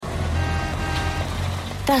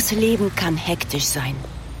Das Leben kann hektisch sein.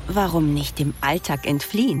 Warum nicht dem Alltag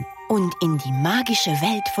entfliehen und in die magische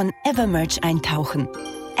Welt von Evermerge eintauchen?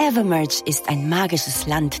 Evermerge ist ein magisches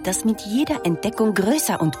Land, das mit jeder Entdeckung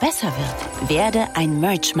größer und besser wird. Werde ein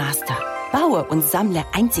Merge-Master. Baue und sammle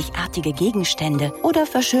einzigartige Gegenstände oder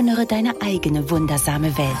verschönere deine eigene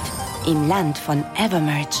wundersame Welt. Im Land von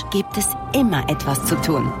Evermerge gibt es immer etwas zu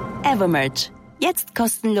tun. Evermerge. Jetzt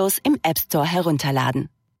kostenlos im App Store herunterladen.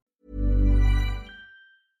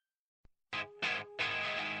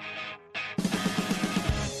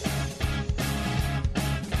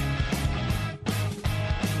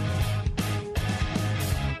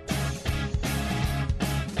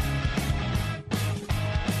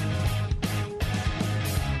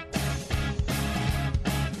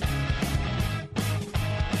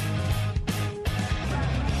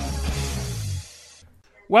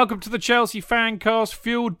 Welcome to the Chelsea FanCast,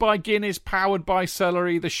 fueled by Guinness, powered by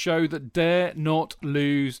Celery, the show that dare not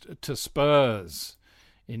lose to Spurs.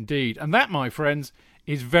 Indeed. And that, my friends,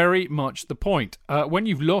 is very much the point. When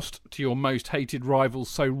you've lost to your most hated rivals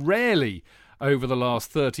so rarely over the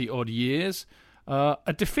last 30-odd years,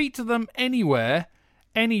 a defeat to them anywhere,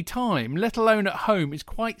 any time, let alone at home, is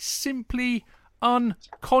quite simply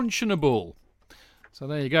unconscionable. So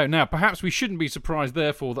there you go. Now, perhaps we shouldn't be surprised,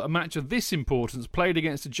 therefore, that a match of this importance played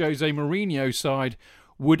against a Jose Mourinho side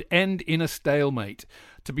would end in a stalemate.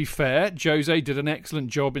 To be fair, Jose did an excellent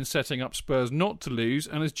job in setting up Spurs not to lose,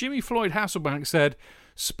 and as Jimmy Floyd Hasselbank said,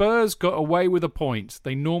 Spurs got away with a point.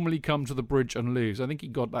 They normally come to the bridge and lose. I think he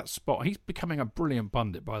got that spot. He's becoming a brilliant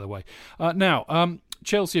pundit, by the way.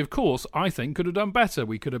 Chelsea, of course, I think could have done better.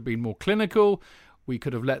 We could have been more clinical. We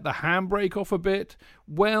could have let the handbrake off a bit.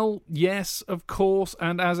 Well, yes, of course,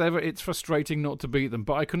 and as ever, it's frustrating not to beat them.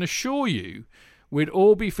 But I can assure you, we'd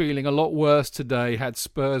all be feeling a lot worse today had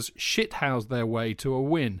Spurs shithoused their way to a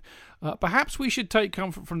win. Perhaps we should take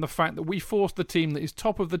comfort from the fact that we forced the team that is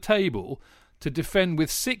top of the table to defend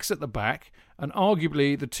with 6 at the back and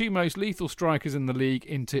arguably the 2 most lethal strikers in the league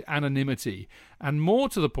into anonymity. And more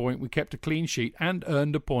to the point, we kept a clean sheet and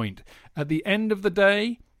earned a point. At the end of the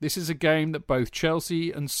day, this is a game that both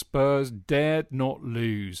Chelsea and Spurs dared not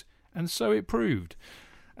lose, and so it proved.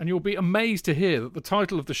 And you'll be amazed to hear that the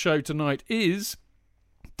title of the show tonight is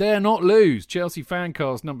Dare Not Lose, Chelsea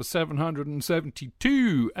Fancast number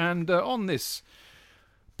 772. And on this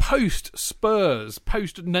post-Spurs,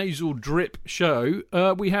 post-nasal drip show,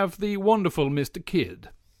 we have the wonderful Mr. Kidd.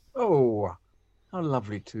 Oh, how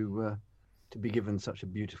lovely to be given such a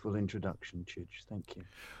beautiful introduction, Chidge. Thank you.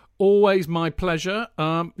 Always my pleasure.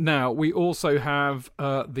 Now, we also have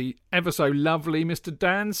the ever so lovely Mr.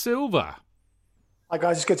 Dan Silver. Hi,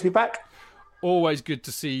 guys. It's good to be back. Always good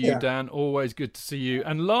to see you, Dan. Always good to see you.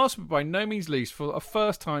 And last but by no means least, for a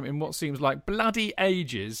first time in what seems like bloody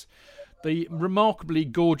ages, the remarkably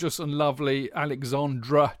gorgeous and lovely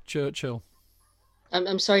Alexandra Churchill.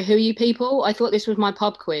 I'm sorry, who are you people? I thought this was my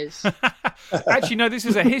pub quiz. Actually, no, this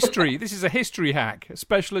is a history. This is a history hack, a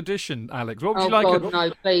special edition, Alex. What would you like? God, no,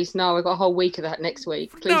 please, no. I've got a whole week of that next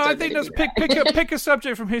week. Please no, don't I think let's pick a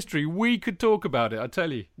subject from history. We could talk about it. I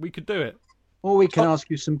tell you, we could do it. Or we can ask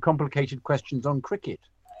you some complicated questions on cricket.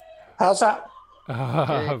 How's that?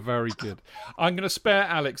 Very good. I'm going to spare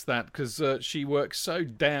Alex that because she works so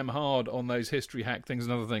damn hard on those history hack things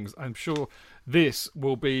and other things. I'm sure this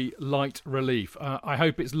will be light relief. I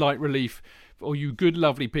hope it's light relief for all you good,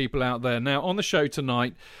 lovely people out there. Now, on the show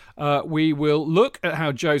tonight, we will look at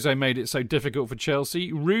how Jose made it so difficult for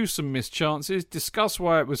Chelsea, rue some missed chances, discuss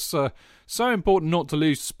why it was so important not to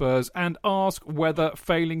lose to Spurs, and ask whether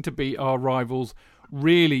failing to beat our rivals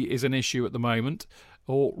really is an issue at the moment.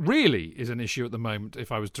 Or really is an issue at the moment,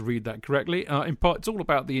 if I was to read that correctly. In part, it's all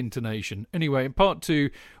about the intonation. Anyway, in part 2,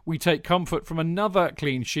 we take comfort from another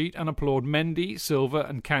clean sheet and applaud Mendy, Silva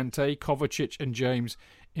and Kante, Kovacic and James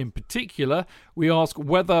in particular. We ask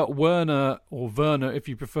whether Werner, or Werner if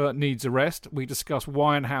you prefer, needs a rest. We discuss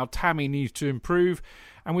why and how Tammy needs to improve.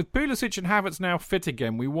 And with Pulisic and Havertz now fit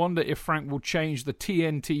again, we wonder if Frank will change the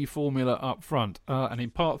TNT formula up front. And in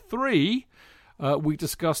part 3, we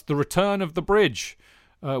discuss the return of the bridge.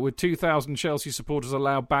 With 2,000 Chelsea supporters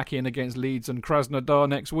allowed back in against Leeds and Krasnodar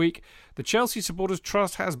next week. The Chelsea Supporters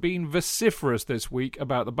Trust has been vociferous this week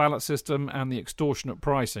about the ballot system and the extortionate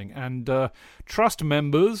pricing. And Trust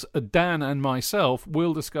members, Dan and myself,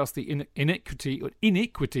 will discuss the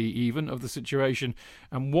iniquity even of the situation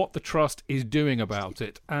and what the Trust is doing about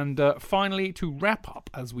it. And finally, to wrap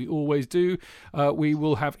up, as we always do, we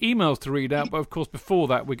will have emails to read out. But of course, before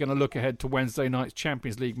that, we're going to look ahead to Wednesday night's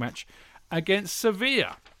Champions League match against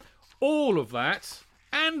Sevilla. All of that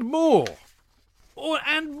and more.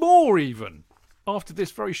 And more even after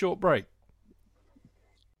this very short break.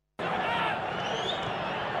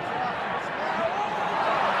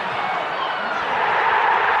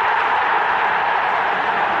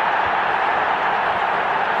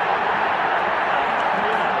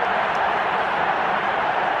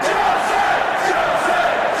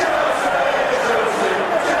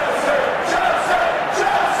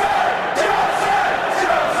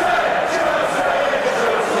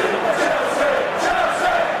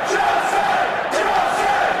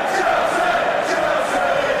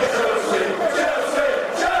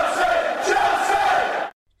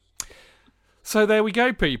 So there we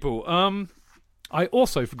go, people. I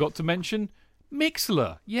also forgot to mention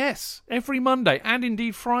Mixlr. Yes, every Monday and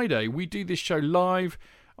indeed Friday, we do this show live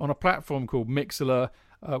on a platform called Mixlr,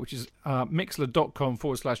 which is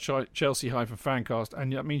mixlr.com/Chelsea-fancast.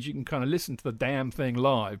 And that means you can kind of listen to the damn thing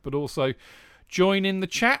live, but also join in the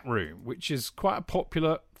chat room, which is quite a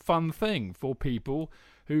popular, fun thing for people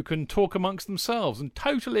who can talk amongst themselves and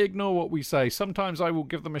totally ignore what we say. Sometimes I will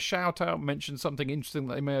give them a shout out, mention something interesting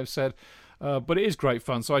that they may have said, but it is great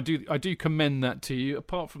fun. So I do commend that to you.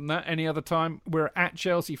 Apart from that, any other time, we're at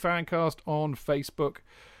Chelsea Fancast on Facebook,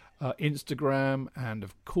 Instagram, and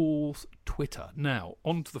of course Twitter. Now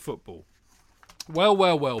on to the football.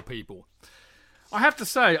 Well, people. I have to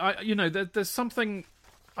say, there's something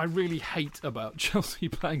I really hate about Chelsea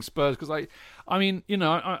playing Spurs, because I'm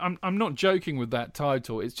not joking with that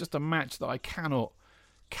title. It's just a match that I cannot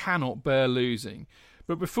bear losing.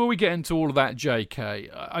 But before we get into all of that, JK,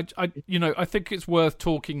 I think it's worth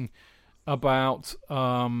talking about.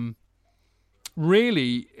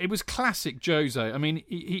 Really, it was classic Jose. I mean,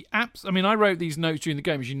 I wrote these notes during the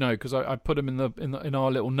game, as you know, because I put them in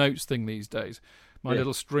our little notes thing these days, my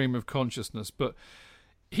little stream of consciousness, but.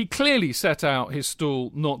 He clearly set out his stall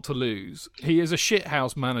not to lose. He is a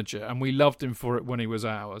shithouse manager, and we loved him for it when he was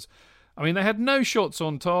ours. I mean, they had no shots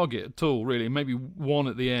on target at all, really. Maybe one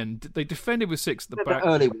at the end. They defended with 6 at the back.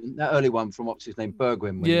 That early one from what's his name,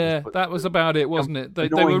 Bergwijn. Yeah, that was about it, wasn't it? They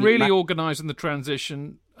were really organising the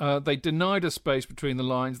transition. They denied us space between the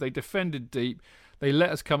lines. They defended deep. They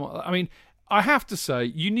let us come on. I mean, I have to say,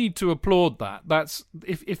 you need to applaud that. That's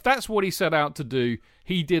if that's what he set out to do,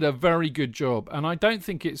 he did a very good job. And I don't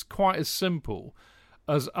think it's quite as simple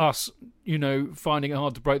as us, finding it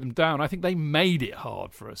hard to break them down. I think they made it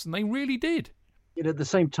hard for us, and they really did. At the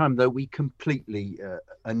same time, though, we completely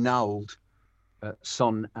annulled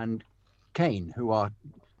Son and Kane, who are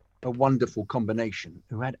a wonderful combination,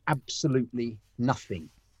 who had absolutely nothing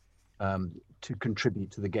to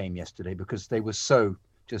contribute to the game yesterday because they were so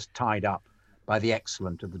just tied up by the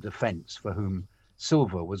excellence of the defence, for whom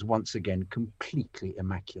Silva was once again completely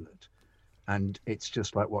immaculate. And it's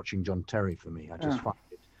just like watching John Terry for me. I just find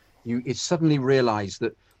it. You suddenly realise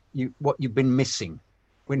that what you've been missing.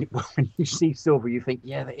 When you see Silva, you think,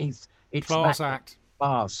 it's class act.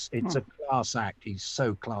 Class. It's a class act. He's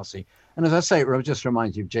so classy. And as I say, it just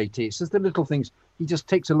reminds you of JT. It's just the little things. He just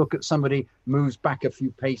takes a look at somebody, moves back a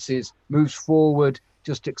few paces, moves forward,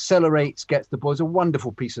 just accelerates, gets the ball. It's a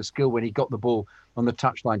wonderful piece of skill when he got the ball on the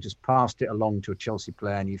touchline, just passed it along to a Chelsea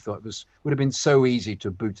player, and you thought would have been so easy to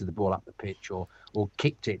have booted the ball up the pitch or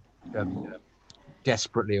kicked it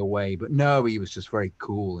desperately away. But no, he was just very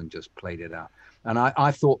cool and just played it out. And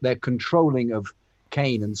I thought their controlling of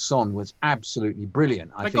Kane and Son was absolutely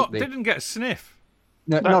brilliant. They didn't get a sniff.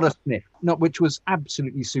 No, not a sniff, which was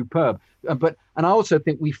absolutely superb. And I also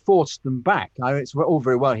think we forced them back. It's all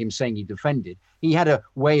very well him saying he defended. He had a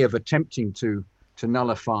way of attempting to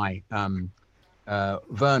nullify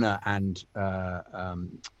Werner and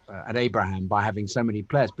Abraham by having so many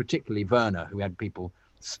players, particularly Werner, who had people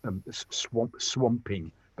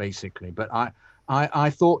swamping basically. But I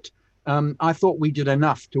thought we did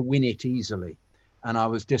enough to win it easily. And I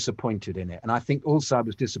was disappointed in it. And I think also I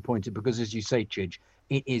was disappointed because, as you say, Chidge,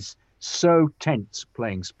 it is so tense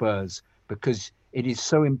playing Spurs because it is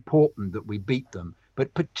so important that we beat them.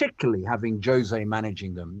 But particularly having Jose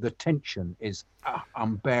managing them, the tension is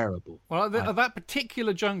unbearable. Well, at that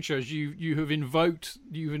particular juncture, as you have invoked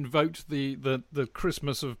the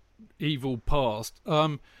Christmas of evil past,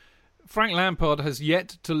 Frank Lampard has yet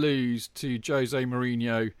to lose to Jose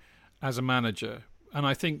Mourinho as a manager. And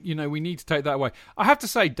I think, we need to take that away. I have to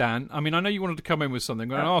say, Dan, I mean, I know you wanted to come in with something. I'm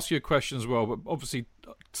going to ask you a question as well, but obviously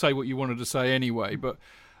say what you wanted to say anyway. But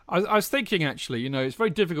I was thinking, actually, it's very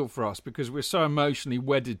difficult for us because we're so emotionally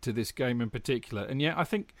wedded to this game in particular. And yet I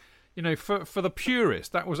think, for the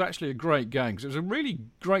purist, that was actually a great game because it was a really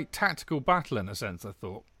great tactical battle in a sense, I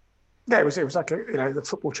thought. Yeah, it was like the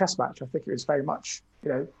football chess match. I think it was very much,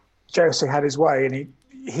 Jose had his way, and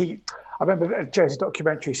he I remember Jose's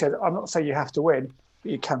documentary said, I'm not saying you have to win,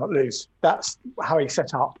 but you cannot lose. That's how he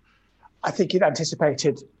set up. I think he'd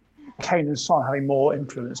anticipated Kane and Son having more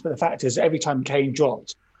influence, but the fact is every time Kane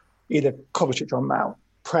dropped, either Kovacic or Mount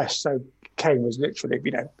pressed, so Kane was literally,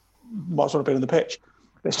 might as well have been on the pitch.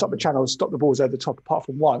 They stopped the channels, stopped the balls over the top apart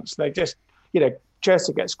from once. They just,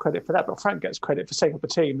 Jose gets credit for that, but Frank gets credit for setting up a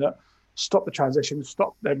team that stopped the transition,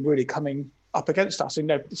 stopped them really coming up against us.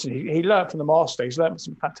 And he learned from the master. He's learned from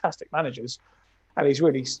some fantastic managers, and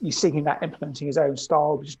he's seeing that, implementing his own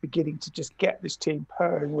style, just beginning to just get this team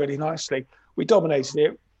purring really nicely. We dominated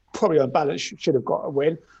it, probably on balance should have got a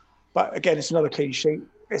win, but again, it's another clean sheet.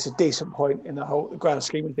 it's a decent point in the grand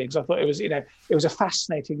scheme of things. I thought it was, it was a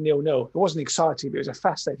fascinating 0-0. It wasn't exciting, but it was a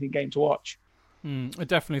fascinating game to watch. I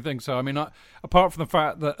definitely think so. I mean, apart from the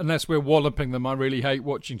fact that unless we're walloping them, I really hate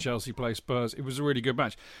watching Chelsea play Spurs. It was a really good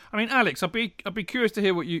match. I mean, Alex, I'd be curious to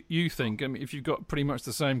hear what you think. I mean, if you've got pretty much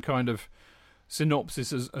the same kind of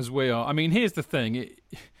synopsis as we are. I mean, here's the thing.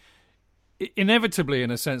 Inevitably, in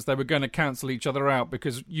a sense, they were going to cancel each other out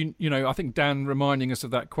because, I think Dan reminding us of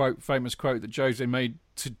that famous quote that Jose made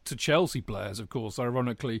to Chelsea players, of course,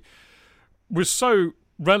 ironically, was so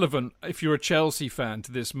relevant if you're a Chelsea fan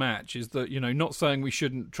to this match, is that, not saying we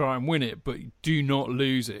shouldn't try and win it, but do not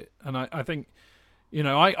lose it. And I think,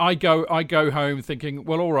 I go home thinking,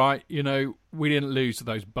 well, all right, we didn't lose to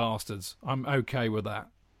those bastards. I'm okay with that.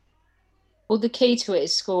 Well, the key to it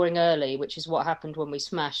is scoring early, which is what happened when we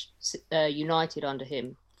smashed United under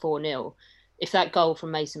him 4-0. If that goal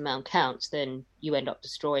from Mason Mount counts, then you end up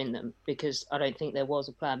destroying them, because I don't think there was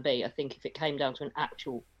a plan B. I think if it came down to an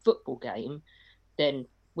actual football game, then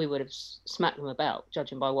we would have smacked them about,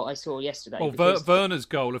 judging by what I saw yesterday. Well, Werner's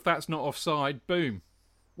goal, if that's not offside, boom.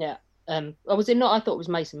 Yeah. Was it not? I thought it was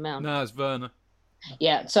Mason Mount. No, it's Werner.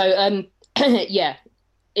 Yeah. So, yeah.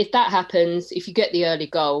 If that happens, if you get the early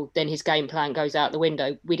goal, then his game plan goes out the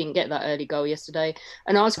window. We didn't get that early goal yesterday,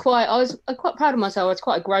 and I was quite proud of myself. I was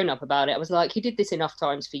quite a grown up about it. I was like, he did this enough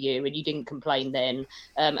times for you, and you didn't complain then.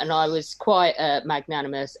 And I was quite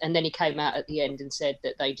magnanimous. And then he came out at the end and said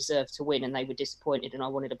that they deserved to win, and they were disappointed, and I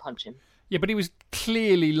wanted to punch him. Yeah, but he was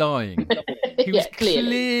clearly lying. He was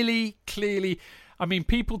clearly. I mean,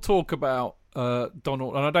 people talk about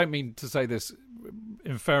Donald, and I don't mean to say this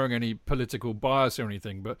inferring any political bias or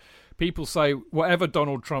anything, but people say whatever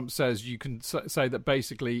Donald Trump says, you can say that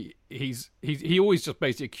basically he always just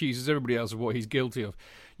basically accuses everybody else of what he's guilty of.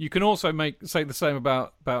 You can also say the same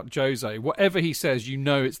about Jose. Whatever he says,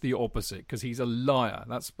 it's the opposite, because he's a liar.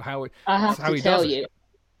 That's how I have to tell you.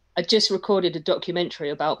 I just recorded a documentary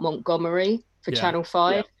about Montgomery for Channel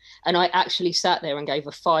 5, and I actually sat there and gave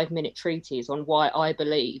a 5-minute treatise on why I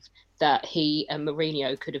believe that he and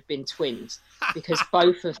Mourinho could have been twins, because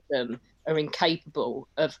both of them are incapable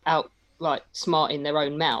of smarting their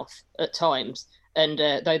own mouth at times. And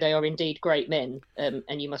though they are indeed great men,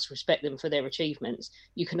 and you must respect them for their achievements,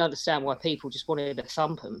 you can understand why people just wanted to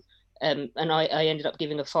thump them. And I ended up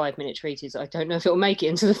giving a 5-minute treatise. I don't know if it'll make it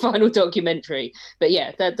into the final documentary, but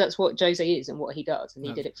yeah, that's what Jose is and what he does, and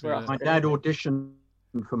he did it for us. My dad auditioned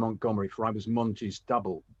for Montgomery for I Was Monty's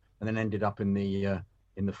double, and then ended up in the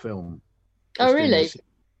film. Oh, really?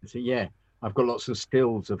 So yeah, I've got lots of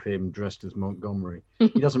stills of him dressed as Montgomery.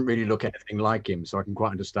 He doesn't really look anything like him, so I can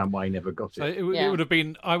quite understand why he never got it. So it would have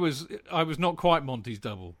been I was not quite Monty's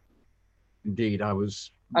double. Indeed, I was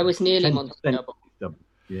nearly Monty's double.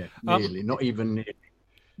 Yeah, nearly, not even nearly.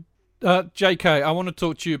 JK, I want to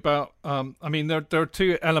talk to you about. I mean, there are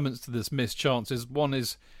two elements to this missed chances. One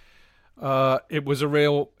is it was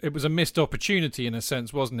a missed opportunity in a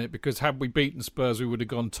sense, wasn't it? Because had we beaten Spurs, we would have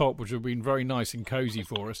gone top, which would have been very nice and cosy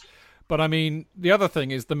for us. But I mean, the other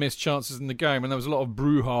thing is the missed chances in the game, and there was a lot of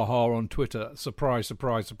brouhaha on Twitter. Surprise,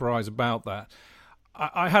 surprise, surprise about that.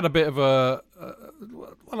 I had a bit of a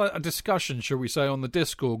discussion, shall we say, on the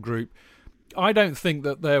Discord group. I don't think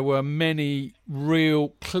that there were many real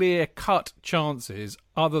clear-cut chances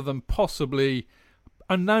other than possibly,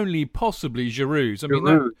 and only possibly, Giroud's. I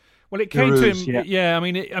mean, it came to him. Yeah,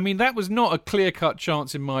 I mean, that was not a clear-cut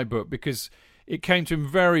chance in my book, because it came to him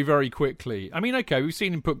very, very quickly. I mean, okay, we've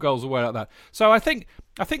seen him put goals away like that. So I think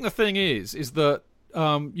the thing is that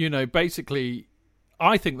basically,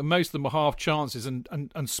 I think that most of them were half chances,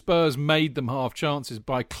 and Spurs made them half chances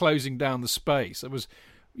by closing down the space. It was.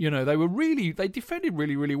 They defended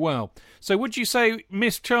really, really well. So would you say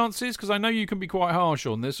missed chances? Because I know you can be quite harsh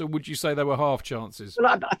on this, or would you say they were half chances?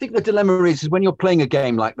 Well, I think the dilemma is when you're playing a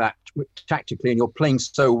game like that tactically, and you're playing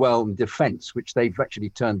so well in defence, which they've actually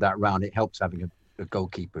turned that round. It helps having a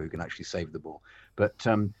goalkeeper who can actually save the ball. But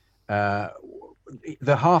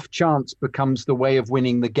the half chance becomes the way of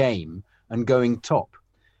winning the game and going top.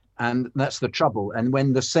 And that's the trouble. And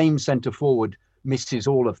when the same centre forward misses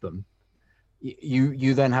all of them,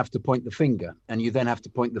 you then have to point the finger, and you then have to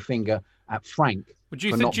point the finger at Frank. But do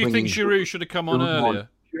you think Giroud should have come on earlier?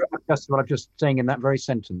 That's what I'm just saying in that very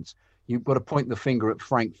sentence. You've got to point the finger at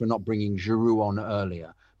Frank for not bringing Giroud on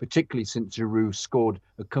earlier, particularly since Giroud scored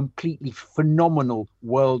a completely phenomenal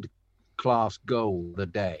world-class goal the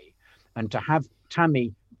day. And to have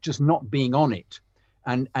Tammy just not being on it,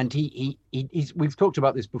 and he's we've talked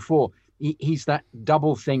about this before, he's that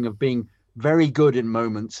double thing of being very good in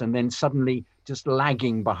moments and then suddenly just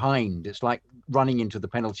lagging behind. It's like running into the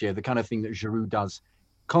penalty area, the kind of thing that Giroud does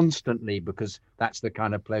constantly, because that's the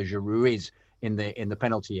kind of player Giroud is in the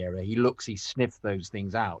penalty area. He sniffed those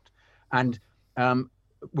things out. And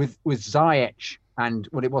with Ziyech, and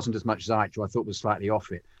well, it wasn't as much Ziyech who I thought was slightly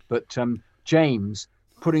off it, but James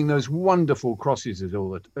putting those wonderful crosses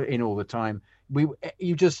all the time.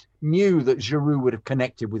 You just knew that Giroud would have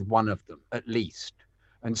connected with one of them at least.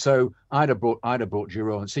 And so I'd have brought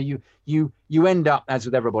Giroud. And so you end up, as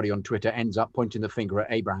with everybody on Twitter, ends up pointing the finger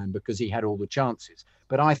at Abraham because he had all the chances.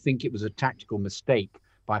 But I think it was a tactical mistake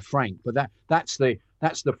by Frank. But that's the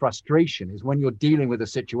frustration, is when you're dealing with a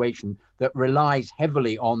situation that relies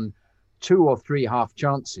heavily on 2 or 3 half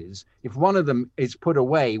chances. If one of them is put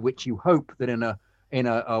away, which you hope that in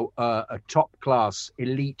a top class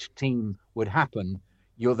elite team would happen,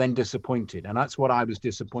 you're then disappointed. And that's what I was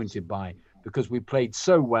disappointed by, because we played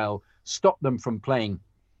so well, stopped them from playing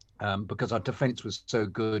because our defense was so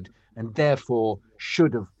good, and therefore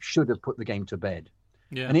should have put the game to bed.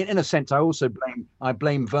 Yeah. And in a sense, I also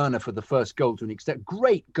blame Werner for the first goal to an extent.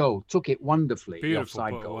 Great goal, took it wonderfully, beautiful, the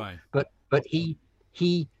offside goal. Away. But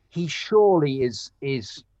he surely is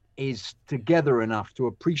together enough to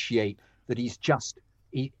appreciate that he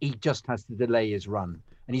just has to delay his run,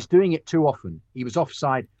 and he's doing it too often. He was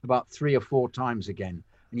offside about 3 or 4 times again.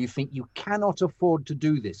 And you think you cannot afford to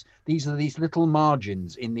do this. These are these little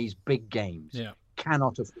margins in these big games. Yeah.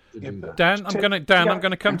 Cannot afford to do that. Dan, I'm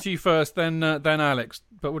gonna come to you first, then Alex.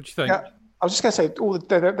 But what do you think? Yeah, I was just going to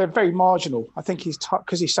say they're very marginal. I think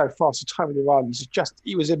because he's so fast, the time of the runs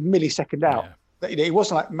he was a millisecond out. Yeah. He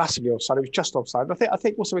wasn't like massively offside. He was just offside. I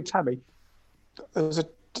think also with Tammy, there was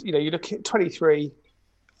you look at 23.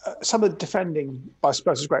 Some of the defending by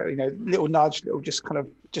Spurs was great. Little nudge, little just kind of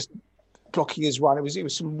just blocking his run. It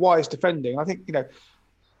was some wise defending. I think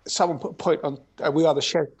someone put a point on We Are the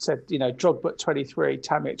Shed, said Drogba at 23,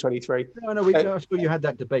 Tammy at 23. No, I saw you had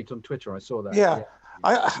that debate on Twitter. I saw that. Yeah.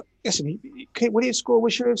 Listen, will he score?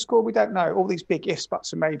 Should he have scored? We don't know. All these big ifs,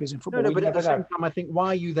 buts, and maybes in football. No, but at the same time, I think, why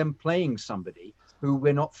are you then playing somebody who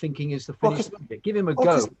we're not thinking is the finished subject? Give him a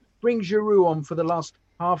go. Bring Giroud on for the last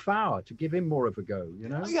half hour to give him more of a go,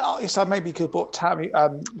 Yeah, yes, I maybe could have bought Tammy,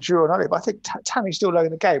 Giroud on earlier, but I think Tammy's still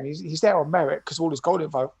learning the game. He's there on merit because all his goal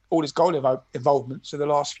involvements in the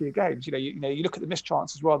last few games. You look at the missed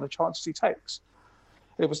chances rather than the chances he takes.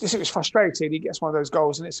 It was frustrating. He gets one of those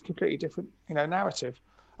goals and it's a completely different, narrative.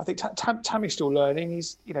 I think Tammy's still learning.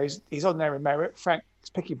 He's on there in merit. Frank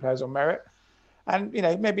is picking players on merit. And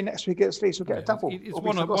maybe next week at least we'll get a double. It's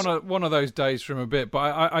one of those days from a bit,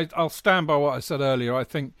 but I'll stand by what I said earlier. I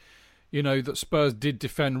think that Spurs did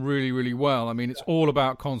defend really, really well. I mean, it's all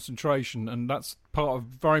about concentration, and that's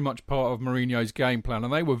very much part of Mourinho's game plan.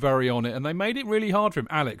 And they were very on it, and they made it really hard for him.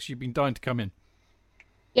 Alex, you've been dying to come in.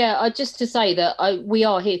 Yeah, just to say that we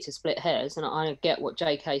are here to split hairs, and I get what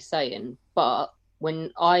JK's saying, but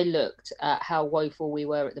when I looked at how woeful we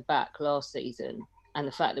were at the back last season, and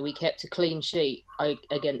the fact that we kept a clean sheet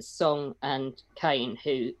against Song and Kane,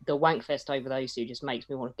 who the wankfest over those two just makes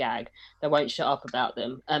me want to gag. They won't shut up about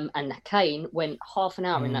them. And Kane went half an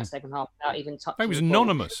hour in that second half without even touching. He was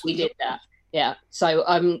anonymous. We did that. Yeah. So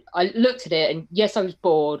I looked at it, and yes, I was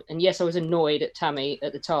bored, and yes, I was annoyed at Tammy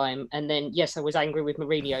at the time, and then yes, I was angry with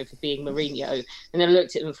Mourinho for being Mourinho, and then I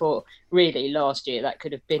looked at him and thought, really, last year that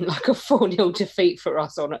could have been like a 4-0 defeat for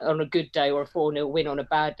us on a good day, or a 4-0 win on a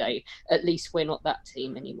bad day. At least we're not that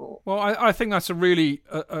team anymore. Well, I think that's a really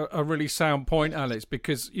sound point, Alex,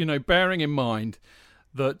 because bearing in mind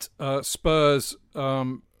that Spurs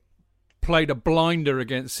played a blinder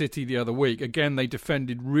against City the other week. Again, they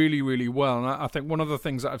defended really, really well. And I think one of the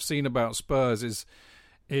things that I've seen about Spurs is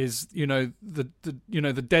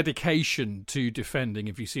the dedication to defending,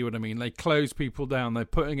 if you see what I mean. They close people down. They're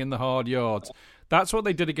putting in the hard yards. That's what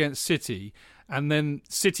they did against City. And then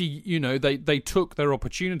City, they took their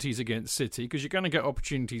opportunities against City, because you're going to get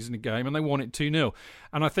opportunities in the game, and they won it 2-0.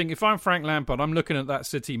 And I think if I'm Frank Lampard, I'm looking at that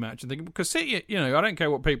City match and thinking, because City, I don't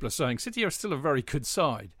care what people are saying, City are still a very good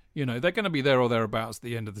side. They're going to be there or thereabouts at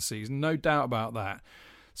the end of the season, no doubt about that.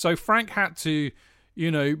 So Frank had to,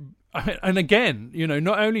 and again,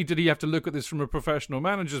 not only did he have to look at this from a professional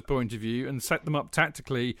manager's point of view and set them up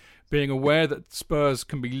tactically, being aware that Spurs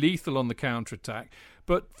can be lethal on the counter-attack,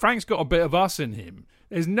 but Frank's got a bit of us in him.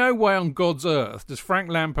 There's no way on God's earth does Frank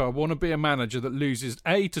Lampard want to be a manager that loses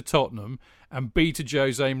A, to Tottenham, and B, to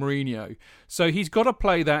Jose Mourinho. So he's got to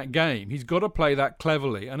play that game. He's got to play that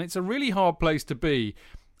cleverly, and it's a really hard place to be.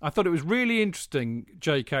 I thought it was really interesting,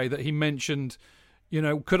 JK, that he mentioned,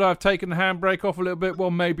 could I have taken the handbrake off a little bit? Well,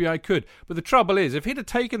 maybe I could. But the trouble is, if he'd have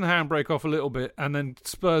taken the handbrake off a little bit and then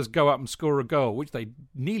Spurs go up and score a goal, which they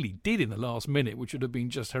nearly did in the last minute, which would have been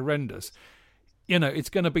just horrendous, it's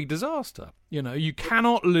going to be disaster. You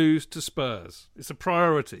cannot lose to Spurs. It's a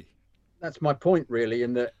priority. That's my point, really,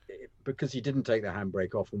 in that because he didn't take the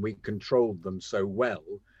handbrake off and we controlled them so well,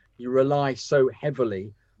 you rely so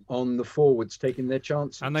heavily on the forwards taking their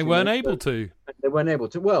chances. And they weren't able to. They weren't able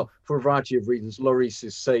to. Well, for a variety of reasons,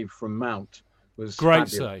 Lloris's save from Mount was great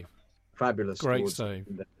fabulous. save. Fabulous. Great save.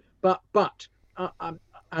 But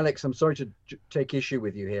Alex, I'm sorry to take issue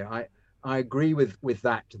with you here. I agree with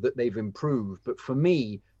that they've improved. But for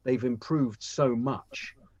me, they've improved so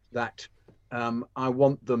much that I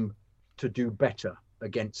want them to do better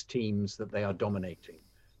against teams that they are dominating.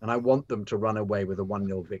 And I want them to run away with a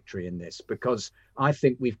 1-0 victory in this, because I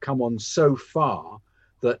think we've come on so far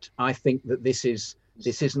that I think that this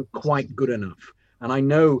isn't quite good enough. And I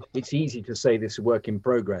know it's easy to say this is a work in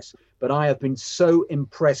progress, but I have been so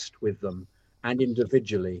impressed with them and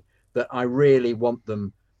individually that I really want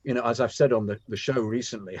them, as I've said on the show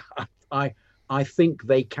recently, I think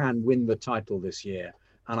they can win the title this year.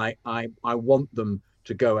 And I want them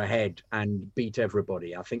to go ahead and beat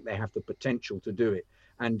everybody. I think they have the potential to do it.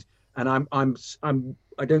 And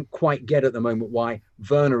I don't quite get at the moment why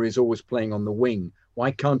Werner is always playing on the wing.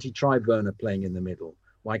 Why can't he try Werner playing in the middle?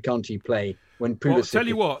 Why can't he play when Pulisic? Well, tell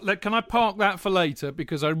you what, can I park that for later,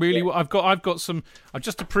 because I've got some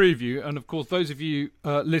just to prove you, and of course those of you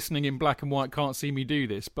listening in black and white can't see me do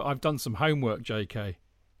this, but I've done some homework, JK.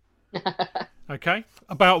 Okay,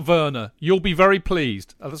 about Werner. You'll be very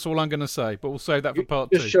pleased. That's all I'm going to say, but we'll save that for part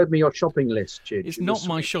 2. You just showed me your shopping list, Chidge. It's not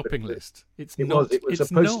my shopping list. It was a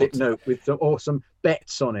post-it note with some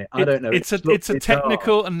bets on it. I don't know. It's a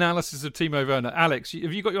technical analysis of Timo Werner. Alex,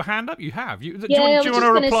 have you got your hand up? You have. Do you Yeah, want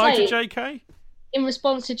to reply to JK? In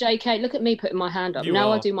response to JK, look at me putting my hand up.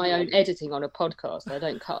 I do my own editing on a podcast. I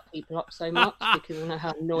don't cut people up so much because I know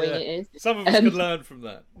how annoying it is. Some of us could learn from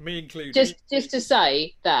that, me included. Just to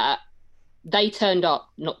say that they turned up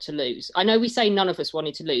not to lose. I know we say none of us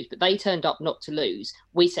wanted to lose, but they turned up not to lose.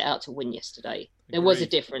 We set out to win yesterday. There was a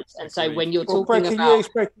difference. And so when you're talking about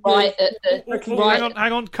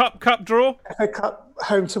hang on, cup draw. FA Cup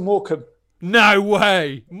home to Morecambe. No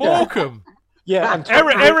way. Morecambe. Yeah. And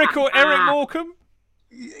Eric Morecambe?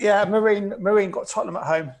 Yeah, Marine got Tottenham at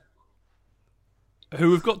home.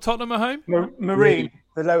 Who have got Tottenham at home? Marine,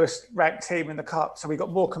 the lowest ranked team in the cup. So we got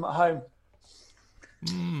Morecambe at home.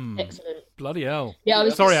 Excellent. Bloody hell. Yeah, I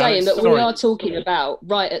was just saying that we are talking about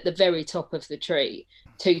right at the very top of the tree,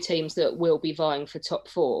 2 teams that will be vying for top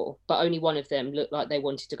 4, but only one of them looked like they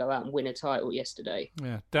wanted to go out and win a title yesterday.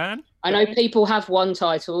 Yeah. Dan? I know people have won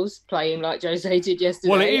titles playing like Jose did yesterday.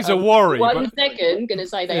 Well, it is a worry. Going to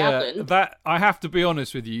say they haven't. That, I have to be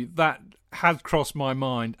honest with you, that has crossed my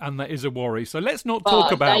mind, and that is a worry. So let's not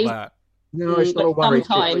talk about that. No, it's not a worry.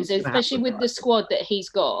 Sometimes, especially with the squad that he's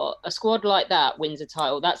got, a squad like that wins a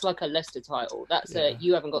title. That's like a Leicester title.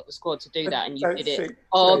 You haven't got the squad to do that, and you did it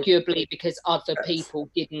arguably because other people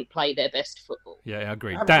didn't play their best football. Yeah, I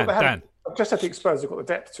agree. Dan. I just think Spurs have got the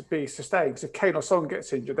depth to be sustained. Because if Kane or Son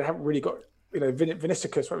gets injured, they haven't really got,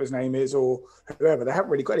 Vinicius, whatever his name is, or whoever. They haven't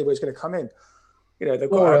really got anybody who's going to come in. They've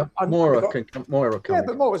got Moira can come. Yeah,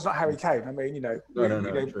 but Moira's not Harry Kane. I mean, No.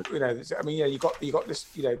 you got this,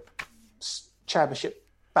 championship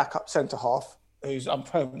backup centre half who's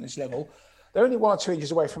unproven at this level. They're only 1 or 2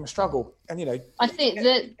 inches away from a struggle, and I think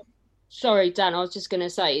that. Sorry, Dan. I was just going to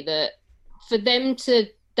say that for them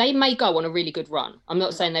they may go on a really good run. I'm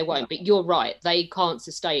not saying they won't, but you're right. They can't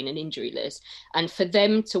sustain an injury list, and for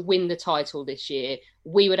them to win the title this year,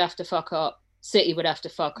 we would have to fuck up. City would have to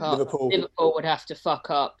fuck up. Liverpool would have to fuck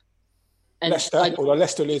up. And although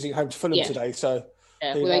Leicester losing home to Fulham today, so.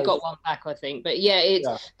 Yeah, well, they got one back, I think. But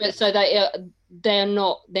but so they're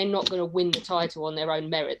not going to win the title on their own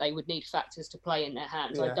merit. They would need factors to play in their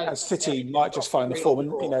hands. Yeah. And City might just find the form.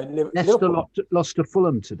 And Leicester lost to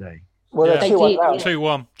Fulham today. Well, they did.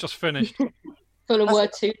 2-1, just finished. Fulham were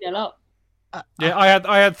 2-0 up. I had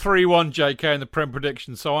 3-1 JK in the Prem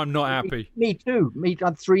prediction, so I'm not happy. Me too. I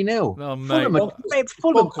had 3-0. Oh, mate.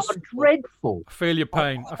 Fulham are dreadful. I feel your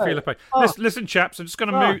pain. Listen, chaps. I'm just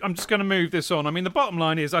going to move this on. I mean, the bottom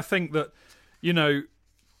line is, I think that, and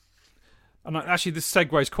actually this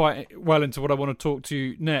segues quite well into what I want to talk to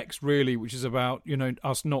you next, really, which is about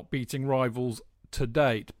us not beating rivals to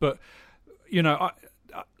date. But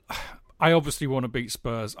I obviously want to beat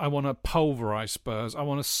Spurs. I want to pulverise Spurs. I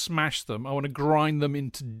want to smash them. I want to grind them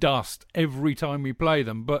into dust every time we play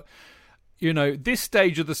them. But, this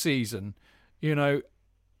stage of the season, a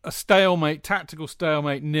stalemate, tactical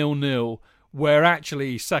stalemate, 0-0, where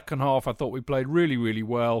actually second half I thought we played really, really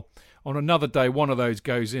well. On another day, one of those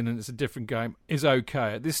goes in and it's a different game, is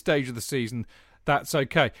okay. At this stage of the season, that's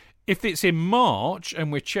okay. If it's in March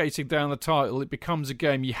and we're chasing down the title, it becomes a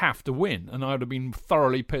game you have to win, and I would have been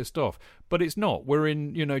thoroughly pissed off. But it's not. We're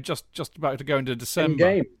in, just about to go into December.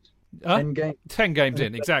 10 games. 10 games. 10 games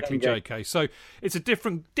in, exactly, JK. So it's a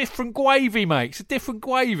different gravy, mate. It's a different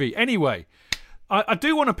gravy. Anyway, I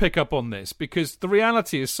do want to pick up on this because the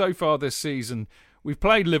reality is so far this season, we've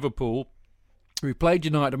played Liverpool, we've played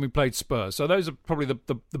United, and we played Spurs. So those are probably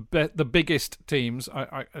the biggest teams.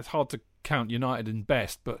 It's hard to count United in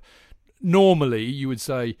best, but normally you would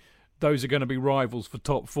say those are going to be rivals for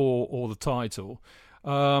top four or the title.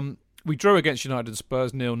 We drew against United and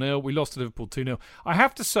Spurs 0-0. We lost to Liverpool 2-0. I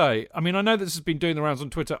have to say, I mean, I know this has been doing the rounds on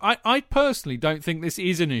Twitter. I personally don't think this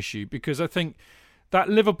is an issue because I think that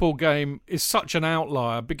Liverpool game is such an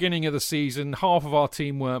outlier. Beginning of the season, half of our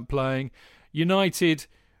team weren't playing. United,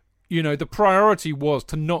 the priority was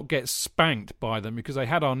to not get spanked by them because they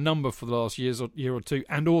had our number for the last year or two,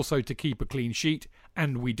 and also to keep a clean sheet.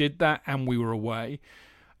 And we did that, and we were away.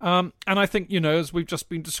 And I think, as we've just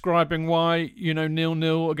been describing why,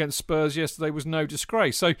 0-0 against Spurs yesterday was no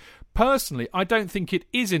disgrace. So, personally, I don't think it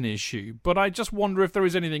is an issue, but I just wonder if there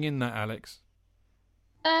is anything in that, Alex.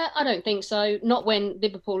 I don't think so. Not when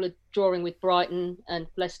Liverpool are drawing with Brighton and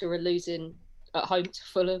Leicester are losing at home to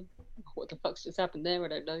Fulham. What the fuck's just happened there? I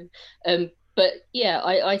don't know. But, yeah,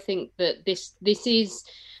 I think that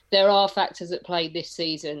there are factors at play this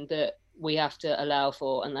season that we have to allow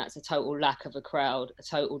for, and that's a total lack of a crowd, a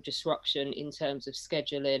total disruption in terms of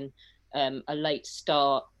scheduling, a late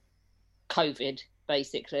start, COVID,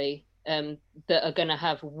 basically, that are going to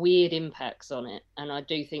have weird impacts on it. And I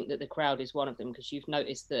do think that the crowd is one of them, because you've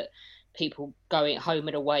noticed that people going home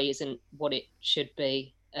and away isn't what it should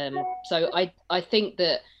be. So I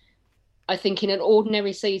think in an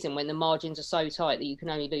ordinary season, when the margins are so tight that you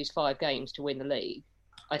can only lose 5 games to win the league,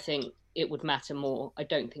 I think it would matter more. I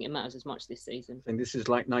don't think it matters as much this season. And this is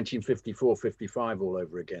like 1954-55 all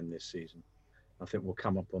over again this season. I think we'll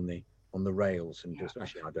come up on the rails and just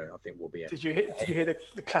actually I think we'll be. Did you hear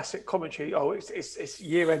the classic commentary? Oh, it's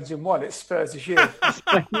year ends in one. It's Spurs' year.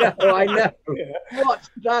 I know. Yeah. What's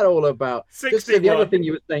that all about? Just the other thing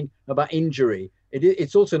you were saying about injury.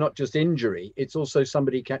 It's also not just injury. It's also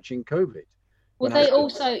somebody catching COVID. Well,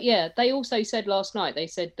 they also said last night, they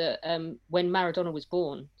said that when Maradona was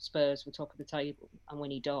born, Spurs were top of the table. And when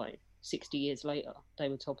he died, 60 years later, they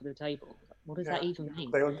were top of the table. What does that even mean?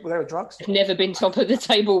 They were drugs. They've never been top of the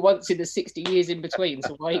table once in the 60 years in between.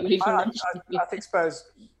 So why even mention it? I think Spurs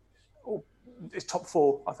is top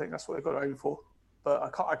 4. I think that's what they've got to aim for. But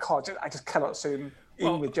I just cannot see them,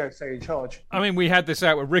 even with Jose in charge. I mean, we had this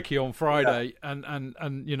out with Ricky on Friday, and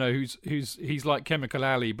he's like Chemical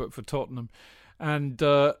Alley, but for Tottenham. And,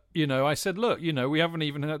 I said, look, we haven't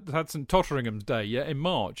even had St Totteringham's Day yet in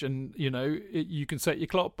March. And, you can set your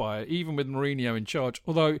clock by it, even with Mourinho in charge.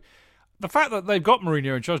 Although the fact that they've got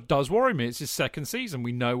Mourinho in charge does worry me. It's his second season.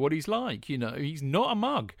 We know what he's like. He's not a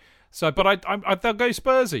mug. So, but they'll go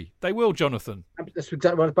Spursy. They will, Jonathan. That's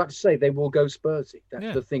exactly what I was about to say. They will go Spursy.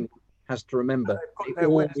 That's the thing has to remember. They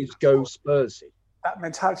always go Spursy. That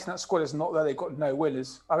mentality in that squad is not there. They've got no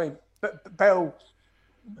winners. I mean, but Bale...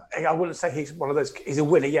 I wouldn't say he's one of those. He's a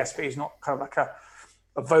winner, yes, but he's not kind of like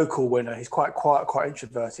a vocal winner. He's quite quiet, quite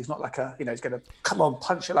introverted. He's not like he's going to come on,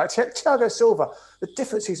 punch it like Thiago Silva. The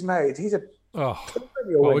difference he's made. He's a.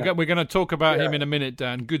 We're going to talk about him in a minute,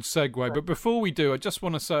 Dan. Good segue. Right. But before we do, I just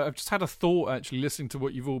want to say I've just had a thought actually listening to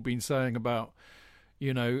what you've all been saying about,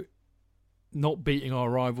 not beating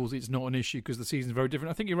our rivals. It's not an issue because the season's very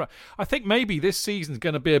different. I think you're right. I think maybe this season's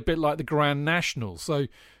going to be a bit like the Grand National. So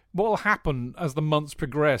what will happen as the months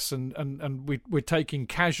progress and we're taking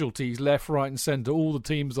casualties left, right and centre, all the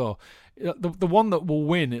teams are. The one that will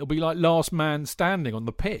win, it'll be like last man standing on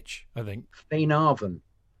the pitch, I think. Fainarven,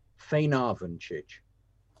 Chich.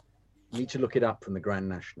 You need to look it up from the Grand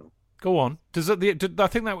National. Go on. I think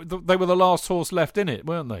that they were the last horse left in it,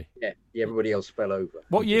 weren't they? Yeah, everybody else fell over.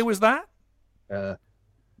 What year was that?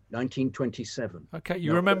 1927. Okay,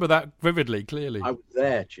 you remember that vividly, clearly. I was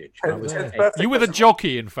there, Chich. I was there. You were the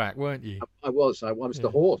jockey, in fact, weren't you? I was the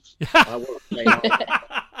horse. I was.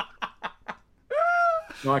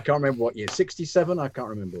 No, I can't remember what year. 67? I can't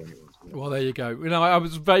remember when it was. Well, there you go. I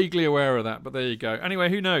was vaguely aware of that, but there you go. Anyway,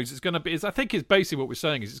 who knows? It's going to be. I think it's basically what we're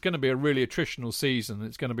saying is it's going to be a really attritional season.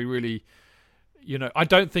 It's going to be really. I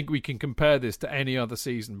don't think we can compare this to any other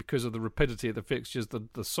season because of the rapidity of the fixtures,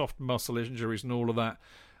 the soft muscle injuries, and all of that.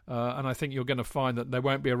 And I think you're going to find that there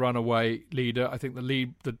won't be a runaway leader. I think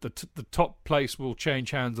the top place will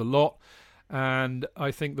change hands a lot. And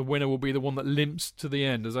I think the winner will be the one that limps to the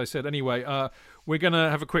end, as I said. Anyway, we're going to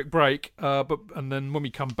have a quick break. And then when we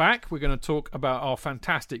come back, we're going to talk about our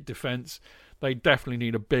fantastic defence. They definitely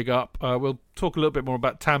need a big up. We'll talk a little bit more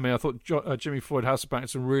about Tammy. I thought Jimmy Floyd Hasselbank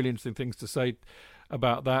had some really interesting things to say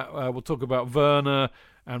about that. We'll talk about Werner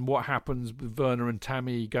and what happens with Werner and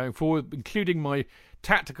Tammy going forward, including my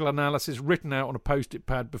tactical analysis written out on a post-it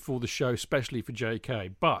pad before the show, especially for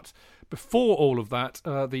JK. But before all of that,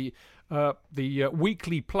 the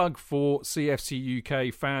weekly plug for CFC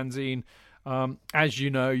UK fanzine. As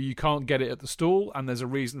you know, you can't get it at the stall, and there's a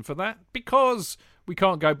reason for that, because we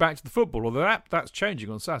can't go back to the football, although that's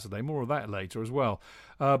changing on Saturday. More of that later as well.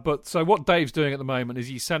 But so what Dave's doing at the moment is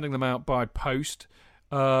he's sending them out by post,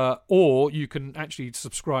 or you can actually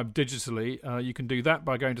subscribe digitally. You can do that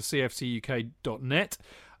by going to cfcuk.net.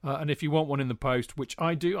 And if you want one in the post, which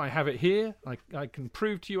I do, I have it here. I can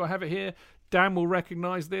prove to you I have it here. Dan will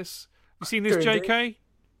recognise this. You seen this, JK?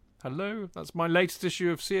 Hello, that's my latest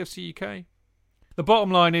issue of CFC UK. The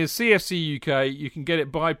bottom line is CFC UK. You can get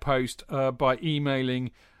it by post by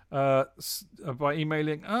emailing. I've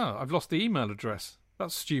lost the email address.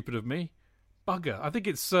 That's stupid of me. Bugger. I think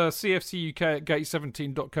it's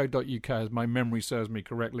cfcuk@gate17.co.uk, as my memory serves me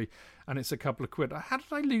correctly, and it's a couple of quid. How did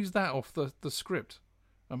I lose that off the script?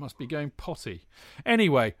 I must be going potty.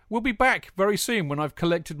 Anyway, we'll be back very soon when I've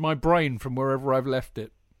collected my brain from wherever I've left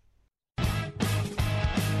it.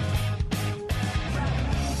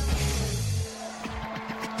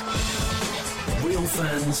 Real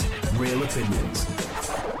fans, real opinions.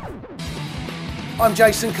 I'm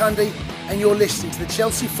Jason Cundy, and you're listening to the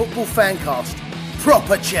Chelsea Football Fancast.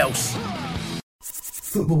 Proper Chelsea.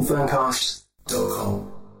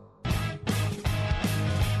 Footballfancast.com.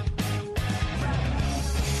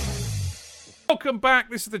 Welcome back.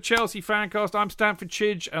 This is the Chelsea Fancast. I'm Stanford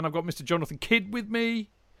Chidge, and I've got Mr. Jonathan Kidd with me.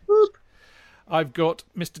 Whoop. I've got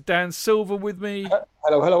Mr. Dan Silver with me.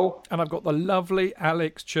 Hello. And I've got the lovely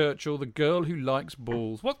Alex Churchill, the girl who likes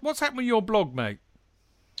balls. What's happened with your blog, mate?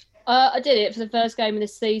 I did it for the first game of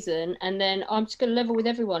this season, and then I'm just going to level with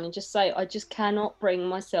everyone and just say I just cannot bring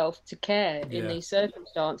myself to care in these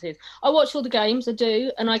circumstances. I watch all the games, I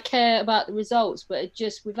do, and I care about the results, but it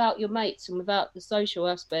just, without your mates and without the social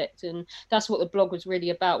aspect, and that's what the blog was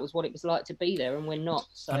really about, was what it was like to be there, and we're not.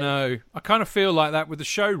 So. I know. I kind of feel like that with the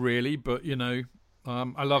show, really, but, you know...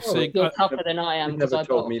 I love seeing... You're tougher than I am because I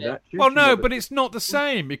told me that. Well, no, but it's not the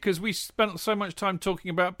same because we spent so much time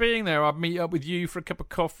talking about being there. I'd meet up with you for a cup of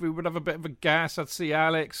coffee. We'd have a bit of a gas. I'd see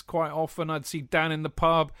Alex quite often. I'd see Dan in the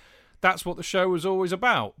pub. That's what the show was always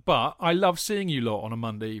about. But I love seeing you lot on a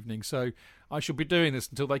Monday evening, so I shall be doing this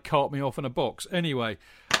until they cart me off in a box. Anyway,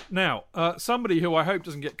 now, somebody who I hope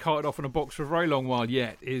doesn't get carted off in a box for a very long while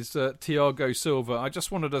yet is Thiago Silva. I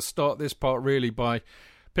just wanted to start this part really by...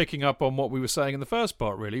 picking up on what we were saying in the first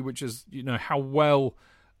part, really, which is, you know, how well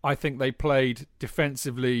I think they played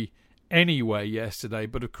defensively anyway yesterday,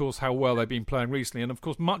 but of course how well they've been playing recently. And of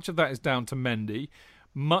course much of that is down to Mendy,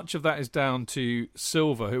 much of that is down to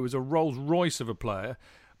Silva, who is a Rolls Royce of a player,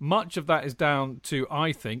 much of that is down to,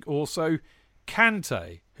 I think, also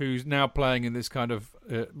Kante, who's now playing in this kind of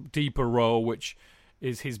deeper role, which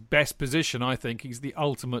is his best position. I think he's the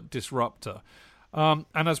ultimate disruptor. And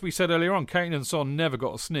as we said earlier on, Kane and Son never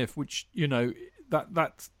got a sniff, which, you know,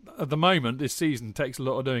 that at the moment this season takes a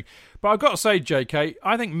lot of doing. But I've got to say, JK,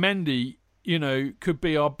 I think Mendy, you know, could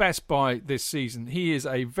be our best buy this season. He is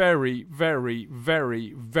a very, very,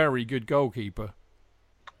 very, very good goalkeeper.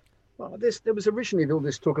 Well, there was originally all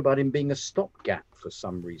this talk about him being a stopgap for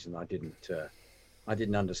some reason. I didn't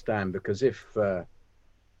understand, because if there's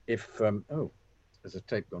a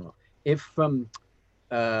tape gone off. If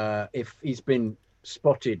he's been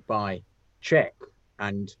spotted by Czech,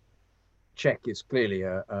 and Czech is clearly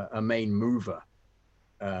a main mover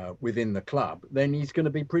within the club, then he's going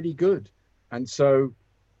to be pretty good. And so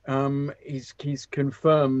he's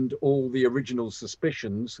confirmed all the original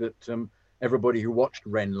suspicions that everybody who watched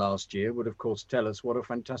Rennes last year would, of course, tell us what a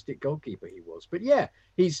fantastic goalkeeper he was. But yeah,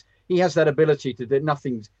 he has that ability to that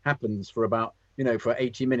nothing happens for about, for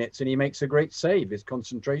 80 minutes, and he makes a great save. His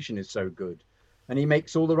concentration is so good. And he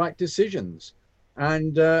makes all the right decisions,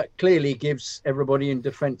 and clearly gives everybody in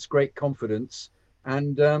defence great confidence,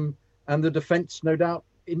 and the defence no doubt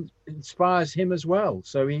inspires him as well.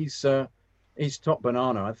 So he's top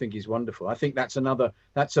banana. I think he's wonderful. I think that's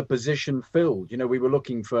a position filled. We were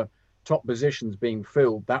looking for top positions being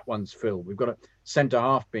filled. That one's filled. We've got a centre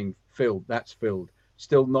half being filled. That's filled.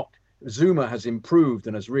 Still not. Zuma has improved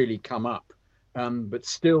and has really come up, but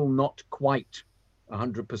still not quite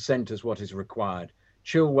 100% is what is required.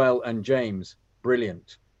 Chilwell and James,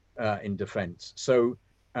 brilliant in defence. So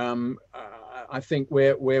I think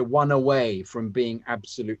we're one away from being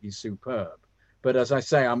absolutely superb. But as I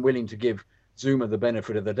say, I'm willing to give Zuma the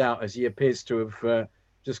benefit of the doubt, as he appears to have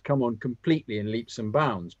just come on completely in leaps and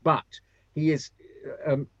bounds. But he is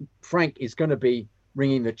Frank is going to be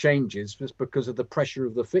ringing the changes just because of the pressure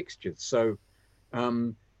of the fixtures. So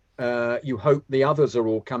you hope the others are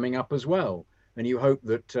all coming up as well. And you hope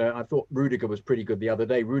that I thought Rudiger was pretty good the other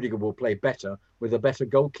day. Rudiger will play better with a better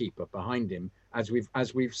goalkeeper behind him, as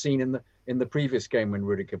we've seen in the previous game when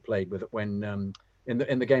Rudiger played with in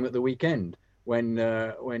the game at the weekend when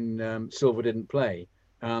Silva didn't play.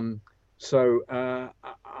 I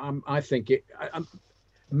think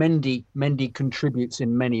Mendy contributes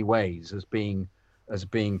in many ways as being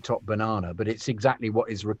top banana, but it's exactly what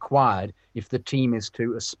is required if the team is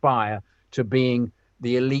to aspire to being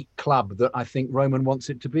the elite club that I think Roman wants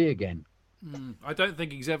it to be again. I don't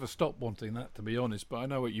think he's ever stopped wanting that, to be honest, but I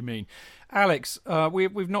know what you mean. Alex,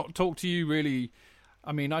 we've not talked to you really.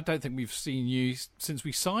 I mean, I don't think we've seen you since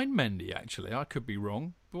we signed Mendy, actually. I could be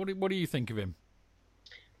wrong. What do you think of him?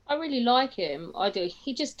 I really like him. I do.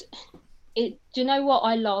 Do you know what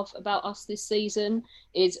I love about us this season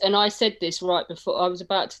is, and I said this right before, I was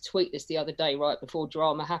about to tweet this the other day, right before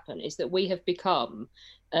drama happened, is that we have become,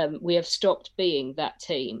 we have stopped being that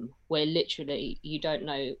team where literally you don't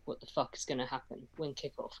know what the fuck is going to happen when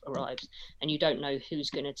kickoff arrives and you don't know who's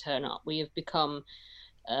going to turn up. We have become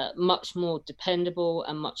much more dependable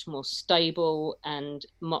and much more stable and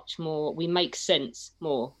much more, we make sense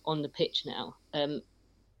more on the pitch now.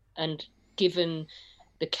 And given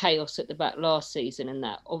the chaos at the back last season and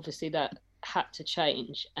that, obviously that had to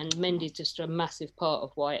change. And Mendy's just a massive part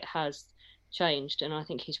of why it has changed. And I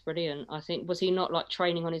think he's brilliant. I think, was he not like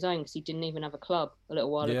training on his own because he didn't even have a club a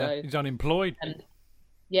little while ago? Yeah, he's unemployed.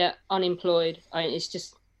 Unemployed.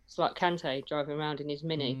 It's like Kante driving around in his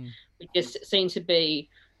Mini. We just seem to be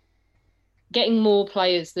getting more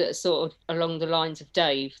players that are sort of along the lines of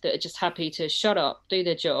Dave, that are just happy to shut up, do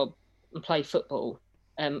their job and play football.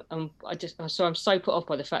 And I'm so put off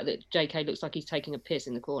by the fact that JK looks like he's taking a piss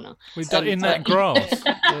in the corner. We've done in that grass.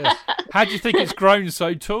 Yeah. How do you think it's grown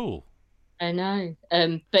so tall? I know.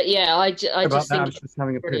 But yeah, I just think it's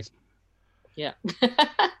having a piss. Yeah.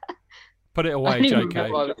 Put it away, I don't even JK.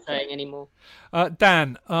 know what I was saying anymore.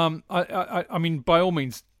 Dan, I mean, by all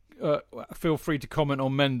means, feel free to comment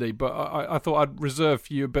on Mendy, but I thought I'd reserve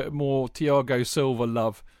for you a bit more Thiago Silva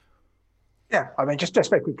love. Yeah, I mean, just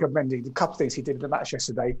very quickly, Mendy, the couple of things he did in the match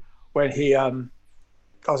yesterday when he, the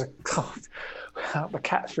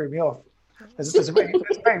cat threw me off. There's a very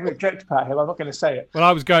good joke about him. I'm not going to say it. Well,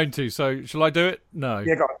 I was going to, so shall I do it? No.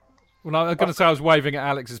 Yeah, go on. Well, I was going to say I was waving at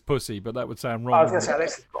Alex's pussy, but that would sound wrong. I was going to say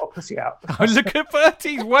Alex has got a pussy out. Oh, look at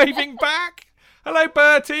Bertie's waving back. Hello,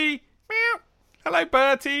 Bertie. Meow. Hello,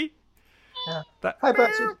 Bertie. Yeah. Hi,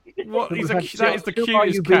 Bertie. That is the Two are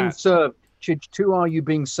you cutest being cat. served? Two are you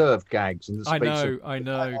being served gags in the space I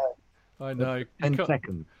know. 10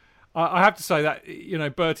 seconds. I have to say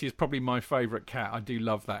that, Bertie is probably my favourite cat. I do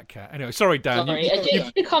love that cat. Anyway, sorry, Dan.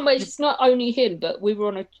 It's not only him, but we were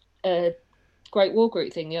on a Great War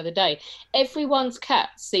Group thing the other day. Everyone's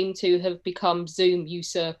cats seem to have become Zoom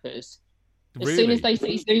usurpers. As soon as they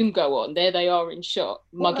see Zoom go on, there they are in shot,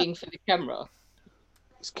 mugging for the camera.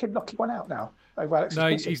 Is Kid knocking one out now? No,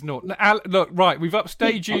 he's not. Look, right, we've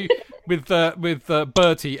upstaged you with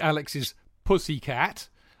Bertie, Alex's pussy cat.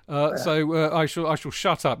 So I shall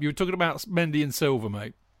shut up. You were talking about Mendy and Silva,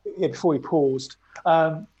 mate. Yeah, before he paused.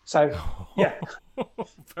 Yeah.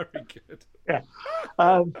 Very good. Yeah.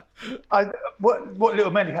 What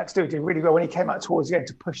little Mendy had to do, he did really well when he came out towards the end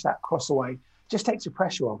to push that cross away. Just takes the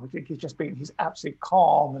pressure off. I think he's absolutely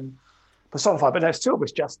calm and personified. But no,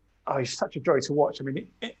 Silva's he's such a joy to watch. I mean,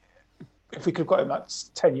 if we could have got him like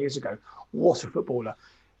 10 years ago, what a footballer.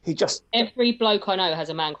 Every bloke I know has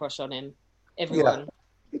a man crush on him. Everyone. Yeah.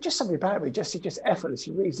 It's just something about him. He's just effortless.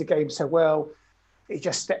 He reads the game so well. He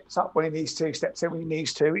just steps up when he needs to, steps in when he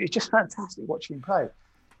needs to. It's just fantastic watching him play.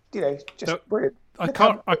 Brilliant. I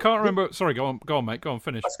can't remember. Sorry, go on, mate. Go on,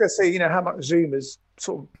 finish. I was going to say, how much Zoom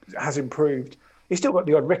has improved. He's still got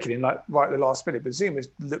the odd reckoning, like right at the last minute, but Zoom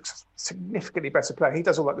looks significantly better player. He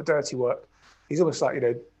does all the dirty work. He's almost like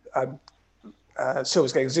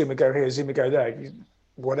Silva's going Zuma go here, Zuma go there,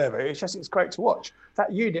 whatever. It's great to watch.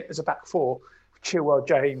 That unit as a back four, Chilwell,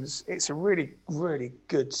 James, it's a really, really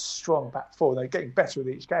good, strong back four. They're getting better with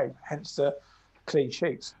each game, hence the clean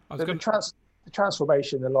sheets. The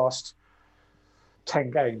transformation in the last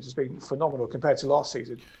 10 games has been phenomenal compared to last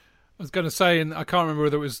season. I was going to say, and I can't remember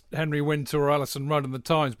whether it was Henry Winter or Alison Rudd in the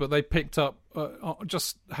Times, but they picked up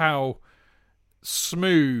just how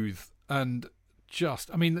smooth and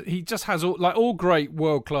he just has all great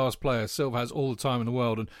world-class players. Silva has all the time in the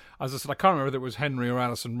world. And as I said, I can't remember whether it was Henry or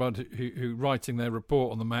Alison Rudd who writing their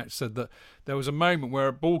report on the match, said that there was a moment where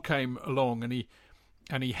a ball came along and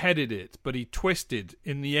and he headed it, but he twisted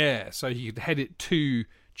in the air so he could head it to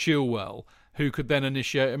Chilwell, who could then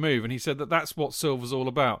initiate a move. And he said that that's what Silva's all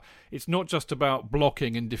about. It's not just about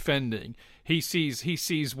blocking and defending. He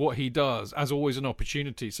sees what he does as always an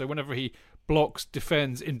opportunity. So whenever he blocks,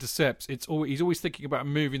 defends, intercepts, he's always thinking about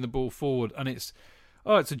moving the ball forward, and it's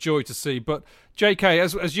a joy to see. But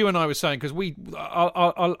JK, as you and I were saying, because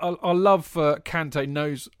our love for Kante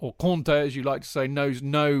knows, or Conte as you like to say, knows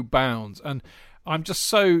no bounds, and I'm just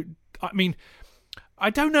so. I mean, I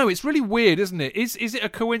don't know. It's really weird, isn't it? Is it a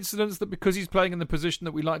coincidence that because he's playing in the position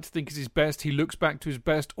that we like to think is his best, he looks back to his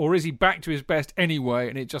best, or is he back to his best anyway?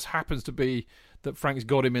 And it just happens to be that Frank's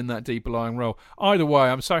got him in that deeper lying role. Either way,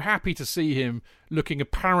 I'm so happy to see him looking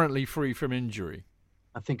apparently free from injury.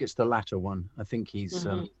 I think it's the latter one. I think he's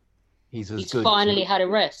as He's good. finally had a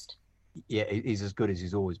rest. Yeah, he's as good as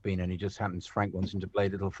he's always been, and he just happens. Frank wants him to play a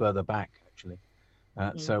little further back, actually.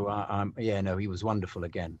 He was wonderful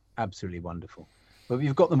again, absolutely wonderful. But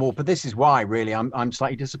we've got them all. But this is why, really, I'm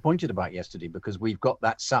slightly disappointed about yesterday, because we've got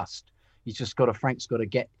that sussed. Frank's got to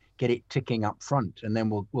get it ticking up front, and then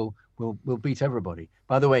we'll beat everybody.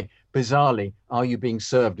 By the way, bizarrely, "Are You Being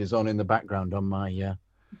Served" is on in the background on my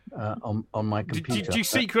on my computer. Do you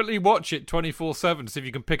secretly watch it 24/7 to see if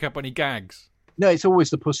you can pick up any gags? No, it's always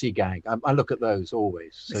the pussy gag. I look at those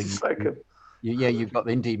always. So you've got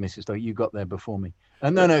the Indeed, Mrs. Though you got there before me.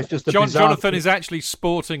 And no, it's just a Jonathan is actually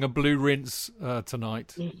sporting a blue rinse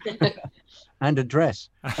tonight and a dress.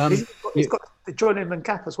 He's got the John Inman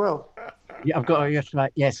cap as well. Yeah, I've got.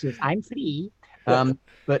 Yes, I'm free.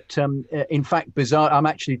 But in fact, bizarre. I'm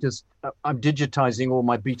digitizing all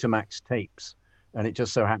my Betamax tapes, and it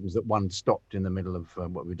just so happens that one stopped in the middle of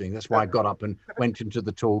what we're doing. That's why I got up and went into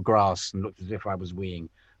the tall grass and looked as if I was weeing.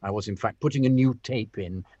 I was, in fact, putting a new tape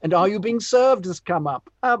in. And "Are You Being Served" has come up.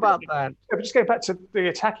 How about that? Yeah, but just going back to the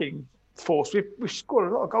attacking force, we've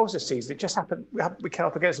scored a lot of goals this season. It just happened we came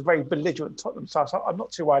up against a very belligerent Tottenham side. So I'm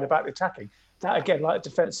not too worried about the attacking. That, again, like the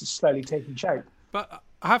defence is slowly taking shape. But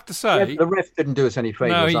I have to say, the ref didn't do us any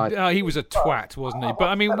favours. No, he was a twat, wasn't he? But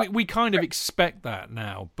I mean, we kind of expect that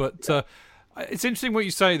now. But it's interesting what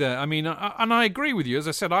you say there. I mean, and I agree with you. As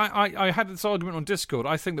I said, I had this argument on Discord.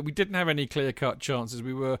 I think that we didn't have any clear-cut chances.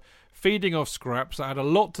 We were feeding off scraps. That had a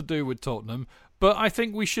lot to do with Tottenham. But I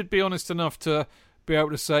think we should be honest enough to be able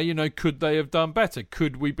to say, could they have done better?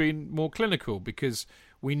 Could we be more clinical? Because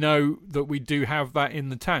we know that we do have that in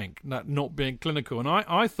the tank, that not being clinical. And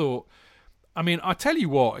I thought, I mean, I tell you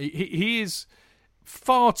what, he is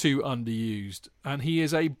far too underused, and he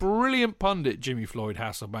is a brilliant pundit, Jimmy Floyd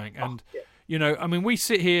Hasselbank. And I mean, we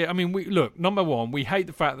sit here. I mean, look. Number one, we hate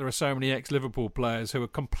the fact there are so many ex-Liverpool players who are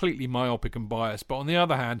completely myopic and biased. But on the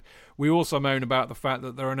other hand, we also moan about the fact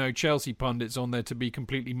that there are no Chelsea pundits on there to be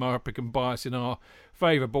completely myopic and biased in our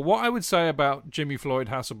favour. But what I would say about Jimmy Floyd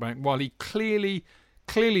Hasselbank, while he clearly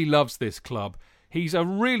loves this club, he's a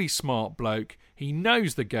really smart bloke. He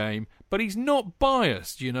knows the game, but he's not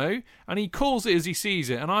biased, and he calls it as he sees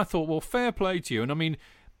it. And I thought, well, fair play to you. And I mean,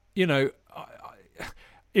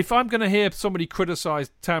 if I'm going to hear somebody criticise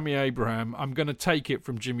Tammy Abraham, I'm going to take it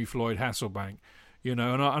from Jimmy Floyd Hasselbank, and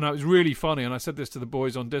it was really funny. And I said this to the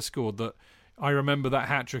boys on Discord, that I remember that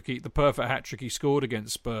hat-trick, the perfect hat-trick he scored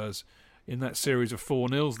against Spurs in that series of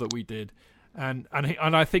 4-0s that we did. And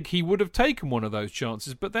I think he would have taken one of those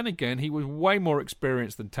chances. But then again, he was way more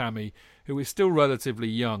experienced than Tammy, who is still relatively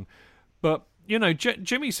young. But,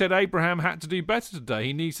 Jimmy said Abraham had to do better today.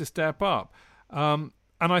 He needs to step up. And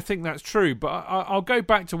I think that's true. But I'll go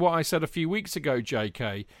back to what I said a few weeks ago,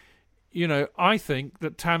 JK. I think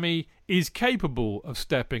that Tammy is capable of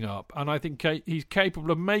stepping up. And I think he's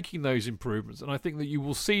capable of making those improvements. And I think that you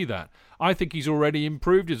will see that. I think he's already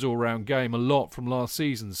improved his all-round game a lot from last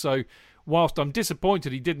season. So whilst I'm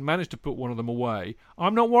disappointed he didn't manage to put one of them away,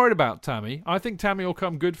 I'm not worried about Tammy. I think Tammy will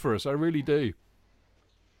come good for us. I really do.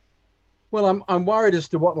 Well, I'm worried as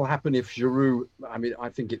to what will happen if Giroud. I mean, I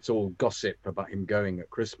think it's all gossip about him going at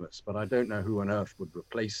Christmas, but I don't know who on earth would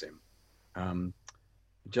replace him.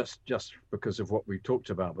 Just because of what we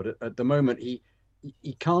talked about. But at the moment, he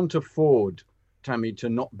can't afford Tammy to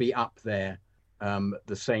not be up there at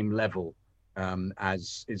the same level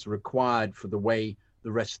as is required for the way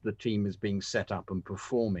the rest of the team is being set up and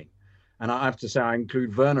performing. And I have to say, I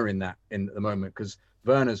include Werner in that at the moment, because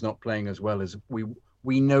Werner's not playing as well as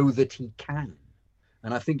we know that he can.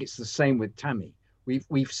 And I think it's the same with Tammy.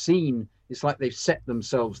 We've seen, it's like they've set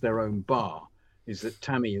themselves their own bar, is that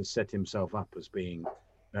Tammy has set himself up as being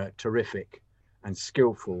terrific and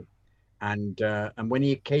skillful. And when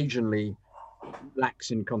he occasionally lacks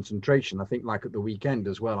in concentration, I think like at the weekend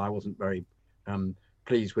as well, I wasn't very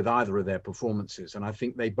pleased with either of their performances. And I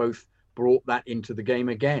think they both brought that into the game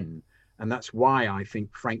again. And that's why I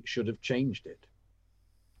think Frank should have changed it.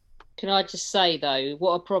 Can I just say, though,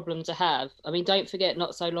 what a problem to have. I mean, don't forget,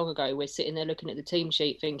 not so long ago, we're sitting there looking at the team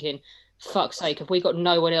sheet thinking, fuck's sake, have we got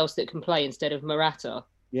no one else that can play instead of Morata?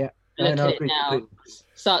 Yeah. Look at it now.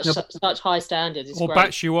 Such high standards. It's or great.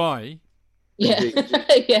 Batshuayi. Yeah.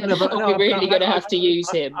 Yeah. Are we really going to have to use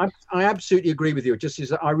him? I absolutely agree with you. Just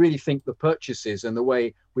as I really think the purchases and the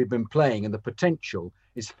way we've been playing and the potential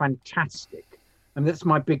is fantastic. And that's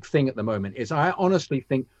my big thing at the moment is I honestly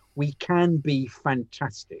think we can be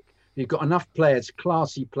fantastic. You've got enough players,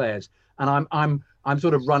 classy players, and I'm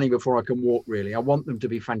sort of running before I can walk. Really, I want them to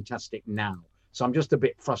be fantastic now. So I'm just a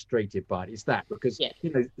bit frustrated by it. It's that because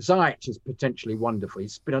Ziyech is potentially wonderful.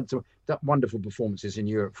 He's been on some wonderful performances in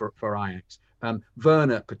Europe for Ajax.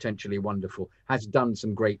 Werner potentially wonderful, has done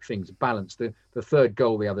some great things. Balanced the third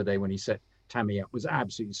goal the other day when he set Tammy up was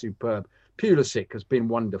absolutely superb. Pulisic has been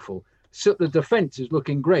wonderful. So the defence is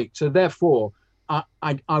looking great. So therefore,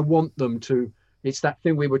 I want them to. It's that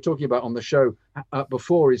thing we were talking about on the show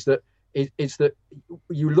before. Is that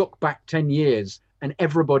you look back 10 years and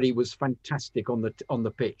everybody was fantastic on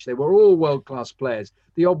the pitch. They were all world-class players.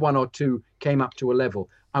 The odd one or two came up to a level.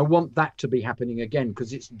 I want that to be happening again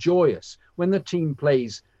because it's joyous when the team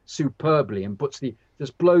plays superbly and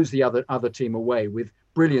just blows the other team away with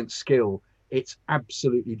brilliant skill. It's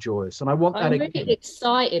absolutely joyous, and I want that I'm again. really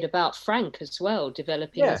excited about Frank as well,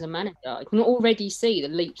 developing as a manager. I can already see the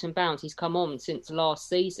leaps and bounds he's come on since last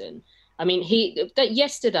season. I mean,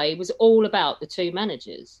 yesterday was all about the two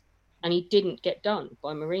managers, and he didn't get done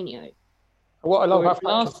by Mourinho. What I love about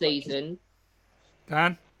last season,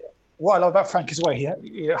 Dan. What I love about Frank is the way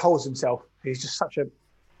he holds himself. He's just such a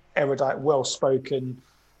erudite, well-spoken,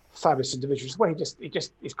 fabulous individual. Just the way he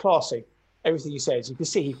just is classy. Everything he says, you can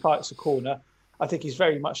see he fights a corner. I think he's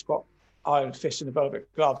very much got iron fist and the velvet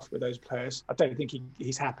glove with those players. I don't think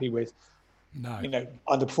he's happy with,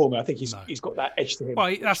 underperforming. I think he's got that edge to him.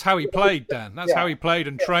 Well, that's how he played, Dan. That's how he played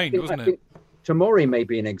and trained, wasn't it? Tomori may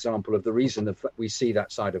be an example of the reason that we see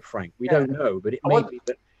that side of Frank. We don't know, but it may be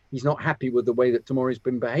that he's not happy with the way that Tomori's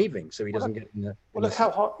been behaving, so he doesn't get in the... Look how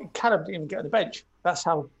hot Callum didn't even get on the bench. That's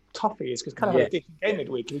how tough he is, because Callum had a decent game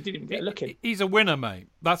midweek and he didn't even get a look in. He's a winner, mate.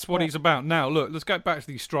 That's what he's about. Now, look, let's go back to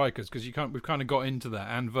these strikers, because we've kind of got into that,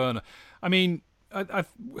 and Werner. I mean,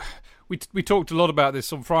 we talked a lot about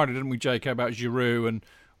this on Friday, didn't we, JK, about Giroud and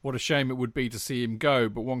what a shame it would be to see him go,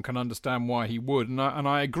 but one can understand why he would, and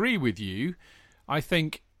I agree with you. I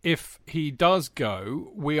think if he does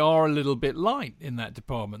go, we are a little bit light in that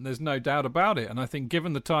department. There's no doubt about it. And I think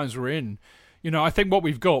given the times we're in, I think what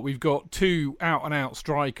we've got two out-and-out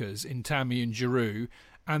strikers in Tammy and Giroud,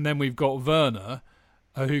 and then we've got Werner,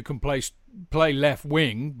 who can play left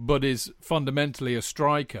wing, but is fundamentally a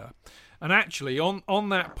striker. And actually, on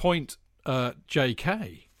that point,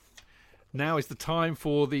 JK, now is the time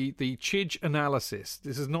for the Chidge analysis.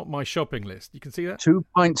 This is not my shopping list. You can see that? 2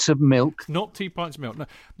 pints of milk. Not 2 pints of milk. No.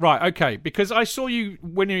 Right, okay. Because I saw you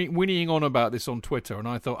whinnying on about this on Twitter, and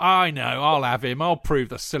I thought, I know, I'll have him. I'll prove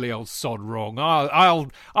the silly old sod wrong.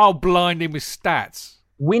 I'll blind him with stats.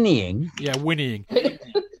 Whinnying? Yeah, whinnying.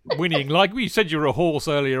 Whinnying. Like you said you were a horse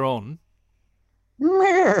earlier on.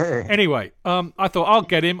 Anyway, I thought, I'll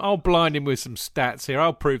get him. I'll blind him with some stats here.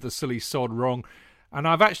 I'll prove the silly sod wrong. And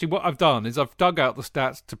what I've done is I've dug out the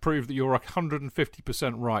stats to prove that you're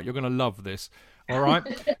 150% right. You're going to love this. All right.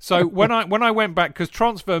 So when I went back, because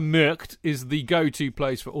Transfermarkt is the go-to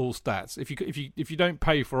place for all stats. If you don't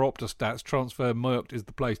pay for Opta stats, Transfermarkt is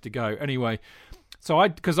the place to go. Anyway, so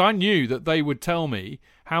because I knew that they would tell me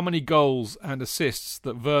how many goals and assists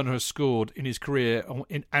that Werner has scored in his career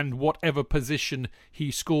and whatever position he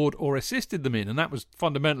scored or assisted them in. And that was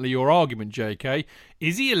fundamentally your argument, JK.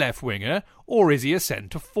 Is he a left winger or is he a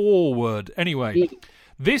centre forward? Anyway,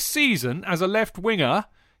 this season as a left winger,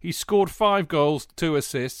 he scored 5 goals, 2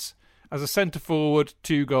 assists. As a centre forward,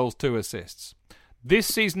 2 goals, 2 assists. This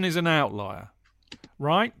season is an outlier,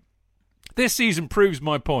 right? This season proves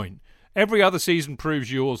my point. Every other season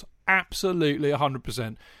proves yours. Absolutely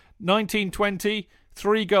 100%. 19-20,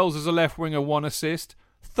 3 goals as a left winger, 1 assist.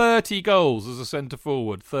 30 goals as a centre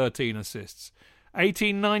forward, 13 assists.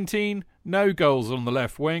 18-19, no goals on the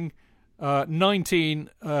left wing. 19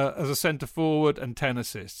 as a centre forward and 10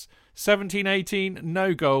 assists. 17-18,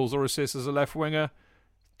 no goals or assists as a left winger.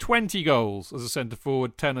 20 goals as a centre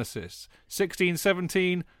forward, 10 assists.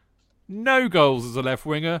 16-17, no goals as a left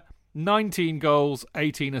winger. 19 goals,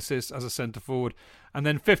 18 assists as a centre forward. And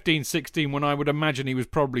then 15-16, when I would imagine he was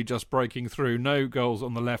probably just breaking through, no goals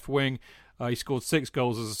on the left wing. He scored 6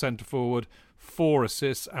 goals as a centre forward, 4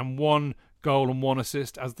 assists and 1 goal and 1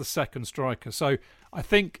 assist as the second striker. So I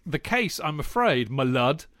think the case, I'm afraid, my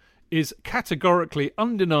lud, is categorically,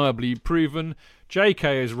 undeniably proven.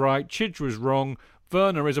 JK is right, Chidra is wrong,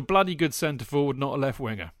 Werner is a bloody good centre-forward, not a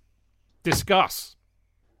left-winger. Discuss.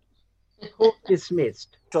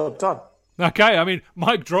 Dismissed. Job done. Okay, I mean,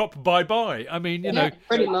 mic drop, bye-bye. I mean, you know.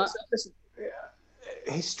 Pretty much. Listen,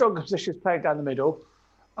 his stronger position is playing down the middle.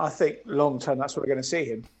 I think long term that's what we're going to see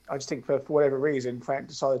him. I just think for whatever reason, Frank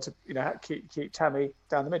decided to keep Tammy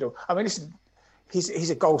down the middle. I mean, listen, he's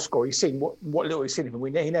a goal scorer. He's seen what little he's seen of him.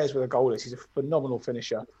 He knows where the goal is. He's a phenomenal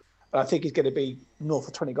finisher. And I think he's going to be north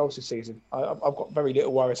of 20 goals this season. I've got very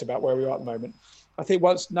little worries about where we are at the moment. I think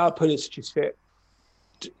once now Pulisic is fit,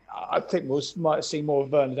 I think we might see more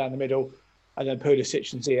of Werner down the middle, and then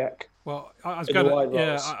Pulisic and Ziyech. Well, I was going to,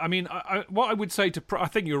 yeah. I mean, what I would say I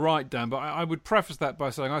think you're right, Dan, but I would preface that by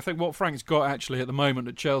saying I think what Frank's got actually at the moment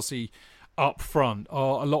at Chelsea up front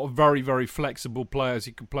are a lot of very, very flexible players.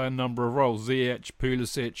 He can play a number of roles. Ziyech,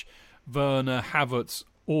 Pulisic, Werner, Havertz,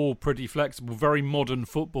 all pretty flexible, very modern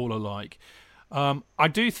footballer-like. I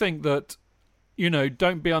do think that,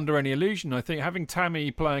 don't be under any illusion. I think having Tammy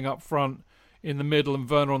playing up front in the middle and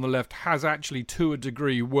Werner on the left has actually, to a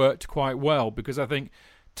degree, worked quite well, because I think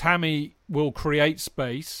Tammy will create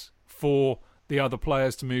space for the other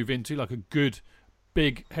players to move into, like a good,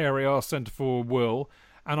 big, hairy-ass centre-forward will.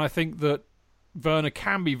 And I think that Werner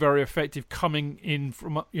can be very effective coming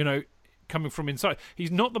from inside.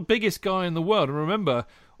 He's not the biggest guy in the world. And remember,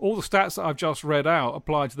 all the stats that I've just read out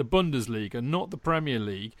apply to the Bundesliga, not the Premier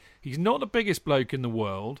League. He's not the biggest bloke in the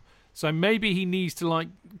world. So maybe he needs to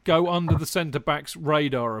go under the centre-back's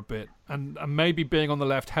radar a bit. And maybe being on the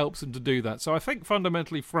left helps him to do that. So I think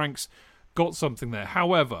fundamentally Frank's got something there.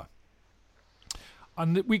 However,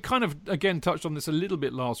 and we kind of, again, touched on this a little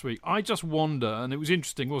bit last week. I just wonder, and it was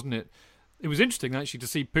interesting, wasn't it? It was interesting, actually, to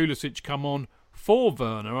see Pulisic come on for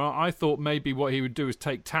Werner. I thought maybe what he would do is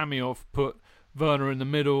take Tammy off, put Werner in the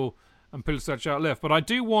middle, and Pulisic out left. But I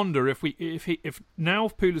do wonder if now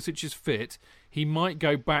Pulisic is fit, he might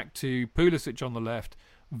go back to Pulisic on the left,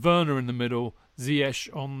 Werner in the middle,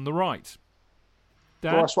 Ziyech on the right.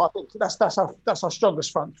 Dan? Well, that's what I think. That's our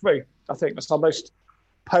strongest front three. I think that's our most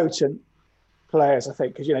potent players. I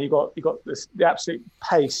think because you've got the absolute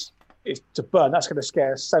pace is to burn. That's going to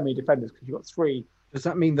scare so many defenders because you've got three. Does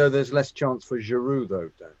that mean though there's less chance for Giroud though,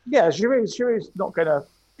 Dan? Yeah, Giroud's not going to.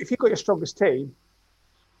 If you've got your strongest team,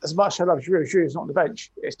 as much as I love Giroud's not on the bench.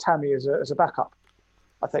 It's Tammy as a backup.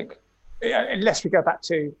 I think, unless we go back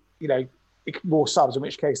to more subs, in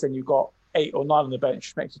which case then you've got 8 or 9 on the bench,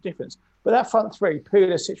 which makes a difference. But that front three,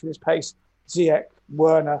 Pulisic with his pace, Ziyech,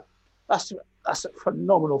 Werner, that's a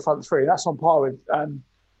phenomenal front three. That's on par with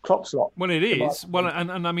Klopp's lot. Well, it is. Well,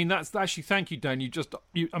 and I mean, that's actually, thank you, Dan.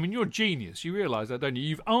 You're a genius. You realise that, don't you?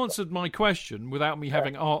 You've answered my question without me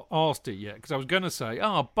having asked it yet, because I was going to say,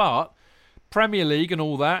 but Premier League and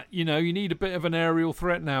all that, you need a bit of an aerial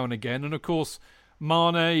threat now and again. And of course,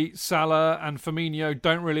 Mane, Salah and Firmino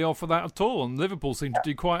don't really offer that at all. And Liverpool seem to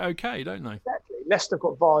do quite okay, don't they? Exactly. Leicester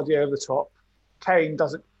got Vardy over the top. Kane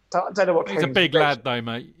doesn't. I don't know what. He's a big lad, though,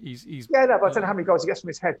 mate. He's but I don't know how many goals he gets from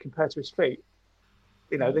his head compared to his feet.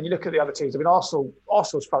 Then you look at the other teams. I mean,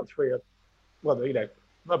 Arsenal's front three are,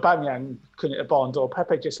 Aubameyang couldn't hit a barn door.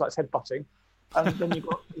 Pepe just likes headbutting, and then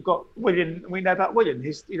you've got Willian. We know about Willian.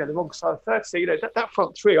 He's the wrong side of 30. So that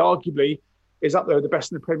front three arguably is up there with the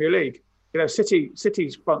best in the Premier League.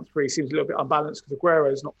 City's front three seems a little bit unbalanced because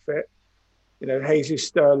Aguero's not fit. Jesus,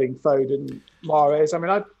 Sterling, Foden, Mahrez. I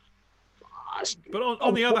mean, But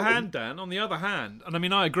on the other hand, Dan, and I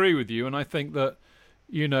mean, I agree with you, and I think that,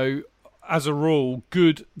 as a rule,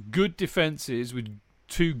 good defences with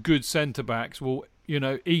 2 good centre-backs will,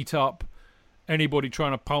 eat up anybody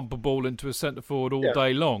trying to pump a ball into a centre-forward all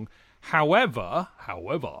day long. However,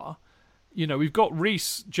 we've got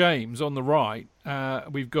Reece James on the right,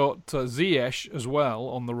 we've got Ziyech as well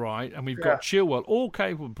on the right, and we've got Chilwell, all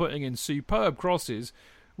capable of putting in superb crosses,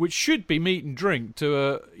 which should be meat and drink to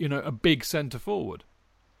a big centre-forward.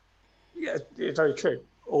 Yeah, it's very true.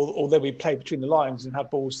 Although we play between the lines and have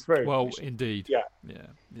balls through. Well, indeed.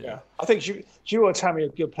 Yeah. I think Giroud and Tammy are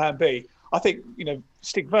good plan B. I think,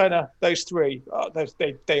 Stig Werner, those three,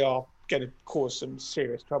 they are going to cause some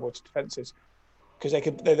serious trouble to defences because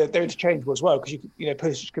they're interchangeable as well because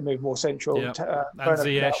Pulisic can move more central. Yeah. And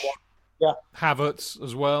Ziyech. Yeah. Havertz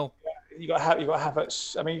as well. Yeah. You got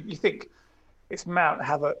Havertz. I mean, you think it's Mount,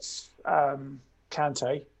 Havertz,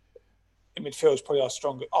 Kante. In midfield is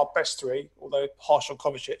probably our best three, although harsh on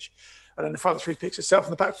Kovacic. And then the front three picks itself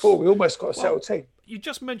in the back four. We almost got a settled team. You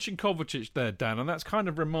just mentioned Kovacic there, Dan, and that's kind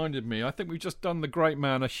of reminded me. I think we've just done the great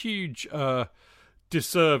man a huge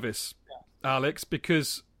disservice Alex,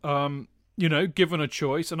 because given a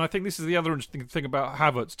choice, and I think this is the other interesting thing about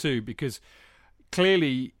Havertz too, because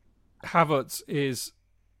clearly Havertz is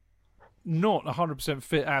not 100%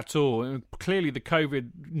 fit at all. And clearly the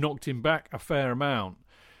COVID knocked him back a fair amount.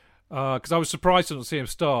 Because I was surprised to not see him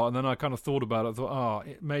start, and then I kind of thought about it. I thought,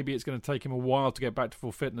 maybe it's going to take him a while to get back to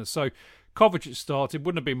full fitness. So Kovacic started.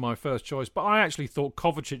 Wouldn't have been my first choice, but I actually thought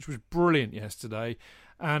Kovacic was brilliant yesterday.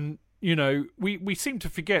 And, we seem to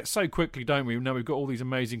forget so quickly, don't we? Now we've got all these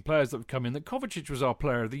amazing players that have come in, that Kovacic was our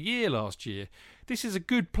player of the year last year. This is a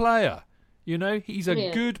good player. He's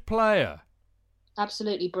a good player.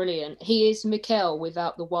 Absolutely brilliant. He is Mikel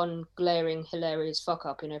without the one glaring, hilarious fuck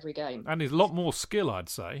up in every game. And he's a lot more skill, I'd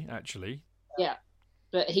say, actually. Yeah.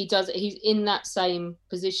 But he's in that same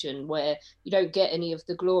position where you don't get any of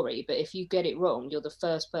the glory, but if you get it wrong, you're the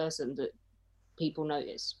first person that people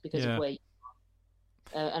notice because of where you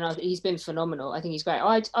are. And he's been phenomenal. I think he's great.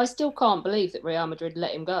 I still can't believe that Real Madrid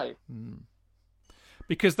let him go.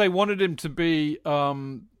 Because they wanted him to be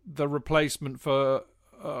the replacement for...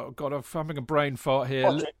 Oh, God, I'm having a brain fart here.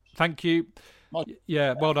 Modric. Thank you.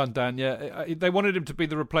 Yeah, well done, Dan. Yeah, they wanted him to be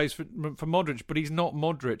the replacement for Modric, but he's not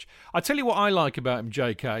Modric. I tell you what I like about him,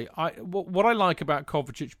 JK. What I like about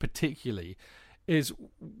Kovacic particularly is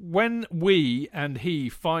when we and he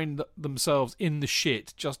find themselves in the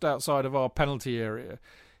shit just outside of our penalty area,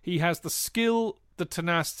 he has the skill, the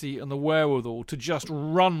tenacity and the wherewithal to just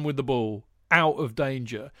run with the ball out of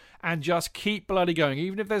danger and just keep bloody going,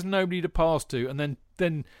 even if there's nobody to pass to, and then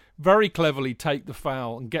very cleverly take the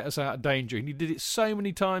foul and get us out of danger. And he did it so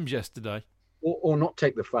many times yesterday. Or not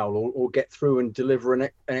take the foul, or get through and deliver an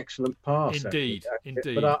excellent pass. Indeed.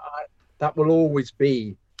 But that will always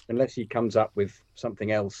be, unless he comes up with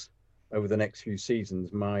something else over the next few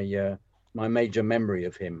seasons, my major memory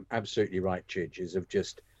of him. Absolutely right, Chidge, is of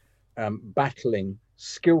just battling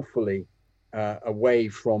skillfully away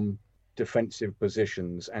from defensive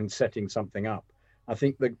positions and setting something up. I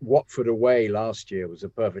think the Watford away last year was a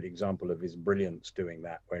perfect example of his brilliance doing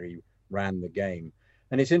that, where he ran the game.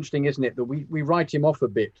 And it's interesting, isn't it, that we write him off a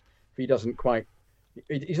bit if he doesn't quite...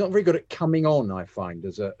 He's not very good at coming on, I find,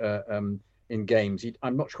 as in games.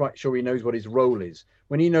 I'm not quite sure he knows what his role is.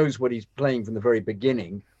 When he knows what he's playing from the very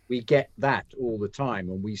beginning, we get that all the time,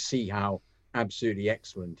 and we see how absolutely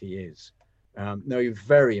excellent he is. No, he was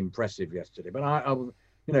very impressive yesterday. But I will,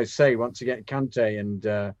 say once again, Kante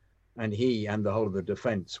and he and the whole of the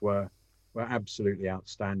defence were absolutely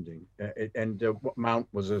outstanding. And what Mount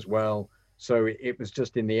was as well. So it was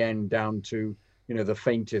just in the end down to the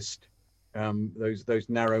faintest, those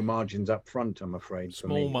narrow margins up front. I'm afraid.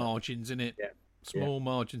 Small margins in it. Yeah. Small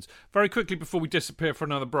margins. Very quickly before we disappear for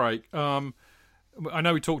another break. I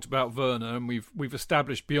know we talked about Werner, and we've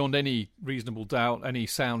established beyond any reasonable doubt, any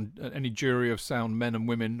jury of sound men and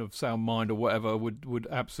women of sound mind or whatever would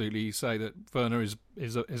absolutely say that Werner is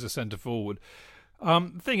a centre forward.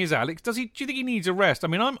 The thing is, Alex, do you think he needs a rest? I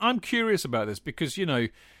mean, I'm curious about this because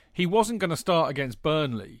he wasn't going to start against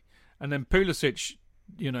Burnley, and then Pulisic,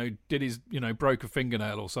 did his, broke a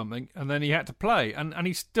fingernail or something, and then he had to play, and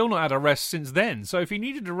he's still not had a rest since then. So if he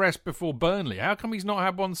needed a rest before Burnley, how come he's not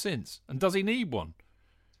had one since? And does he need one?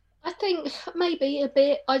 I think maybe a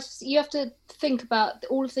bit. You have to think about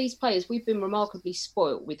all of these players. We've been remarkably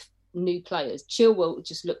spoilt with new players. Chilwell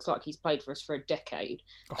just looks like he's played for us for a decade.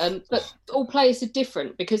 But all players are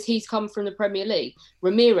different because he's come from the Premier League.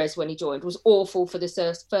 Ramirez, when he joined, was awful for the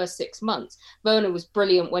first 6 months. Werner was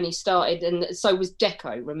brilliant when he started, and so was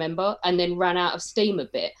Deco, remember? And then ran out of steam a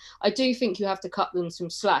bit. I do think you have to cut them some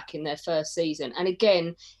slack in their first season. And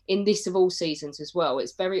again, in this of all seasons as well,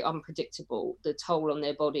 it's very unpredictable, the toll on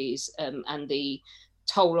their bodies and the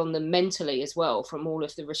toll on them mentally as well from all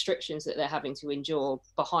of the restrictions that they're having to endure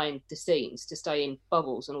behind the scenes to stay in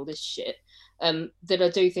bubbles and all this shit, that I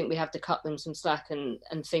do think we have to cut them some slack and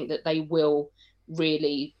think that they will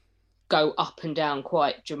really go up and down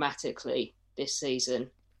quite dramatically this season.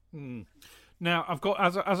 Now, I've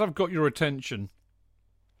got your attention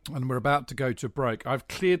and we're about to go to a break, I've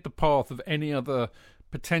cleared the path of any other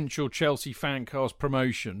potential Chelsea Fancast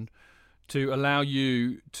promotion to allow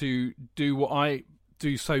you to do what I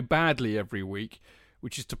do so badly every week,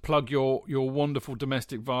 which is to plug your wonderful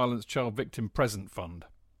domestic violence child victim present fund.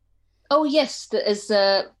 Oh yes, that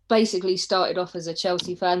has basically started off as a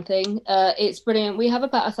Chelsea fan thing. It's brilliant. We have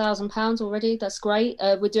about £1,000 already. That's great.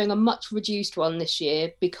 We're doing a much reduced one this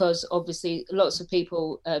year because obviously lots of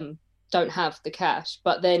people don't have the cash.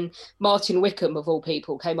 But then Martin Wickham, of all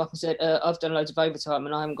people, came up and said, I've done loads of overtime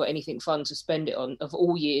and I haven't got anything fun to spend it on. Of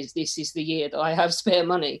all years, this is the year that I have spare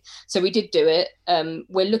money. So we did do it.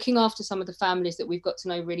 We're looking after some of the families that we've got to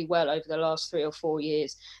know really well over the last 3 or 4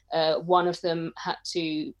 years. One of them had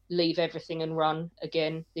to leave everything and run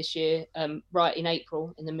again this year, right in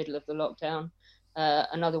April, in the middle of the lockdown.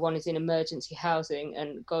 Another one is in emergency housing,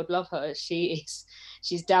 and God love her, she's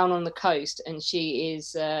down on the coast, and she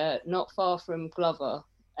is not far from Glover,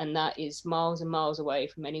 and that is miles and miles away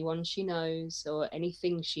from anyone she knows or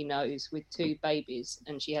anything she knows, with 2 babies,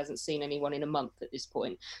 and she hasn't seen anyone in a month at this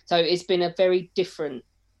point. So it's been a very different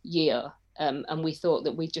year, and we thought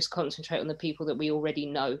that we'd just concentrate on the people that we already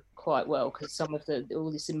know quite well, because some of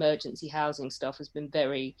all this emergency housing stuff has been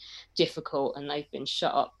very difficult, and they've been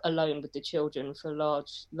shut up alone with the children for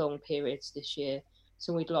long periods this year.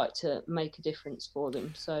 So we'd like to make a difference for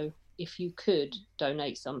them. So if you could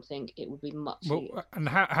donate something, it would be much needed. And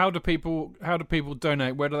how do people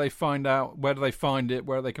donate? Where do they find out? Where do they find it?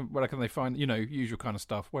 Where can they find, usual kind of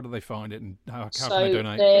stuff? Where do they find it, and how can they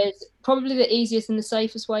donate? There's probably the easiest and the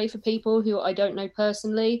safest way for people who I don't know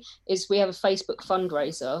personally is we have a Facebook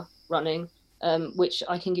fundraiser running, which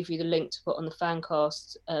I can give you the link to put on the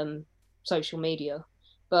FanCast social media.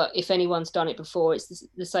 But if anyone's done it before, it's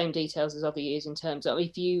the same details as other years in terms of,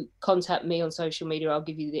 if you contact me on social media, I'll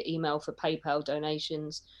give you the email for PayPal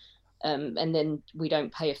donations. And then we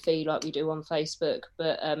don't pay a fee like we do on Facebook.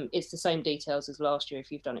 But it's the same details as last year if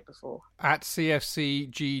you've done it before. At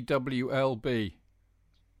CFCGWLB.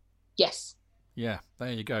 Yes. Yeah,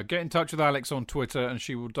 there you go. Get in touch with Alex on Twitter and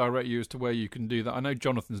she will direct you as to where you can do that. I know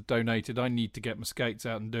Jonathan's donated. I need to get my skates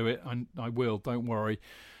out and do it. I will, don't worry.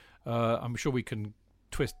 I'm sure we can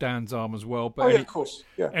twist Dan's arm as well. But of course.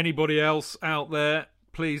 Yeah. Anybody else out there,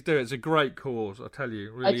 please do. It's a great cause, I tell you.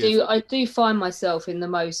 It really I do find myself in the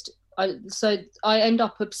most... So I end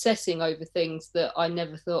up obsessing over things that I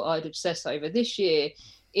never thought I'd obsess over. This year,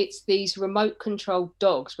 it's these remote-controlled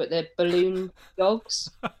dogs, but they're balloon dogs,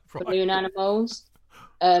 right. Balloon animals.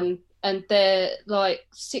 And they're like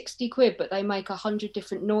 60 quid, but they make 100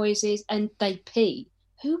 different noises and they pee.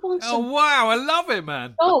 Who wants wow, I love it,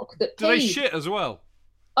 man. Dog that do pees? They shit as well?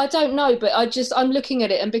 I don't know, but I'm looking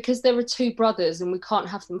at it, and because there are 2 brothers and we can't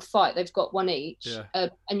have them fight, they've got one each. Yeah.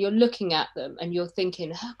 And you're looking at them and you're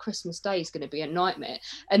thinking, Christmas Day is going to be a nightmare.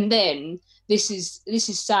 And then this is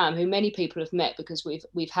Sam, who many people have met because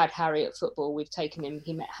we've had Harry at football, we've taken him,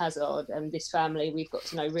 he met Hazard, and this family we've got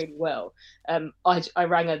to know really well. I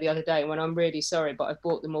rang her the other day and went, I'm really sorry, but I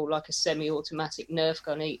bought them all like a semi-automatic Nerf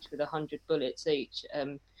gun each with 100 bullets each.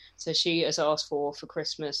 So she has asked for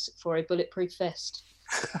Christmas for a bulletproof vest.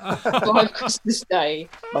 For Christmas Day.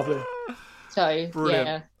 Lovely. So, brilliant.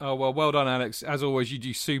 Yeah. Oh, well done, Alex. As always, you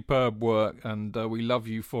do superb work, and we love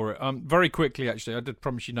you for it. Very quickly, actually, I did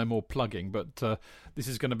promise you no more plugging, but this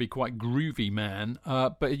is going to be quite groovy, man.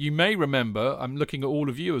 But you may remember, I'm looking at all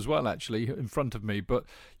of you as well, actually, in front of me, but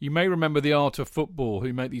you may remember the Art of Football,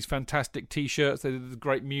 who make these fantastic T-shirts. They did the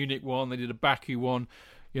great Munich one, they did a Baku one.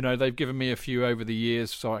 They've given me a few over the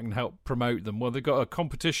years so I can help promote them. Well, they've got a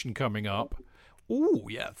competition coming up. Oh,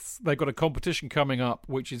 yes. They've got a competition coming up,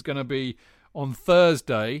 which is going to be on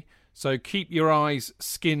Thursday. So keep your eyes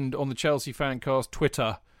skinned on the Chelsea Fancast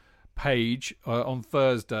Twitter page on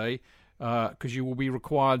Thursday, because you will be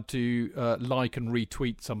required to like and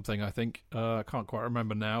retweet something, I think. I can't quite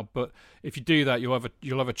remember now. But if you do that, you'll have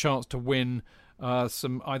a chance to win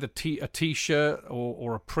some either a T-shirt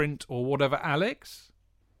or a print or whatever. Alex?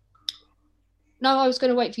 No, I was going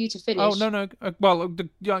to wait for you to finish. Oh, no.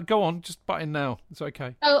 Go on. Just butt in now. It's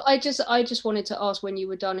okay. Oh, I just wanted to ask when you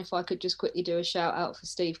were done if I could just quickly do a shout out for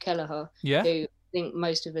Steve Kelleher, who I think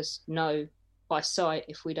most of us know by sight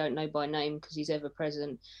if we don't know by name because he's ever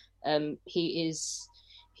present.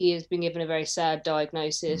 He has been given a very sad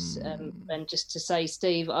diagnosis, and just to say,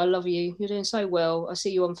 Steve, I love you. You're doing so well. I see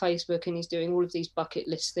you on Facebook, and he's doing all of these bucket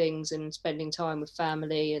list things and spending time with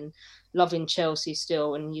family and loving Chelsea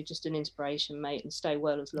still, and you're just an inspiration, mate, and stay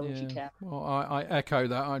well as long as you can. Well, I echo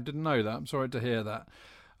that. I didn't know that. I'm sorry to hear that.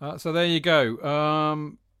 So there you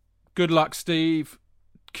go. Good luck, Steve.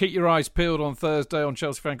 Keep your eyes peeled on Thursday on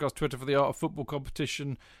Chelsea Fancast Twitter for the Art of Football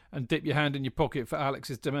competition, and dip your hand in your pocket for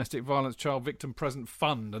Alex's Domestic Violence Child Victim Present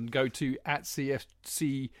Fund, and go to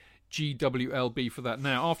 @CFCGWLB for that.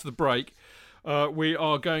 Now, after the break, we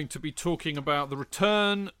are going to be talking about the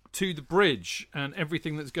return to the bridge and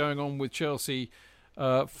everything that's going on with Chelsea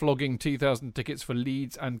flogging 2,000 tickets for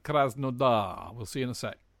Leeds and Krasnodar. We'll see you in a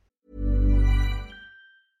sec.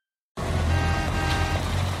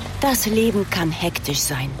 Das Leben kann hektisch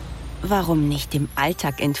sein. Warum nicht dem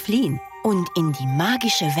Alltag entfliehen und in die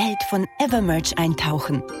magische Welt von Evermerge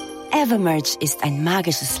eintauchen. Evermerge ist ein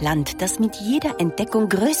magisches Land, das mit jeder Entdeckung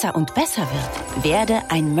größer und besser wird. Werde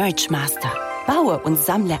ein Merch-Master. Baue und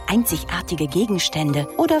sammle einzigartige Gegenstände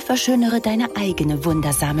oder verschönere deine eigene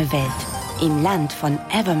wundersame Welt. Im Land von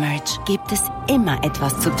Evermerge gibt es immer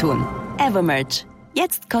etwas zu tun. Evermerge.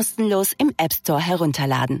 Jetzt kostenlos im App Store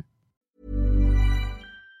herunterladen.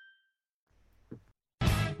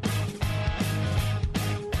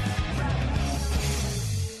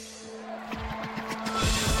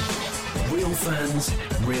 Real fans,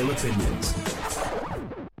 real opinions.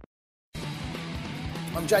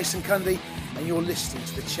 I'm Jason Cundy, and you're listening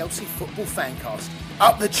to the Chelsea Football Fancast.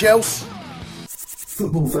 Up the Chelsea!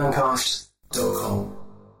 Footballfancast.com.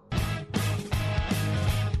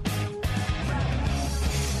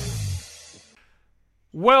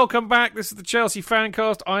 Welcome back. This is the Chelsea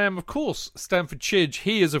Fancast. I am, of course, Stanford Chidge.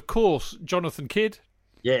 He is, of course, Jonathan Kidd.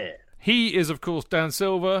 Yeah. He is, of course, Dan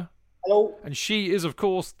Silver. Hello. And she is, of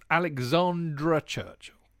course, Alexandra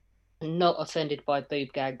Churchill. Not offended by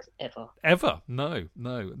boob gags ever. Ever? No.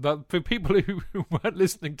 For people who weren't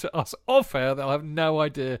listening to us off air, they'll have no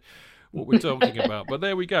idea what we're talking about. But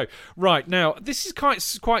there we go. Right, now, this is quite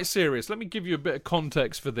serious. Let me give you a bit of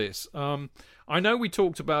context for this. I know we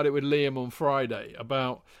talked about it with Liam on Friday,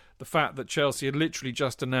 about the fact that Chelsea had literally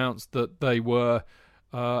just announced that they were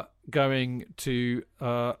going to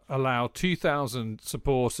allow 2,000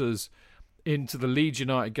 supporters into the Leeds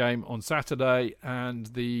United game on Saturday and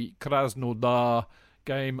the Krasnodar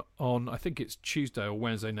game on, I think it's Tuesday or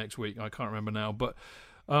Wednesday next week, I can't remember now, but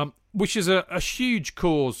which is a huge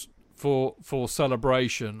cause for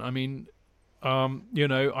celebration. I mean,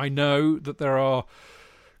 I know that there are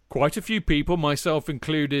quite a few people, myself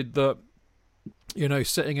included, that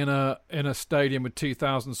sitting in a stadium with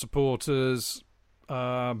 2,000 supporters,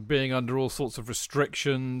 being under all sorts of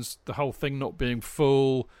restrictions, the whole thing not being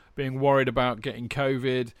full, being worried about getting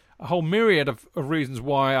COVID, a whole myriad of reasons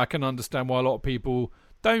why I can understand why a lot of people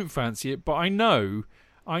don't fancy it. But I know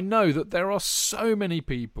that there are so many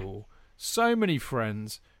people, so many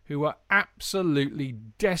friends who are absolutely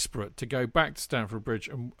desperate to go back to Stamford Bridge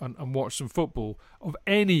and watch some football of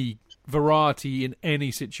any variety in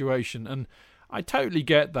any situation. And I totally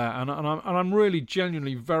get that, and I'm really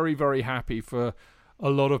genuinely very, very happy for a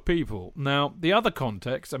lot of people. Now, the other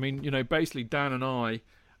context, I mean, basically Dan and I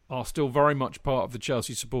are still very much part of the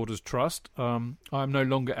Chelsea Supporters Trust. I'm no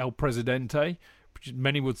longer El Presidente, which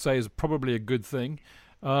many would say is probably a good thing,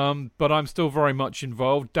 but I'm still very much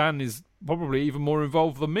involved. Dan is probably even more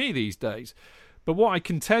involved than me these days. But what I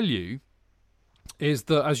can tell you is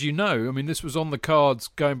that, as you know, I mean, this was on the cards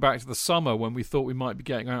going back to the summer when we thought we might be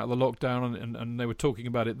getting out of the lockdown, and they were talking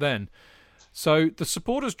about it then. So the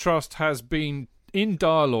Supporters Trust has been in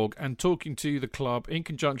dialogue and talking to the club in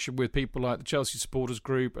conjunction with people like the Chelsea Supporters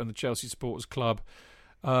Group and the Chelsea Supporters Club,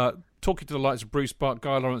 talking to the likes of Bruce Buck,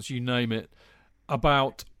 Guy Lawrence, you name it,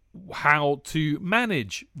 about how to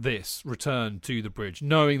manage this return to the bridge,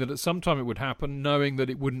 knowing that at some time it would happen, knowing that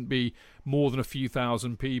it wouldn't be more than a few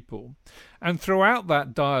thousand people. And throughout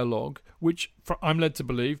that dialogue, which I'm led to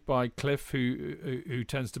believe by Cliff, who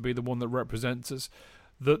tends to be the one that represents us,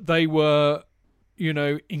 that they were,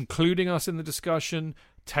 including us in the discussion,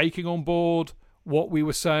 taking on board what we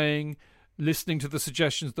were saying, listening to the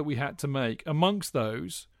suggestions that we had to make. Amongst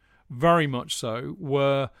those, very much so,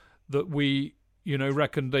 were that we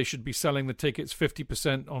reckoned they should be selling the tickets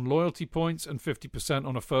 50% on loyalty points and 50%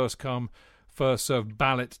 on a first-come, first-served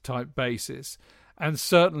ballot type basis. And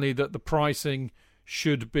certainly that the pricing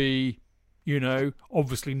should be,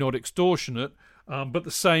 obviously not extortionate, but the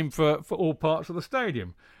same for all parts of the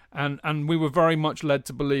stadium. And we were very much led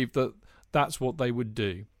to believe that that's what they would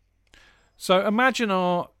do. So imagine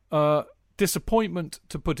our disappointment,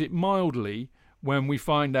 to put it mildly, when we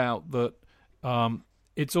find out that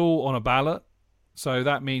it's all on a ballot. So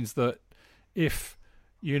that means that if,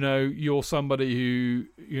 you're somebody who,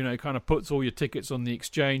 kind of puts all your tickets on the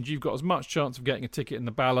exchange, you've got as much chance of getting a ticket in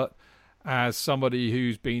the ballot as somebody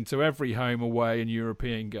who's been to every home away and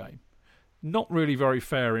European game. Not really very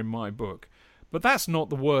fair in my book. But that's not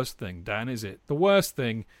the worst thing, Dan, is it? The worst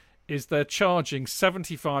thing is they're charging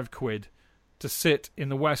 75 quid to sit in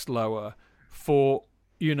the West Lower for,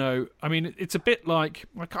 it's a bit like,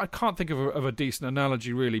 I can't think of a decent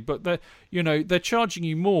analogy really, but they're charging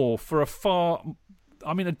you more for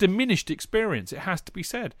a diminished experience, it has to be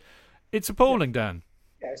said. It's appalling, Dan.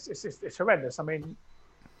 Yeah, it's horrendous. I mean,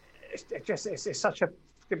 it's such a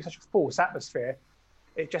false atmosphere.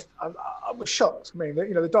 I was shocked. I mean,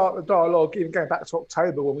 the dialogue, even going back to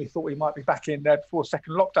October when we thought we might be back in there before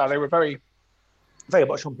second lockdown, they were very, very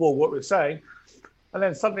much on board with what we were saying. And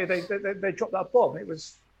then suddenly they dropped that bomb. It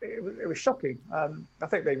was shocking. I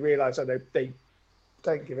think they realised that they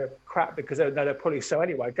don't give a crap because they're probably so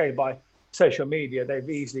anyway. Going by social media, they've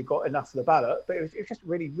easily got enough for the ballot. But it was just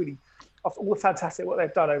really, really, all the fantastic what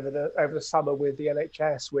they've done over the summer with the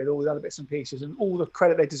NHS, with all the other bits and pieces, and all the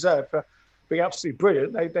credit they deserve for being absolutely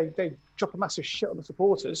brilliant. They drop a massive shit on the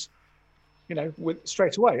supporters,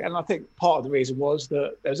 straight away. And I think part of the reason was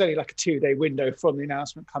that there was only like a 2-day window from the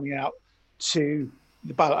announcement coming out to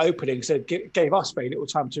the ballot opening, so it gave us very little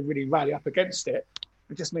time to really rally up against it.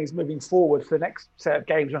 It just means moving forward for the next set of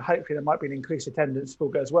games, and hopefully there might be an increased attendance if all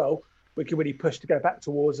goes well, we can really push to go back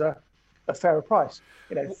towards a fairer price.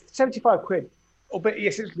 75 quid, albeit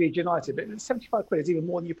yes, it's Leeds United, but 75 quid is even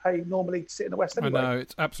more than you pay normally to sit in the West anyway. I know,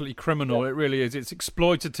 it's absolutely criminal. It really is. It's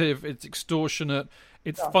exploitative, it's extortionate,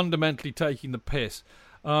 it's fundamentally taking the piss.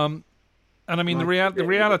 And I mean, the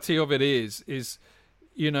reality of it is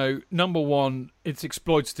number one, it's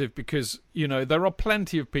exploitative because, there are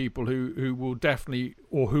plenty of people who will definitely,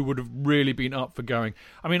 or who would have really been up for going.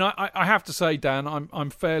 I mean, I have to say, Dan, I'm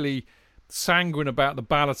fairly sanguine about the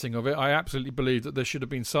balloting of it. I absolutely believe that there should have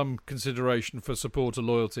been some consideration for supporter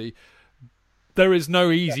loyalty. There is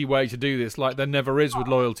no easy way to do this, like there never is with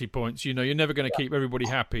loyalty points. You're never going to keep everybody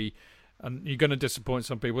happy, and you're going to disappoint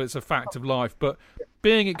some people. It's a fact of life. But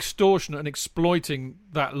being extortionate and exploiting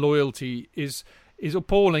that loyalty is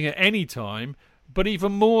appalling at any time, but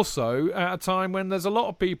even more so at a time when there's a lot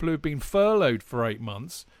of people who've been furloughed for 8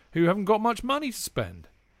 months who haven't got much money to spend.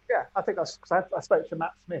 Yeah, I think I spoke to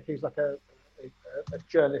Matt Smith, who's like a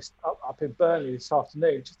journalist up in Burnley this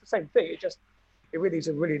afternoon. Just the same thing. It really is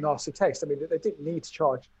a really nasty taste. I mean, they didn't need to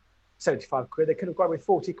charge 75 quid. They could have gone with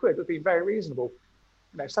 40 quid. It would be very reasonable.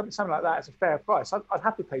 Something like that is a fair price. I'd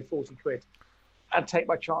happily pay 40 quid and take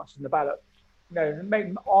my chances in the ballot.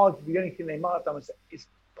 Maybe arguably the only thing they might have done is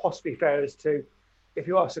possibly fair as to, if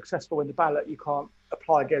you are successful in the ballot, you can't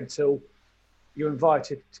apply again till you're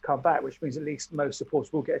invited to come back, which means at least most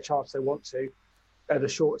supporters will get a chance they want to, the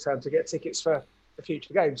short term, to get tickets for the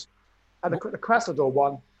future games. And the Krasnodar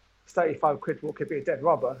one, 35 quid, what could be a dead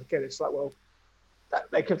rubber. Again, it's like, well,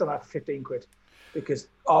 they could have done that for 15 quid, because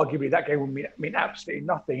arguably that game would mean absolutely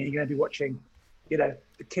nothing. And you're going to be watching, the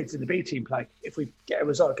kids in the B team play. If we get a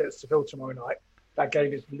result against Seville tomorrow night, that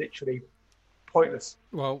game is literally pointless.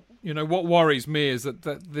 Well, what worries me is that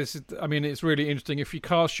this is, I mean, it's really interesting. If you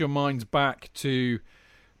cast your minds back to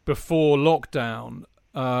before lockdown,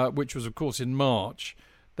 which was, of course, in March,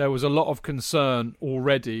 there was a lot of concern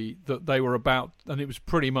already that they were about, and it was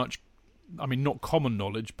pretty much, I mean, not common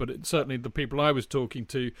knowledge, but certainly the people I was talking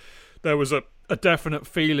to, there was a definite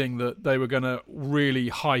feeling that they were going to really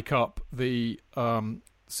hike up the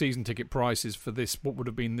season ticket prices for this, what would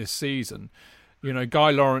have been this season.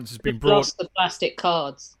 Guy Lawrence has been brought... Plus the plastic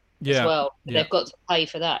cards as well. They've got to pay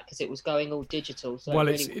for that because it was going all digital. So well,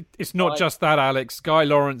 it's not just that, Alex. Guy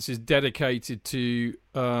Lawrence is dedicated to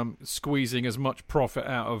squeezing as much profit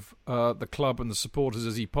out of the club and the supporters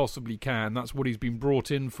as he possibly can. That's what he's been brought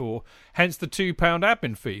in for. Hence the £2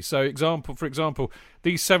 admin fee. So, for example,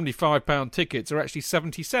 these £75 tickets are actually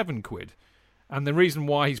 77 quid. And the reason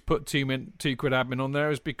why he's put £2 quid admin on there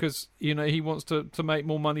is because, he wants to make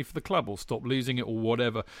more money for the club or stop losing it or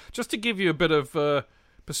whatever. Just to give you a bit of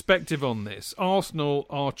perspective on this, Arsenal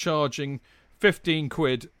are charging 15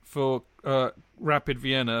 quid for Rapid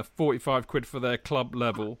Vienna, 45 quid for their club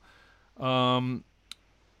level.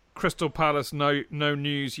 Crystal Palace, no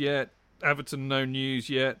news yet. Everton, no news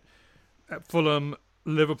yet. Fulham,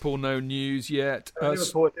 Liverpool, no news yet.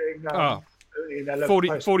 Liverpool doing...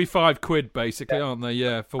 45 quid basically, aren't they?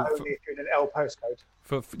 Yeah, for only if you're in an L postcode.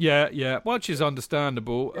 Yeah, which is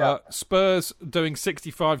understandable. Yeah. Spurs doing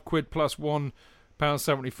 65 quid plus £1.75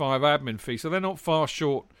 admin fee, so they're not far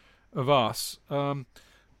short of us.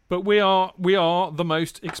 But we are the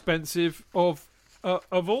most expensive of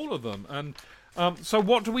all of them. And so,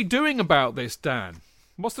 what are we doing about this, Dan?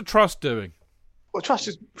 What's the Trust doing? Well, Trust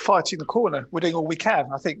is fighting the corner. We're doing all we can.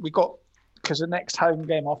 I think because the next home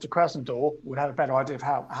game after Krasnodar, we'll have a better idea of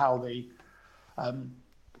how the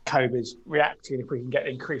COVID's reacting, if we can get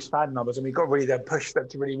increased fan numbers. And we've got to really then push them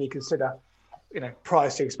to really reconsider,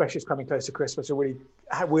 pricing, especially as coming close to Christmas. So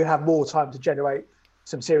we'll have more time to generate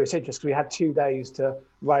some serious interest, because we had 2 days to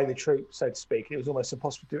rally the troops, so to speak. It was almost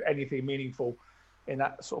impossible to do anything meaningful in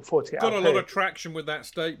that sort of 48 hour period. Got a lot of traction with that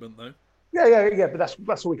statement, though. Yeah, but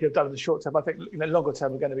that's all we could have done in the short term. I think longer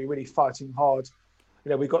term, we're going to be really fighting hard.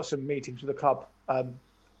 We've got some meetings with the club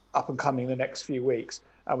up and coming in the next few weeks,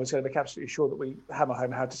 and we're going to make absolutely sure that we hammer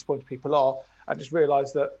home how disappointed people are, and just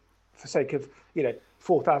realise that, for sake of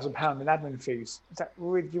 £4,000 in admin fees, do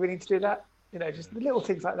you really need to do that? just the little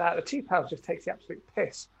things like that. The £2 just takes the absolute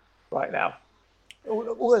piss right now.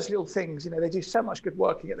 All those little things, they do so much good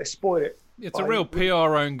work and yet they spoil it. It's a real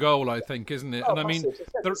PR own goal, I think, isn't it? Oh, and I mean,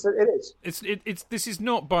 it is. It's this is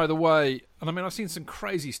not, by the way. And I mean, I've seen some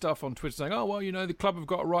crazy stuff on Twitter saying, "Oh, well, the club have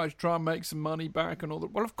got a right to try and make some money back and all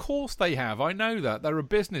that." Well, of course they have. I know that they're a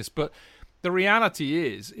business, but the reality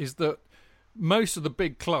is that most of the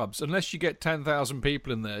big clubs, unless you get 10,000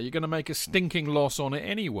 people in there, you're going to make a stinking loss on it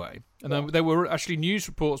anyway. And there were actually news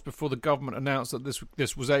reports before the government announced that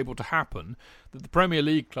this was able to happen, that the Premier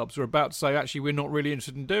League clubs were about to say, actually, we're not really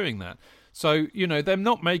interested in doing that. So, they're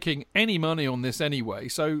not making any money on this anyway.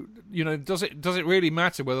 So, does it really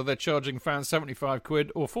matter whether they're charging fans 75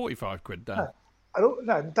 quid or 45 quid, Dan?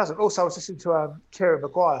 No, it doesn't. Also, I was listening to Kieran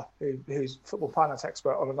Maguire, who's a football finance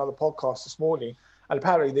expert, on another podcast this morning. And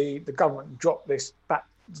apparently the government dropped this back.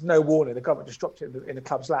 There's no warning. The government just dropped it in the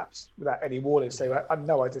club's laps without any warning. So I had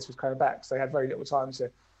no idea this was coming back. So they had very little time to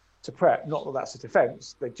prep. Not that that's a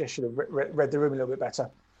defence. They just should have read the room a little bit better.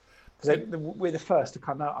 Because we're the first to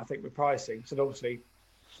come out, I think, with pricing. So obviously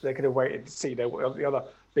they could have waited to see what the other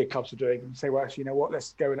big clubs are doing and say, well, actually,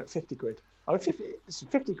 let's go in at 50 quid. I mean,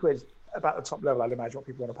 50 quid is about the top level, I'd imagine, what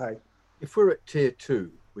people want to pay. If we're at tier 2,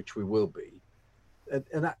 which we will be,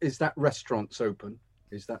 is that restaurants open?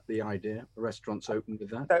 Is that the idea? Restaurants open with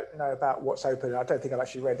that? I don't know about what's open. I don't think I've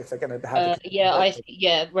actually read if they're going to have.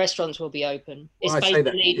 Restaurants will be open. It's Well,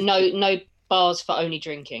 basically no bars for only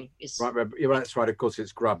drinking. Right, that's right. Of course,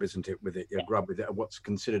 it's grub, isn't it? With it, grub with it. What's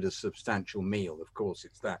considered a substantial meal. Of course,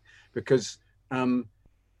 it's that because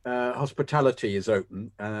hospitality is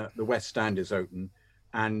open. The West Stand is open,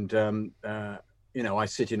 and I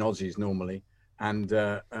sit in Aussies normally. And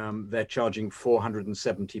they're charging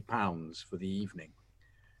 £470 for the evening,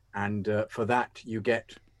 and for that you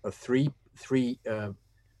get a three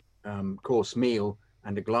course meal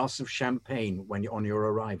and a glass of champagne on your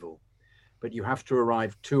arrival, but you have to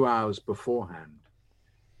arrive 2 hours beforehand,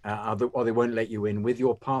 or they won't let you in with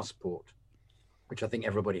your passport, which I think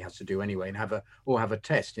everybody has to do anyway, and have a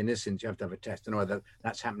test. In this instance, you have to have a test. I know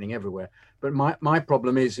that's happening everywhere, but my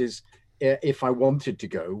problem is. If I wanted to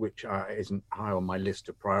go, which isn't high on my list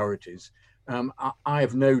of priorities, I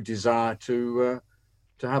have no desire to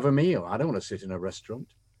have a meal. I don't want to sit in a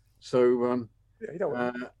restaurant. So,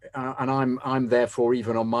 and I'm therefore,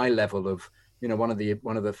 even on my level of, one of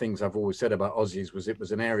the things I've always said about Aussies was it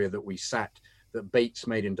was an area that we sat, that Bates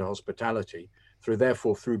made into hospitality.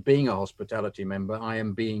 Through being a hospitality member, I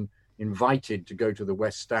am being invited to go to the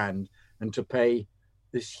West Stand and to pay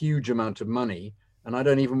this huge amount of money. And I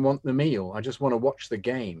don't even want the meal. I just want to watch the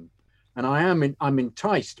game. And I'm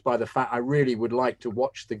enticed by the fact I really would like to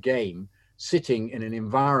watch the game sitting in an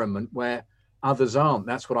environment where others aren't.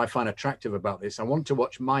 That's what I find attractive about this. I want to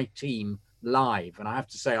watch my team live. And I have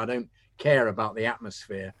to say, I don't care about the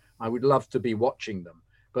atmosphere. I would love to be watching them.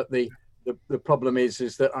 But the problem is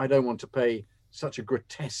that I don't want to pay such a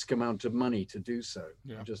grotesque amount of money to do so.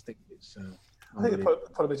 Yeah. I just think it's... I think the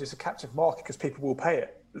problem is it's a captive market because people will pay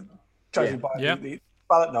it. Judging by the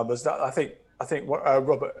ballot numbers, that I think what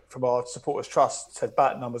Robert from our Supporters Trust said,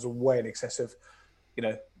 ballot numbers are way in excess of,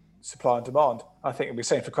 supply and demand. I think it'll be the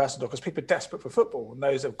same for Krasnodar because people are desperate for football, and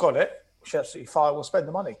those that have got it, which absolutely fine, will spend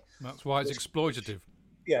the money. That's why it's exploitative.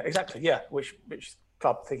 Yeah, exactly. Yeah, which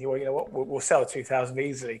club thinking, well, you know what, we'll sell 2,000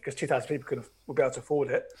 easily because 2,000 people will be able to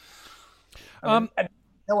afford it. And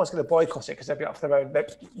no one's going to boycott it because they'll be up for their own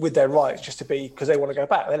with their rights just to be because they want to go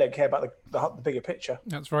back. They don't care about the bigger picture.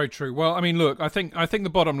 That's very true. Well, I mean, look, I think the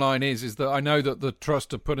bottom line is that I know that the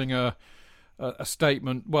trust are putting a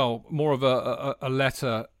statement, well, more of a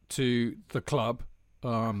letter to the club,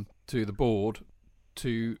 to the board,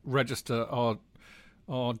 to register our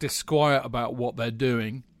disquiet about what they're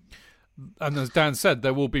doing. And as Dan said,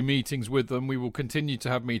 there will be meetings with them. We will continue to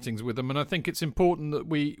have meetings with them, and I think it's important that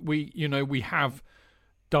we have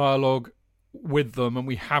dialogue with them and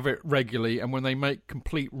we have it regularly, and when they make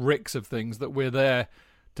complete ricks of things that we're there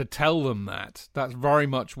to tell them that. That's very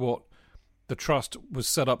much what the trust was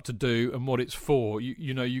set up to do and what it's for.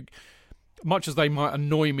 You much as they might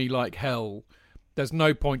annoy me like hell, there's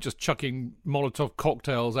no point just chucking Molotov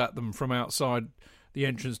cocktails at them from outside the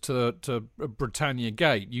entrance to Britannia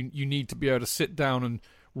Gate. You need to be able to sit down and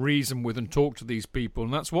reason with and talk to these people,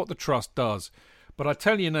 and that's what the trust does. But I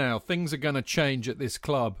tell you now, things are going to change at this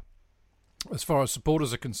club as far as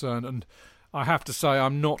supporters are concerned, and I have to say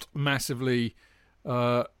I'm not massively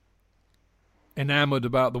enamoured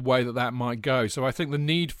about the way that might go. So I think the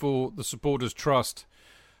need for the supporters' trust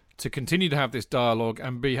to continue to have this dialogue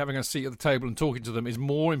and be having a seat at the table and talking to them is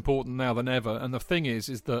more important now than ever. And the thing is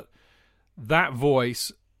that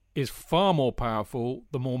voice is far more powerful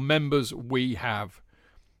the more members we have.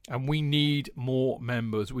 And we need more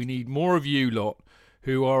members. We need more of you lot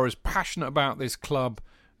who are as passionate about this club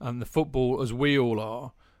and the football as we all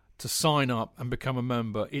are to sign up and become a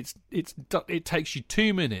member. It takes you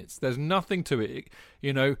 2 minutes. There's nothing to it.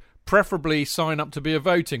 You know, preferably sign up to be a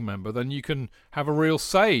voting member. Then you can have a real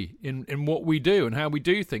say in what we do and how we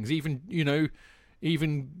do things. Even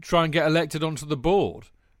try and get elected onto the board.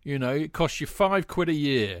 You know, it costs you £5 a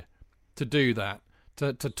year to do that.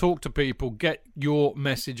 To talk to people, get your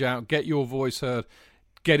message out, get your voice heard,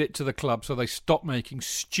 get it to the club so they stop making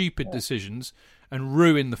stupid decisions and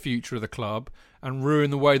ruin the future of the club and ruin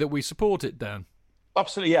the way that we support it, Dan.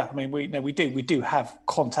 Absolutely, yeah. I mean, we do have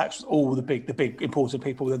contacts with all the big important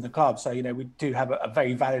people within the club. So we do have a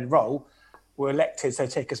very valid role. We're elected, so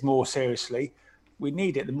take us more seriously. We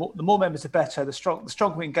need it. The more members, the better. The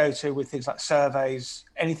stronger we can go to with things like surveys,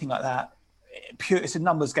 anything like that. It's a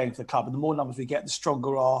numbers game for the club, and the more numbers we get, the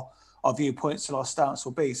stronger our viewpoints and our stance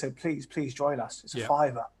will be. So please join us. It's a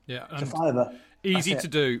 £5. Yeah, it's a £5. Easy to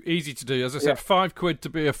do. As I said, £5 to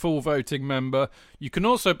be a full voting member. You can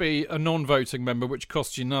also be a non-voting member, which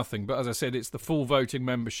costs you nothing. But as I said, it's the full voting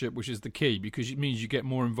membership which is the key, because it means you get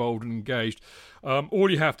more involved and engaged.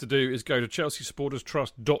 All you have to do is go to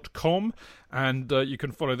chelseasupporterstrust.com, and you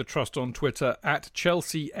can follow the trust on Twitter at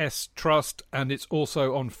ChelseaSTrust, and it's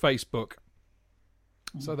also on Facebook.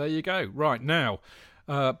 So there you go. Right, now,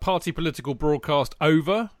 party political broadcast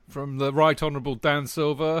over from the Right Honourable Dan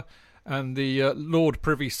Silver and the Lord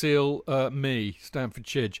Privy Seal, me, Stanford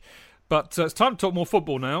Chidge. But it's time to talk more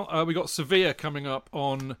football now. We got Sevilla coming up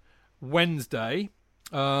on Wednesday,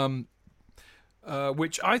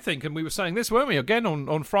 which I think, and we were saying this, weren't we, again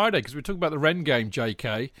on Friday, because we were talking about the Rennes game, JK.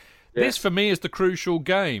 Yes. This, for me, is the crucial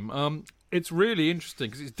game. It's really interesting,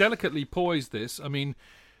 because it's delicately poised, this. I mean,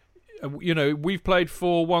 we've played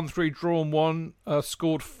 4, 1-3, drawn 1,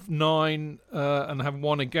 scored 9, and have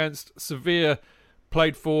 1 against. Sevilla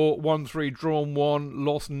played 4, 1-3, drawn 1,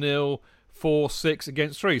 lost 0, 4-6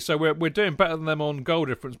 against 3. So we're doing better than them on goal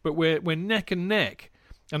difference, but we're neck and neck.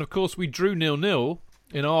 And of course we drew 0-0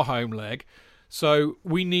 in our home leg. So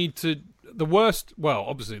we need to.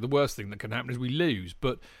 Obviously the worst thing that can happen is we lose.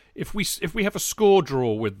 But if we have a score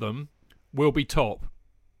draw with them, we'll be top.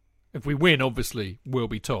 If we win, obviously, we'll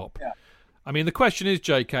be top. Yeah. I mean, the question is,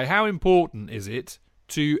 JK, how important is it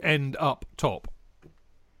to end up top?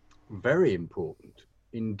 Very important,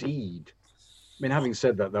 indeed. I mean, having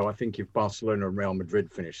said that, though, I think if Barcelona and Real Madrid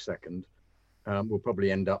finish second, we'll probably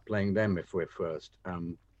end up playing them if we're first. I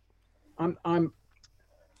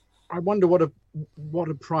wonder whether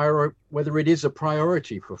it is a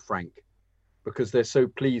priority for Frank, because they're so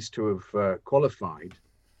pleased to have qualified.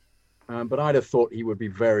 But I'd have thought he would be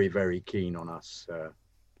very, very keen on us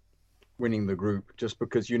winning the group, just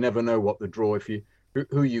because you never know what the draw.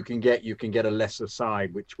 Who you can get a lesser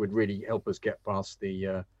side, which would really help us get past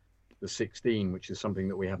the 16, which is something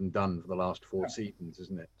that we haven't done for the last 4 seasons,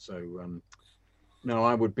 isn't it? So no,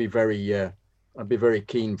 I would be I'd be very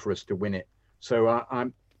keen for us to win it. So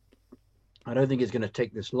I don't think he's going to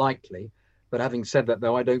take this lightly. But having said that,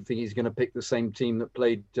 though, I don't think he's going to pick the same team that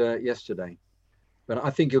played yesterday. But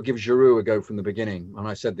I think he'll give Giroud a go from the beginning. And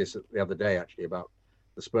I said this the other day, actually, about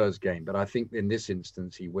the Spurs game. But I think in this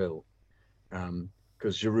instance, he will.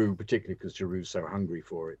 Because Giroud's so hungry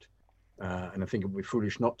for it. And I think it would be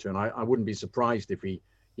foolish not to. And I wouldn't be surprised if he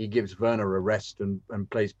gives Werner a rest and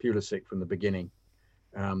plays Pulisic from the beginning.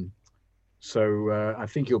 So I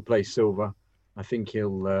think he'll play Silva. I think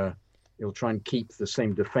he'll try and keep the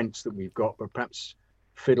same defence that we've got, but perhaps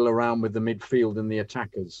fiddle around with the midfield and the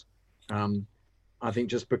attackers. I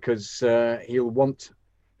think just because he'll want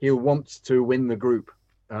to win the group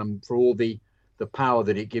for all the power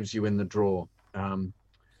that it gives you in the draw. And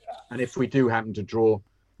if we do happen to draw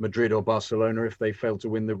Madrid or Barcelona, if they fail to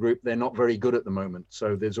win the group, they're not very good at the moment.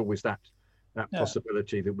 So there's always that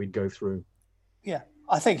possibility that we'd go through. Yeah,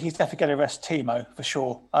 I think he's definitely going to rest Timo for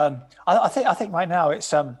sure. I think right now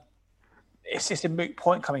it's just a moot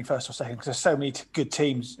point coming first or second, because there's so many good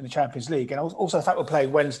teams in the Champions League, and also the fact we're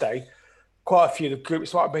playing Wednesday. Quite a few of the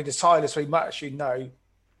groups might have been decided, so we might actually know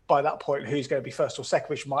by that point who's going to be first or second,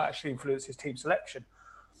 which might actually influence his team selection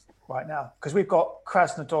right now. Because we've got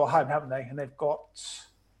Krasnodar home, haven't they? And they've got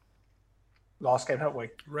last game, haven't we?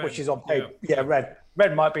 Red. Which is on paper. Yeah, Red.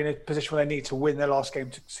 Red might be in a position where they need to win their last game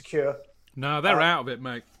to secure. No, they're out of it,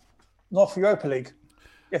 mate. Not for Europa League.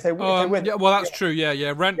 If they win. Yeah, well, that's true.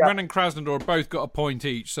 Yeah. Ren and Krasnodar both got a point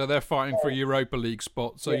each, so they're fighting for a Europa League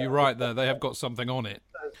spot. So you're right there; they have got something on it.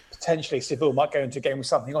 Potentially, Seville might go into a game with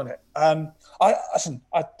something on it.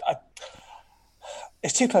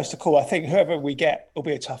 it's too close to call. I think whoever we get will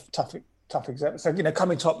be a tough exam. So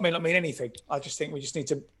coming top may not mean anything. I just think we just need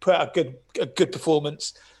to put out a good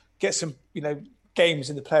performance, get some games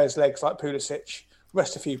in the players' legs like Pulisic,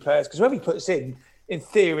 rest a few players, because whoever he puts in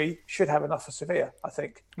theory, should have enough for Sevilla, I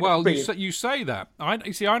think. Well, you say that. I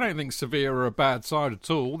don't think Sevilla are a bad side at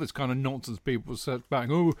all. This kind of nonsense people said back,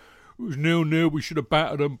 it was 0-0, we should have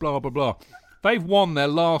battered them, blah, blah, blah. They've won their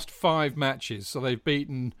last 5 matches, so they've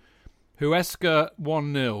beaten Huesca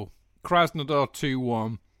 1-0, Krasnodar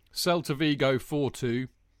 2-1, Celta Vigo 4-2,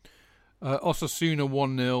 Osasuna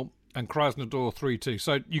 1-0, and Krasnodar 3-2.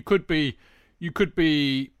 So you could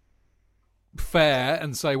be fair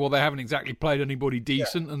and say, well, they haven't exactly played anybody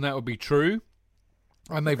decent, and that would be true.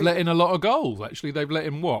 And they've let in a lot of goals, actually. They've let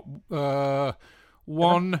in what?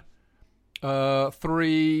 1,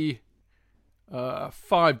 3,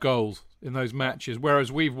 5 goals in those matches,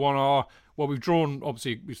 whereas we've won we've drawn,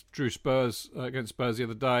 obviously, we drew Spurs against Spurs the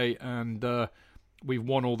other day, and we've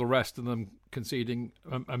won all the rest of them, conceding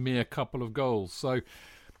a mere couple of goals. So,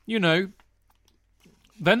 they're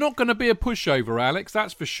not going to be a pushover, Alex,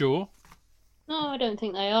 that's for sure. No, I don't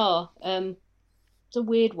think they are. It's a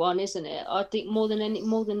weird one, isn't it? I think more than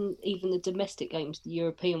even the domestic games, the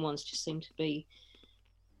European ones just seem to be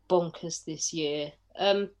bonkers this year.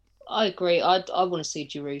 I agree. I want to see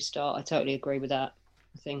Giroud start. I totally agree with that.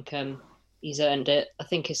 I think he's earned it. I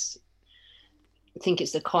think it's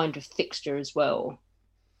the kind of fixture as well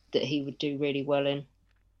that he would do really well in.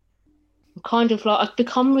 I'm kind of like, I've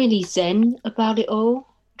become really zen about it all.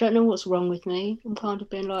 Don't know what's wrong with me. I'm kind of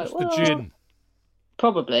being like, it's the gin.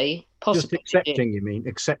 Possibly. Just accepting, you mean?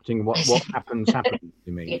 Accepting what happens,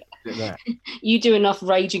 you mean? Yeah. You do enough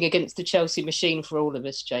raging against the Chelsea machine for all of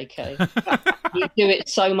us, JK. You do it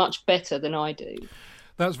so much better than I do.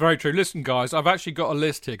 That's very true. Listen, guys, I've actually got a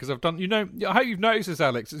list here because I've done, I hope you've noticed this,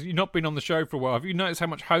 Alex. You've not been on the show for a while. Have you noticed how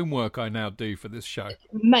much homework I now do for this show?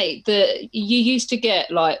 Mate, you used to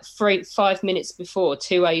get like 5 minutes before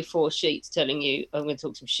 2 A4 sheets telling you, I'm going to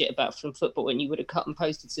talk some shit about some football, and you would have cut and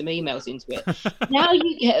posted some emails into it. Now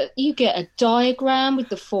you get a diagram with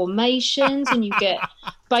the formations, and you get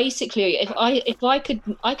basically, if I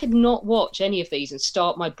could not watch any of these and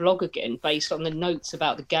start my blog again based on the notes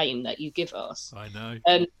about the game that you give us. I know.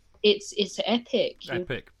 It's epic.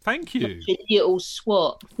 Epic. Thank you. Little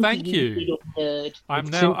swat. Thank you. Little nerd. I'm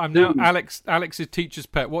now Alex's teacher's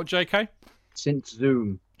pet. What, JK? Since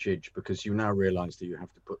Zoom, Chidge, because you now realise that you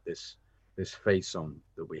have to put this face on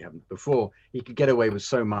that we haven't before. He could get away with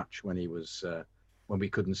so much when we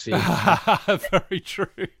couldn't see him. Very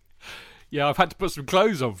true. Yeah, I've had to put some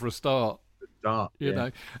clothes on for a start. You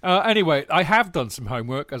know. Anyway, I have done some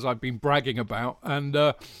homework, as I've been bragging about. And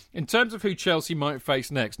in terms of who Chelsea might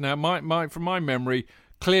face next, now, from my memory,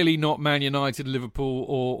 clearly not Man United, Liverpool,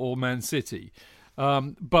 or Man City.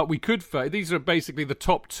 But we could face... These are basically the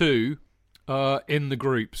top 2 in the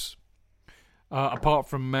groups, apart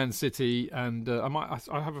from Man City. And I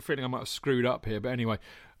have a feeling I might have screwed up here. But anyway,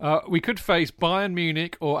 we could face Bayern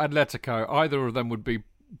Munich or Atletico. Either of them would be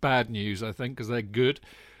bad news, I think, because they're good.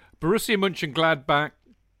 Borussia Mönchengladbach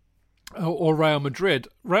or Real Madrid.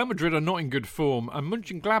 Real Madrid are not in good form, and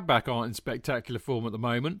Mönchengladbach aren't in spectacular form at the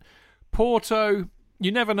moment. Porto,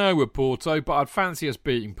 you never know with Porto, but I'd fancy us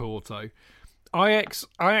beating Porto. Ajax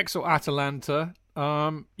or Atalanta,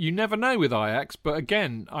 you never know with Ajax, but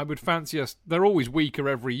again, I would fancy us. They're always weaker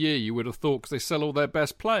every year, you would have thought, because they sell all their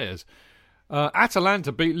best players.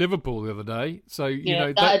 Atalanta beat Liverpool the other day, so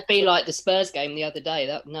that'd be like the Spurs game the other day.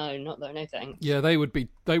 No thanks. Yeah, they would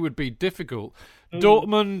be difficult.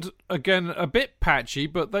 Dortmund again, a bit patchy,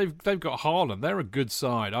 but they've got Haaland. They're a good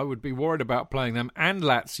side. I would be worried about playing them. And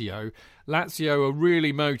Lazio are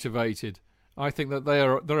really motivated. I think that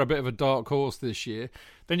they're a bit of a dark horse this year.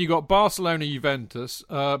 Then you got Barcelona, Juventus.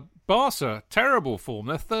 Barca, terrible form.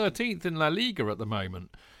 They're 13th in La Liga at the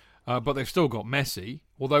moment. But they've still got Messi,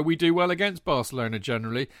 although we do well against Barcelona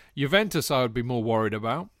generally. Juventus I would be more worried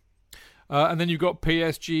about. And then you've got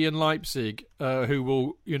PSG and Leipzig, who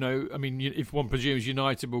will, if one presumes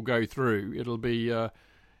United will go through, it'll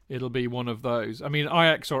be one of those. I mean,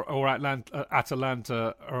 Ajax or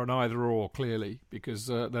Atalanta are an either-or, clearly, because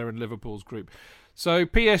they're in Liverpool's group. So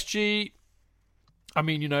PSG,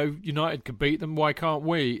 United could beat them. Why can't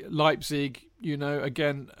we? Leipzig,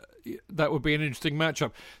 again... That would be an interesting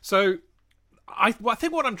matchup. So I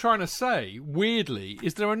think what I'm trying to say, weirdly,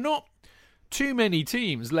 is there are not too many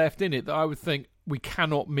teams left in it that I would think we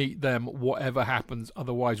cannot meet them whatever happens,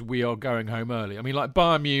 otherwise we are going home early. I mean, like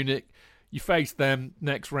Bayern Munich, you face them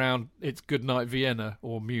next round, it's good night Vienna,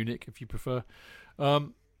 or Munich if you prefer.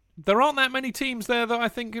 There aren't that many teams there that I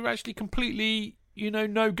think are actually completely,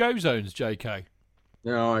 no-go zones, JK.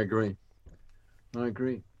 Yeah, I agree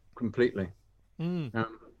completely.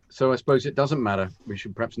 So I suppose it doesn't matter. We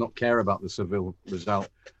should perhaps not care about the Seville result.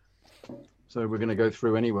 So we're going to go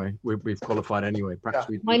through anyway. We've qualified anyway.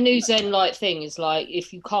 Perhaps My new Zen like thing is like,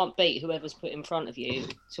 if you can't beat whoever's put in front of you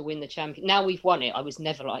to win the champion. Now we've won it. I was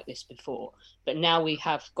never like this before, but now we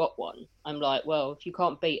have got one. I'm like, well, if you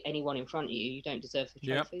can't beat anyone in front of you, you don't deserve the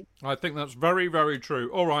trophy. Yeah, I think that's very, very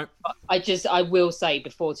true. All right. I will say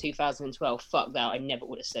before 2012, fuck that. I never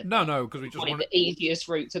would have said that. No, because we just wanted the easiest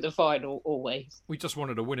route to the final always. We just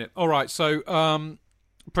wanted to win it. All right. So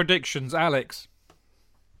predictions, Alex.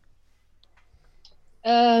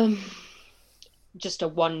 Just a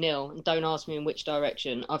 1-0, and don't ask me in which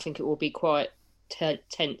direction. I think it will be quite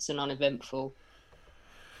tense and uneventful.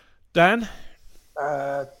 Dan?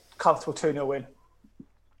 Comfortable 2-0 win.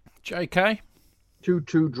 JK?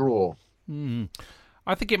 2-2 draw.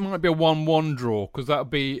 I think it might be a 1-1 draw, because that would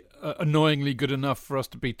be annoyingly good enough for us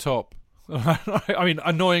to be top. I mean,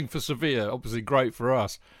 annoying for Sevilla, obviously great for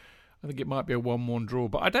us. I think it might be a 1-1 draw,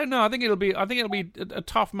 but I don't know. I think it'll be a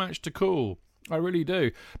tough match to call. I really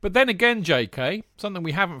do. But then again, JK, something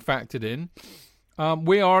we haven't factored in,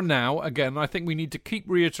 we are now, again, I think we need to keep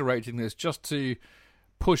reiterating this just to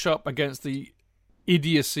push up against the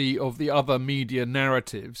idiocy of the other media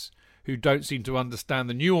narratives who don't seem to understand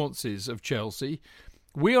the nuances of Chelsea.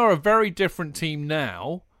 We are a very different team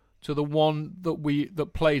now to the one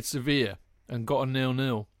that played Sevilla and got a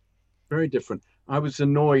 0-0. Very different. I was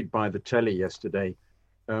annoyed by the telly yesterday,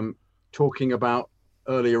 talking about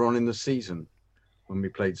earlier on in the season when we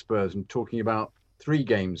played Spurs and talking about 3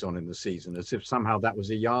 games on in the season as if somehow that was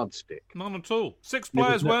a yardstick. None at all. 6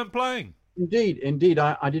 players weren't playing. Indeed.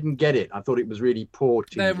 I didn't get it. I thought it was really poor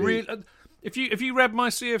TV. If you read my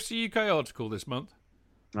CFC UK article this month,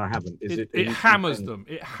 I haven't. It hammers them.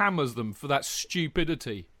 It hammers them for that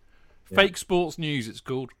stupidity. Yeah. Fake sports news, it's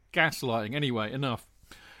called. Gaslighting. Anyway, enough.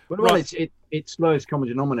 Well, it's lowest common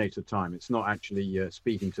denominator time. It's not actually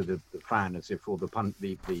speaking to the fan as if, or the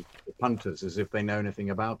punters as if they know anything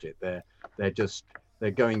about it.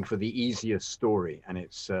 They're going for the easiest story, and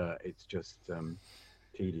it's just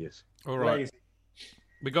tedious. All right,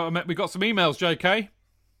 we got some emails, JK.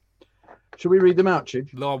 Should we read them out,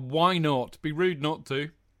 Chidge? Why not? Be rude not to.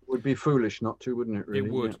 Would be foolish not to, wouldn't it? Really,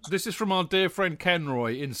 it would. Yeah. This is from our dear friend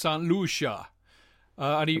Kenroy in St. Lucia.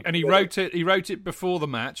 And he wrote it. He wrote it before the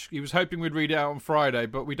match. He was hoping we'd read it out on Friday,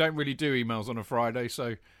 but we don't really do emails on a Friday,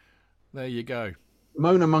 so there you go.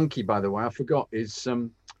 Mona Monkey, by the way, I forgot is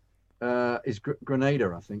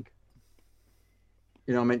Grenada, I think.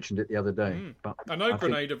 You know, I mentioned it the other day. But I know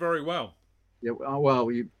Grenada very well. Yeah,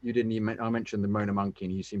 well, you didn't even. I mentioned the Mona Monkey,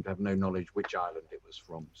 and you seem to have no knowledge which island it was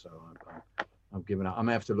from. So I've given up. I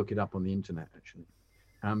may have to look it up on the internet actually.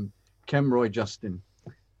 Kemroy Justin.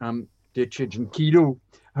 Dear Chidge and Kido,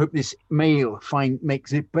 hope this mail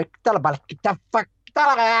makes it.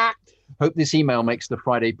 Hope this email makes the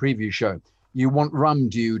Friday preview show. You want rum,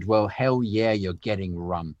 dude? Well, hell yeah, you're getting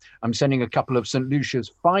rum. I'm sending a couple of St.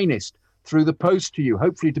 Lucia's finest through the post to you,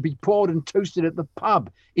 hopefully to be poured and toasted at the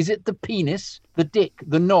pub. Is it the penis, the dick,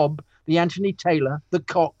 the knob, the Anthony Taylor, the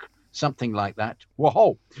cock? Something like that.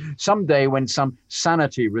 Whoa! Someday when some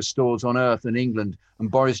sanity restores on Earth and England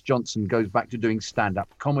and Boris Johnson goes back to doing stand-up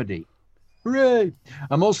comedy. Hooray!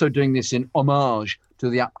 I'm also doing this in homage to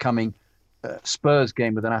the upcoming Spurs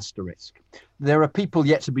game with an asterisk. There are people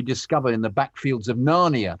yet to be discovered in the backfields of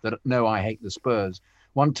Narnia that know I hate the Spurs.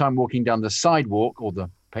 One time walking down the sidewalk or the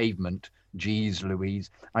pavement, geez Louise,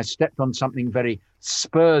 I stepped on something very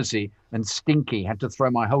Spursy and stinky, had to throw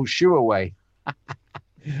my whole shoe away.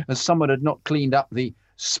 As someone had not cleaned up the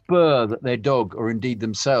spur that their dog, or indeed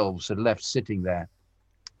themselves, had left sitting there.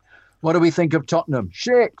 What do we think of Tottenham?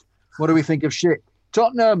 Shit! What do we think of shit?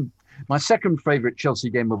 Tottenham! My second favourite Chelsea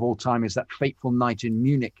game of all time is that fateful night in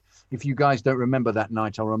Munich. If you guys don't remember that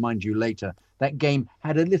night, I'll remind you later. That game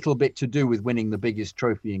had a little bit to do with winning the biggest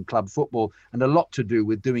trophy in club football and a lot to do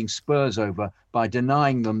with doing Spurs over by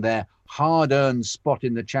denying them their hard-earned spot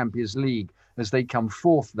in the Champions League as they come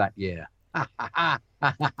fourth that year.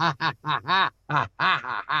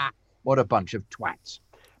 What a bunch of twats.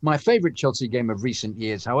 My favourite Chelsea game of recent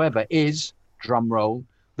years, however, is, drumroll,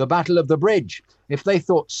 the Battle of the Bridge. If they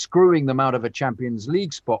thought screwing them out of a Champions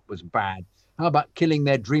League spot was bad, how about killing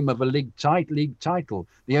their dream of a league title,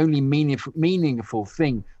 the only meaningful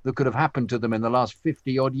thing that could have happened to them in the last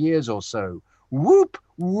 50-odd years or so? Whoop,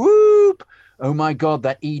 whoop! Oh my God,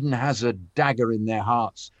 that Eden Hazard dagger in their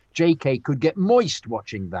hearts. JK could get moist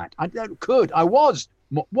watching that. I was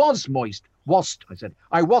moist.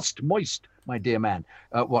 I was moist, my dear man,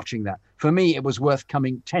 watching that. For me, it was worth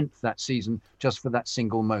coming 10th that season just for that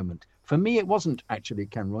single moment. For me, it wasn't actually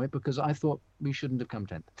Kenroy because I thought we shouldn't have come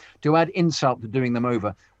 10th. To add insult to doing them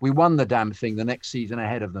over, we won the damn thing the next season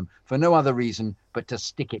ahead of them for no other reason but to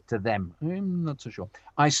stick it to them. I'm not so sure.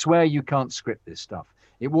 I swear you can't script this stuff.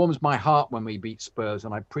 It warms my heart when we beat Spurs,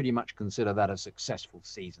 and I pretty much consider that a successful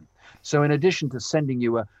season. So in addition to sending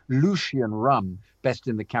you a Lucian rum, best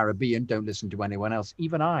in the Caribbean, don't listen to anyone else,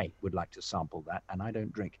 even I would like to sample that, and I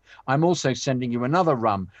don't drink. I'm also sending you another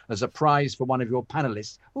rum as a prize for one of your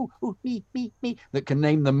panelists, me, that can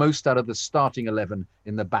name the most out of the starting 11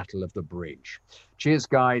 in the Battle of the Bridge. Cheers,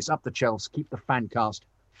 guys. Up the Chelsea. Keep the FanCast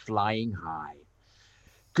flying high.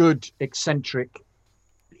 Good, eccentric,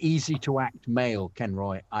 easy to act male,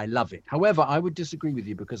 Kenroy. I love it. However, I would disagree with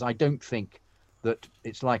you because I don't think that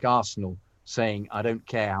it's like Arsenal saying, I don't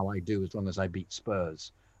care how I do as long as I beat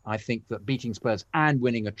Spurs. I think that beating Spurs and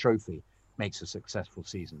winning a trophy makes a successful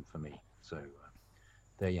season for me. So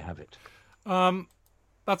there you have it.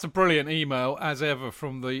 That's a brilliant email, as ever,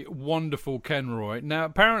 from the wonderful Kenroy. Now,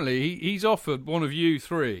 apparently, he's offered one of you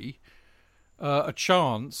three a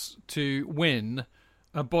chance to win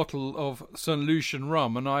a bottle of St. Lucian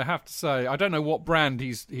rum, and I have to say, I don't know what brand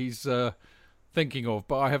he's thinking of,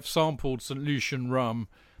 but I have sampled St. Lucian rum,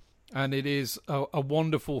 and it is a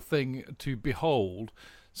wonderful thing to behold.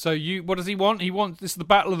 So, what does he want? This is the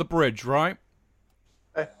Battle of the Bridge, right?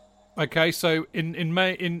 Okay, so in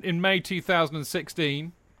May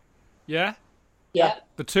 2016, yeah,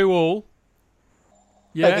 the 2-2,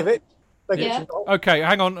 yeah. Okay,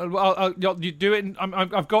 hang on. You do it.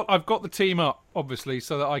 I've got the team up, obviously,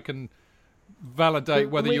 so that I can validate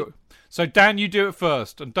whether you. So Dan, you do it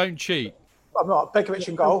first, and don't cheat. I'm not. Begovic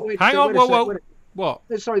in goal. Hang on. Whoa. What?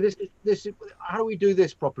 Sorry, this is. How do we do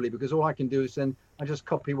this properly? Because all I can do is then I just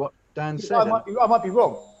copy what Dan said. I might be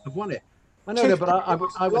wrong. I've won it. I know, but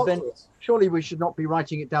I would then. Surely we should not be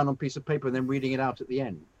writing it down on a piece of paper and then reading it out at the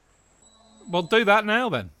end. Well, do that now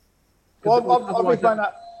then. Well, I'll replan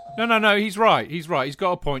that. No. He's right. He's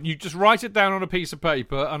got a point. You just write it down on a piece of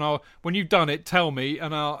paper, and when you've done it, tell me,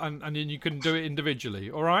 and then you can do it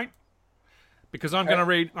individually. All right? Because I'm going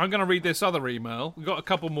to read this other email. We've got a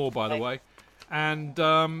couple more, by the way, and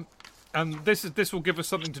this will give us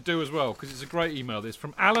something to do as well, because it's a great email. This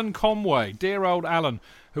from Alan Conway, dear old Alan,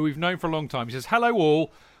 who we've known for a long time. He says, "Hello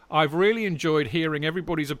all. I've really enjoyed hearing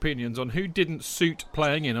everybody's opinions on who didn't suit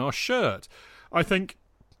playing in our shirt. I think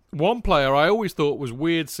one player I always thought was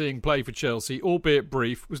weird seeing play for Chelsea, albeit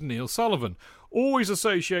brief, was Neil Sullivan. Always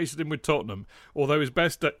associated him with Tottenham, although his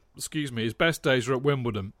best days were at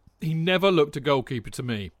Wimbledon. He never looked a goalkeeper to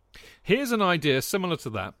me. Here's an idea similar to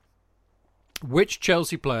that. Which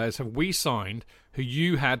Chelsea players have we signed who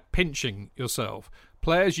you had pinching yourself?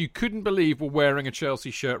 Players you couldn't believe were wearing a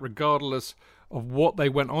Chelsea shirt regardless of what they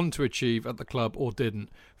went on to achieve at the club or didn't.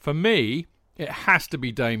 For me, it has to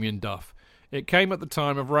be Damien Duff. It came at the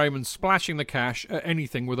time of Raymond splashing the cash at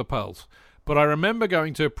anything with a pulse. But I remember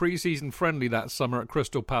going to a pre-season friendly that summer at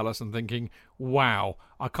Crystal Palace and thinking, wow,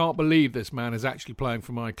 I can't believe this man is actually playing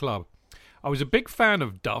for my club. I was a big fan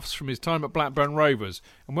of Duff's from his time at Blackburn Rovers,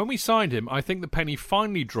 and when we signed him, I think the penny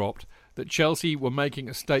finally dropped that Chelsea were making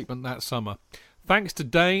a statement that summer. Thanks to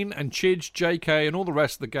Dane and Chidge, JK and all the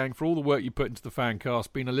rest of the gang for all the work you put into the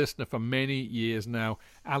FanCast. Been a listener for many years now.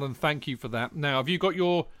 Alan, thank you for that. Now, have you got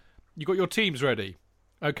your teams ready?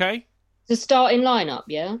 Okay? The starting lineup,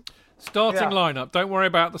 yeah? Starting lineup. Don't worry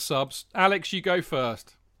about the subs. Alex, you go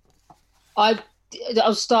first.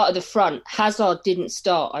 I'll start at the front. Hazard didn't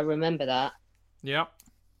start. I remember that. Yeah.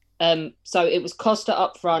 So it was Costa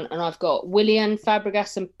up front, and I've got Willian,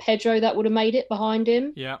 Fabregas, and Pedro that would have made it behind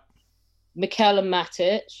him. Yeah. Mikel and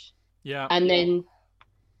Matic. Yeah. And then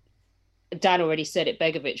Dan already said it.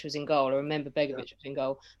 Begovic was in goal. I remember Begovic was in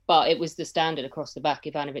goal, but it was the standard across the back: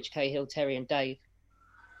 Ivanovic, Cahill, Terry, and Dave.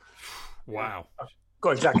 Wow.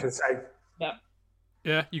 Got exactly the same. Yeah.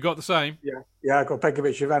 Yeah, you got the same. Yeah. I got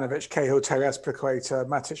Begovic, Ivanovic, Cahill, Terry, Aspilicueta,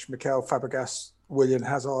 Matic, Mikel, Fabregas, Willian,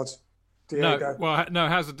 Hazard, Diego. No,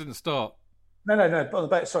 Hazard didn't start. No. On the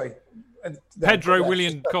back, sorry. Pedro,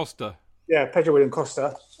 Willian, Costa. Yeah, Pedro, Willian,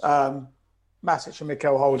 Costa. Matic and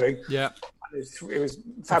Mikel holding. Yeah. It was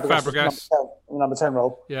Fabregas. Number 10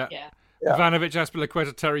 role. Yeah. Ivanovic,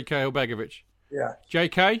 Aspilicueta, Terry, Cahill, Begovic. Yeah.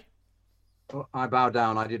 JK? Well, I bow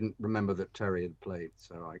down. I didn't remember that Terry had played,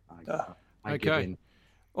 so I give in.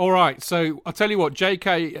 All right, so I'll tell you what,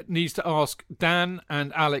 JK needs to ask Dan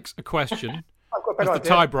and Alex a question as the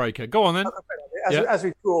tiebreaker. Go on then. As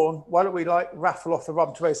we've drawn, why don't we raffle off the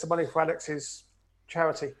rum to raise some money for Alex's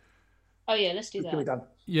charity? Oh yeah, let's do that. Can be done.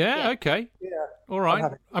 Yeah, okay. Yeah. All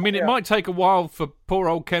right. I mean, it might take a while for poor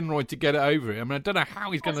old Kenroy to get it over it. I mean, I don't know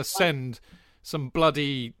how he's going to send some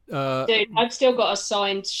bloody. Dude, I've still got a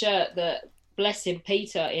signed shirt that, bless him,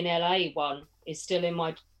 Peter in LA won. Is still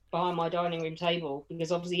behind my dining room table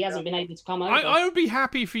because obviously he hasn't been able to come over. I would be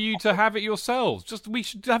happy for you to have it yourselves. We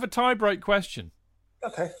should have a tie-break question.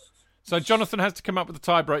 Okay. So Jonathan has to come up with a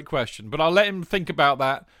tie-break question, but I'll let him think about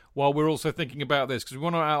that while we're also thinking about this, because we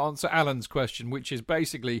want to answer Alan's question, which is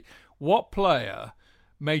basically, what player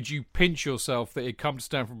made you pinch yourself that he'd come to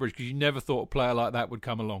Stamford Bridge because you never thought a player like that would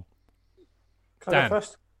come along? Can I go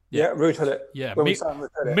first? Yeah, Ruud Gullit. Yeah, me,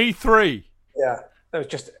 me three. Yeah, that was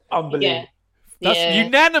just unbelievable. That's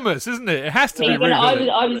unanimous, isn't it? It has to be Ruud Gullit.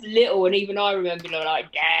 I was little, and even I remember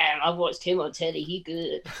like, damn, I've watched him on telly. He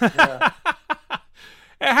good. Yeah.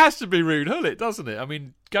 It has to be Ruud Gullit, doesn't it? I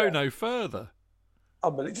mean, go no further.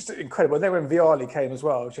 Unbelievable, just incredible. And then when Vialli came as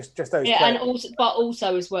well, just those. Yeah, players. And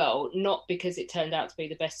also as well, not because it turned out to be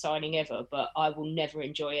the best signing ever, but I will never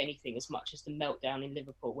enjoy anything as much as the meltdown in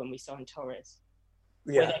Liverpool when we signed Torres.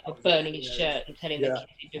 Yeah, where they were burning his shirt and telling the kid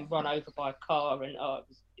he'd been run over by a car, and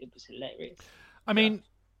it was hilarious. I mean,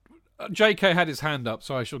 JK had his hand up,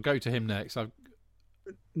 so I shall go to him next.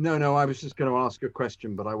 No, I was just going to ask a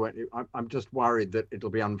question, but I won't. I'm just worried that it'll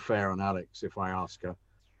be unfair on Alex if I ask her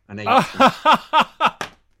an age.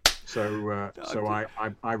 So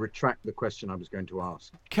I retract the question I was going to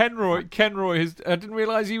ask. Kenroy has. I didn't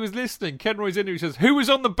realise he was listening. Kenroy's in. He says, "Who was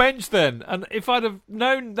on the bench then?" And if I'd have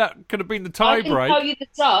known that could have been the tie break. I can tell you the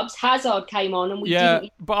subs. Hazard came on, and we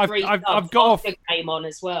didn't. But I've got off. Came on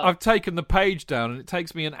as well. I've taken the page down, and it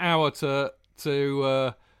takes me an hour to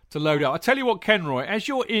load up. I tell you what, Kenroy, as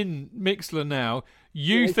you're in Mixlr now,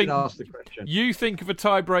 you think of a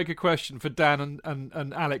tiebreaker question for Dan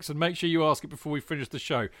and Alex, and make sure you ask it before we finish the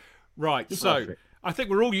show. Right, so I think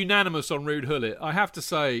we're all unanimous on Ruud Gullit. I have to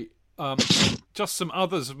say, just some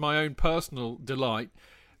others of my own personal delight.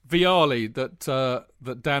 Vialli,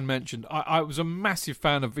 that Dan mentioned. I was a massive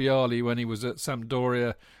fan of Vialli when he was at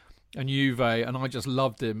Sampdoria and Juve, and I just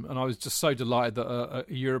loved him. And I was just so delighted that a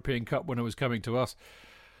European Cup winner was coming to us.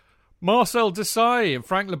 Marcel Desailly and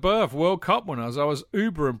Frank Leboeuf, World Cup winners. I was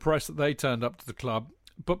uber impressed that they turned up to the club.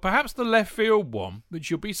 But perhaps the left field one, which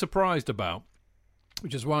you'll be surprised about,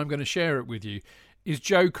 which is why I'm going to share it with you, is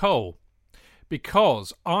Joe Cole,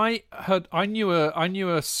 because I knew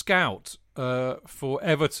a scout for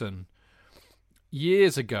Everton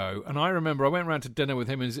years ago, and I remember I went round to dinner with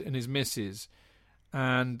him and his missus,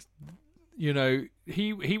 and you know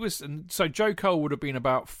he was, and so Joe Cole would have been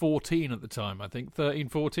about 14 at the time, I think 13,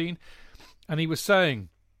 14, and he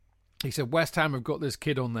said West Ham have got this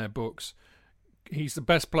kid on their books. He's the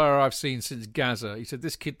best player I've seen since Gaza. He said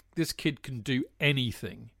this kid can do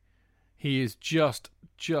anything. He is just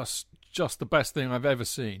the best thing I've ever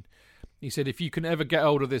seen. He said if you can ever get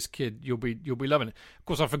hold of this kid, you'll be loving it. Of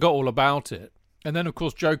course, I forgot all about it. And then, of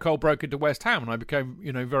course, Joe Cole broke into West Ham, and I became,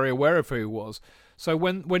 very aware of who he was. So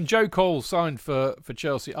when Joe Cole signed for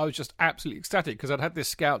Chelsea, I was just absolutely ecstatic because I'd had this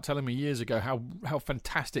scout telling me years ago how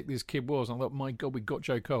fantastic this kid was. And I thought, my God, we got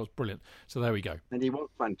Joe Cole. It's brilliant. So there we go. And he was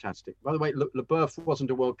fantastic. By the way, Leboeuf wasn't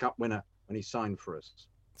a World Cup winner when he signed for us.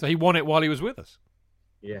 So he won it while he was with us?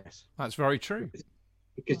 Yes. That's very true.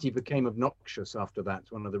 Because he became obnoxious after that.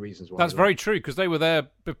 It's one of the reasons why. That's very true, because they were there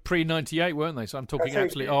pre-98, weren't they? So I'm talking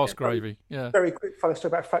absolute arse gravy. Yeah. Very quick funny story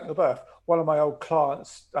about Frank Leboeuf. One of my old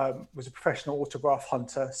clients was a professional autograph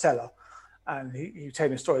hunter, seller. And he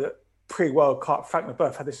told me a story that pre-World Cup, Frank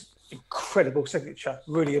Leboeuf had this incredible signature,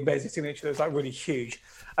 really amazing signature that was like really huge.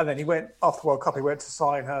 And then he went, after World Cup, he went to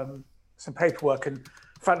sign some paperwork, and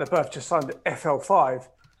Frank Leboeuf just signed the FL5. And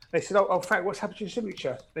they said, oh, Frank, what's happened to your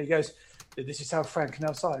signature? And he goes, this is how Frank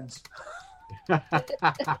now signs.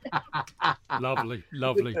 Lovely.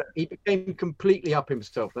 He became completely up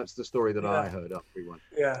himself. That's the story that I heard up everyone.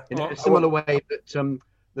 Yeah. In a similar way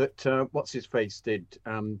that what's his face did.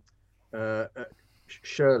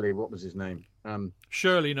 Shirley, what was his name?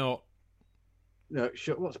 Shirley not. No,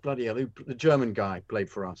 what's bloody hell? The German guy played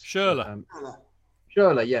for us. Schürrle.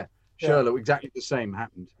 Schürrle, yeah. Schürrle, exactly the same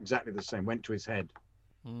happened. Exactly the same. Went to his head.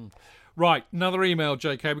 Right, another email,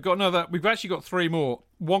 JK. We've actually got three more.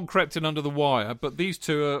 One crept in under the wire, but these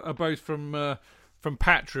two are both from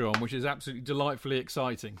Patreon, which is absolutely delightfully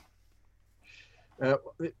exciting.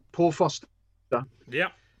 Paul Foster. Yeah.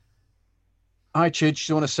 Hi, Chidge.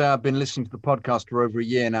 Just want to say I've been listening to the podcast for over a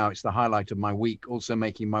year now. It's the highlight of my week. Also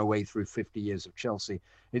making my way through 50 years of Chelsea.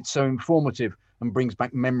 It's so informative and brings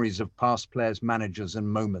back memories of past players, managers, and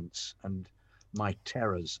moments, and my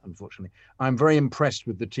terrors, unfortunately. I'm very impressed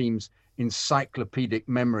with the team's encyclopedic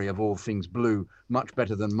memory of all things blue, much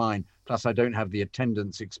better than mine. Plus, I don't have the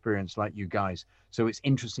attendance experience like you guys, so it's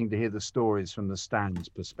interesting to hear the stories from the stands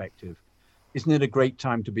perspective. Isn't it a great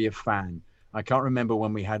time to be a fan? I can't remember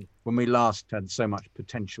when we last had so much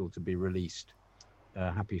potential to be released.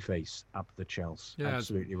 Happy face up the Chelsea. Yeah,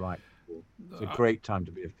 absolutely right. It's a great time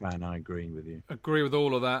to be a fan. I agree with you. Agree with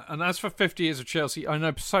all of that. And as for 50 years of Chelsea, I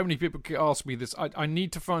know so many people ask me this. I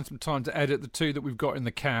need to find some time to edit the 2 that we've got in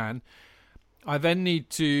the can. I then need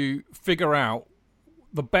to figure out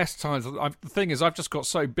the best times. The thing is, I've just got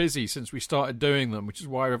so busy since we started doing them, which is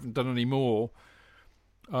why I haven't done any more.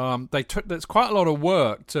 There's quite a lot of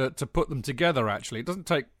work to put them together, actually. It doesn't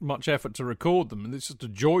take much effort to record them, and it's just a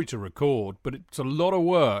joy to record, but it's a lot of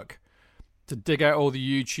work to dig out all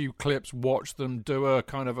the YouTube clips, watch them, do a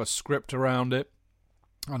kind of a script around it,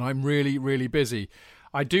 and I'm really, really busy.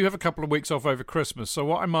 I do have a couple of weeks off over Christmas, so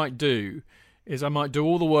what I might do is I might do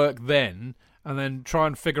all the work then, and then try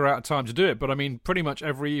and figure out a time to do it. But I mean, pretty much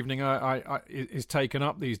every evening I is taken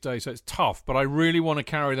up these days, so it's tough. But I really want to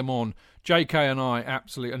carry them on. JK and I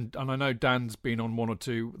absolutely, and I know Dan's been on 1 or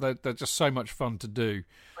 2. They're just so much fun to do.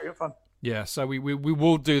 Very fun. Yeah, so we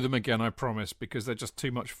will do them again, I promise, because they're just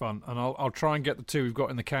too much fun. And I'll try and get the 2 we've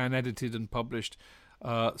got in the can edited and published,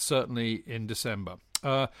 certainly in December.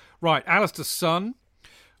 Right, Alistair's son.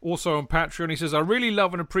 Also on Patreon, he says, I really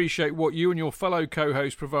love and appreciate what you and your fellow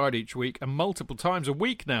co-hosts provide each week, and multiple times a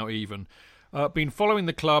week now even. Been following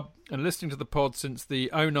the club and listening to the pod since the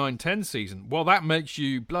 09-10 season. Well, that makes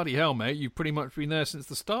you, bloody hell, mate, you've pretty much been there since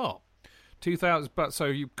the start. 2000, but so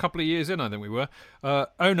you couple of years in, I think we were.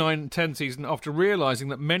 09-10 season, after realising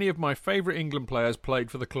that many of my favourite England players played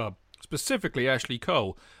for the club, specifically Ashley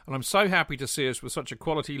Cole, and I'm so happy to see us with such a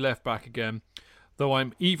quality left-back again, though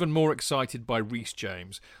I'm even more excited by Reece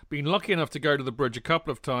James. Been lucky enough to go to the Bridge a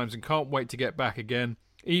couple of times and can't wait to get back again,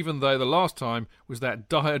 even though the last time was that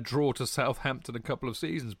dire draw to Southampton a couple of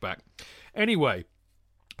seasons back. Anyway,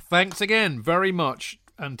 thanks again very much,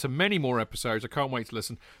 and to many more episodes. I can't wait to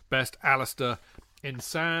listen. Best, Alistair in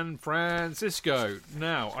San Francisco.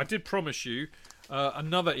 Now, I did promise you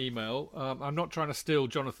another email. I'm not trying to steal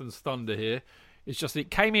Jonathan's thunder here. It's just that it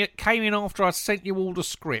came in after I sent you all the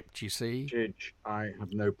script, you see. Judge, I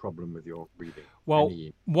have no problem with your reading.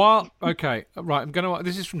 Well, okay, right, I'm going to...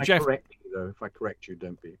 This is from Jeff... Correct you, though. If I correct you,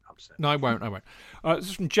 don't be upset. No, I won't. This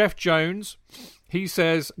is from Jeff Jones. He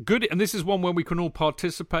says, good... And this is one where we can all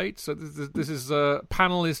participate. So this is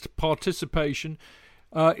panelist participation.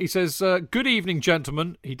 He says, good evening,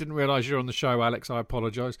 gentlemen. He didn't realise you're on the show, Alex. I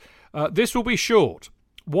apologise. This will be short.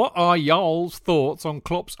 What are y'all's thoughts on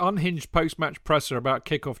Klopp's unhinged post-match presser about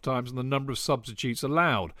kickoff times and the number of substitutes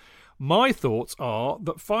allowed? My thoughts are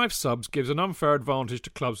that 5 subs gives an unfair advantage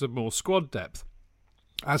to clubs with more squad depth.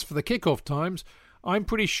 As for the kickoff times, I'm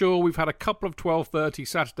pretty sure we've had a couple of 12:30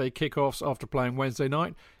 Saturday kickoffs after playing Wednesday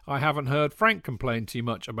night. I haven't heard Frank complain too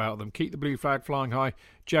much about them. Keep the blue flag flying high.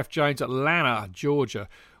 Jeff Jones, Atlanta, Georgia.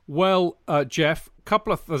 Well, Jeff,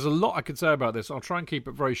 there's a lot I could say about this. I'll try and keep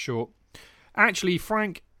it very short. Actually,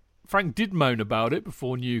 Frank did moan about it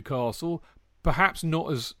before Newcastle, perhaps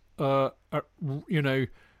not as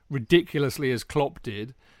ridiculously as Klopp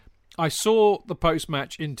did. I saw the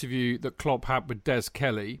post-match interview that Klopp had with Des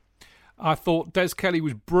Kelly. I thought Des Kelly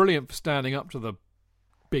was brilliant for standing up to the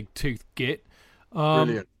big tooth git.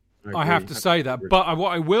 Brilliant. I have to say that. But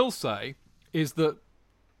what I will say is that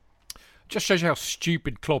just shows you how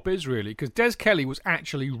stupid Klopp is, really, because Des Kelly was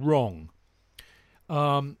actually wrong.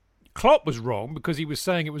 Klopp was wrong because he was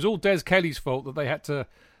saying it was all Des Kelly's fault that they had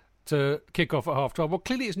to kick off at half-time. Well,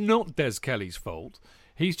 clearly it's not Des Kelly's fault.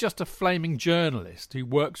 He's just a flaming journalist who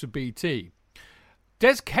works for BT.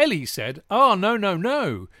 Des Kelly said,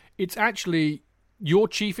 no, it's actually your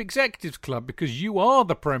chief executives club because you are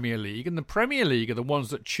the Premier League and the Premier League are the ones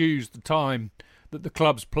that choose the time that the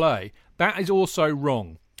clubs play. That is also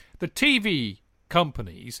wrong. The TV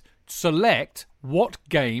companies select what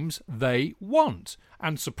games they want.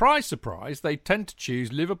 And surprise, surprise, they tend to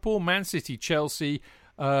choose Liverpool, Man City, Chelsea,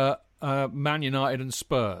 Man United and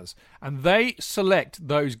Spurs. And they select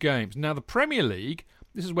those games. Now, the Premier League,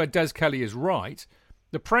 this is where Des Kelly is right,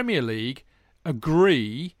 the Premier League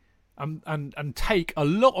agree and take a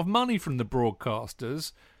lot of money from the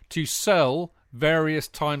broadcasters to sell various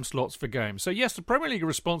time slots for games. So, yes, the Premier League are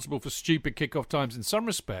responsible for stupid kickoff times in some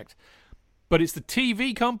respect, but it's the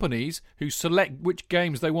TV companies who select which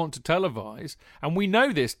games they want to televise. And we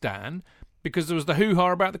know this, Dan, because there was the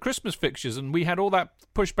hoo-ha about the Christmas fixtures, and we had all that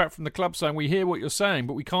pushback from the club saying, we hear what you're saying,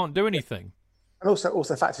 but we can't do anything. And also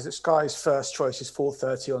the fact is that Sky's first choice is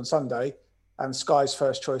 4:30 on Sunday, and Sky's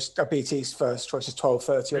first choice, BT's first choice is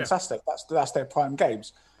 12:30 on Saturday. That's their prime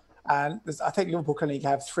games. And I think Liverpool can only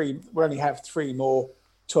have three more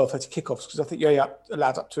 12:30 kickoffs, because I think you're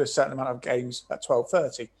allowed up to a certain amount of games at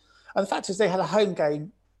 12:30. And the fact is they had a home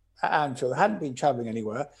game at Anfield. They hadn't been travelling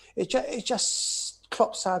anywhere. It's just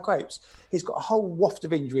Klopp sour grapes. He's got a whole waft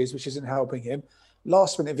of injuries, which isn't helping him.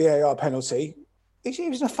 Last minute VAR penalty. He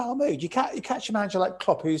was in a foul mood. You catch a manager like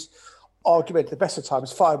Klopp, who's arguably at the best of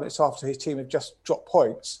times 5 minutes after his team have just dropped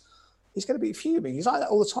points. He's going to be fuming. He's like that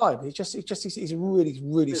all the time. He's a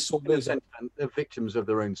really sore loser. They're victims of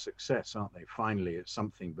their own success, aren't they? Finally, it's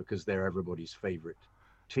something because they're everybody's favourite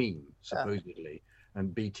team, supposedly.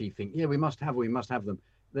 And BT think, we must have them.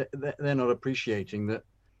 They're not appreciating that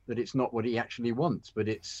it's not what he actually wants, but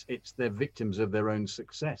it's they're victims of their own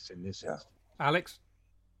success in this instance. Alex?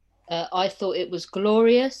 I thought it was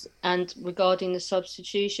glorious, and regarding the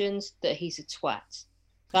substitutions, that he's a twat.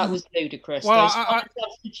 That was ludicrous. Well, Those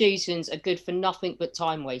substitutions are good for nothing but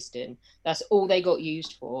time wasting. That's all they got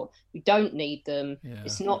used for. We don't need them. Yeah.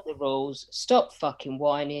 It's not the rules. Stop fucking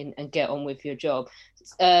whining and get on with your job.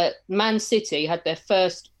 Man City had their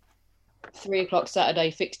first 3:00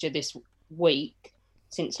 Saturday fixture this week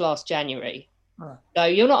since last January. So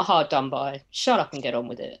you're not hard done by. Shut up and get on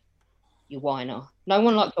with it, you whiner. No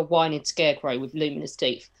one likes a whining scarecrow with luminous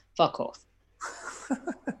teeth. Fuck off.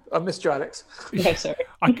 I missed you, Alex. No, sorry.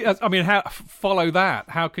 I mean, follow that?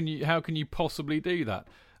 How can you possibly do that?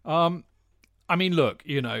 I mean, look,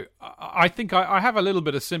 I think I have a little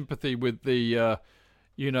bit of sympathy with the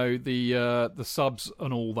subs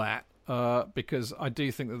and all that, because I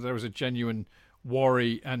do think that there is a genuine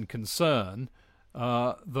worry and concern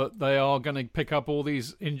that they are going to pick up all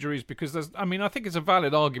these injuries, because I think it's a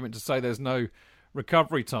valid argument to say there's no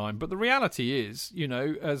recovery time, but the reality is,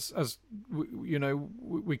 as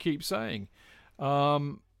we keep saying,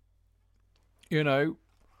 it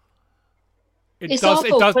does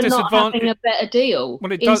for disadvantage. Not having a better deal.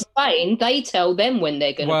 Well, in Spain, they tell them when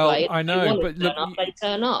they're going to play. I know, but look, they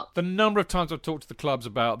turn up. The number of times I've talked to the clubs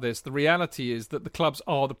about this, the reality is that the clubs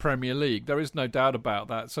are the Premier League. There is no doubt about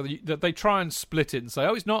that. So that they try and split it and say,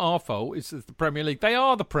 "Oh, it's not our fault. It's the Premier League." They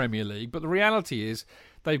are the Premier League, but the reality is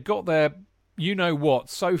they've got their you-know-what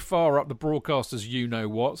so far up the broadcasters'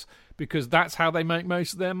 you-know-whats, because that's how they make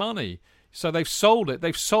most of their money. So they've sold it.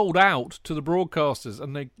 They've sold out to the broadcasters,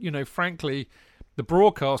 and they, frankly, the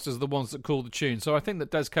broadcasters are the ones that call the tune. So I think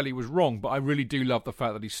that Des Kelly was wrong, but I really do love the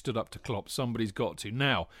fact that he stood up to Klopp. Somebody's got to.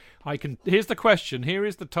 Now, here's the question. Here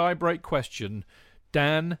is the tie-break question.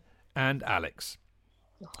 Dan and Alex.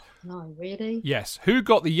 Oh, no, really? Yes. Who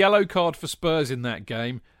got the yellow card for Spurs in that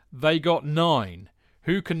game? They got 9.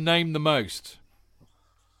 Who can name the most?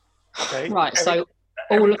 Okay. Right, so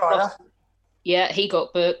all across. Yeah, he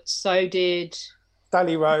got booked. So did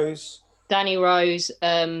Danny Rose.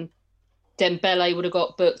 Dembele would have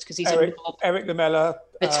got booked because he's Eric Lamela.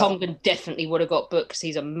 Vertonghen definitely would have got booked because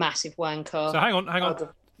he's a massive wanker. So hang on.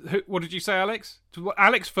 What did you say, Alex?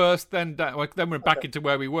 Alex first, then we're back into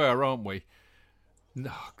where we were, aren't we?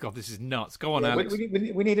 Oh, God, this is nuts. Go on, Alex.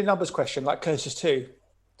 We need a numbers question like closest to,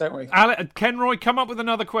 don't we? Kenroy, come up with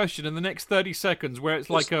another question in the next 30 seconds where it's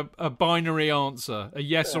like a binary answer, a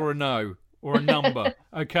yes or a no, or a number,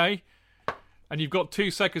 okay? And you've got 2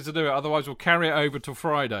 seconds to do it, otherwise we'll carry it over till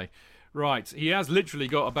Friday. Right, he has literally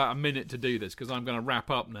got about a minute to do this, because I'm going to wrap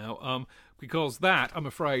up now, because that, I'm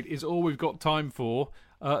afraid, is all we've got time for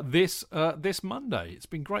this Monday. It's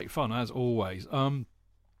been great fun, as always.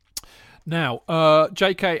 Now,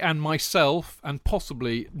 JK and myself, and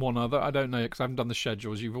possibly one other, I don't know because I haven't done the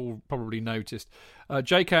schedule, as you've all probably noticed.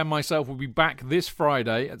 JK and myself will be back this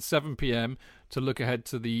Friday at 7 p.m. to look ahead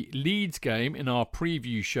to the Leeds game in our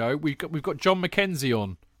preview show. We've got John McKenzie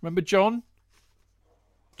on. Remember John?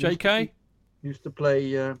 JK? Used to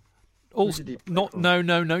play... not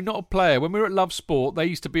a player. When we were at Love Sport, they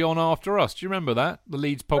used to be on after us. Do you remember that? The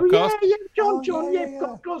Leeds podcast? John,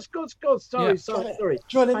 God. Sorry.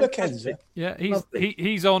 Johnny McKenzie. Yeah,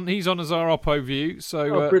 he's on as our Oppo view.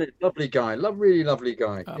 So brilliant, lovely guy, really lovely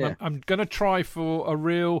guy. I'm going to try for a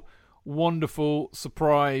real wonderful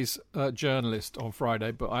surprise journalist on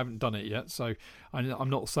Friday, but I haven't done it yet, so I'm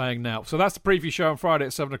not saying now. So that's the preview show on Friday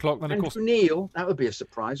at 7 o'clock. Then, of course, Neil, that would be a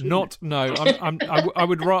surprise. I'd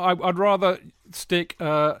rather stick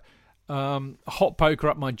hot poker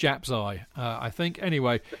up my Jap's eye. I think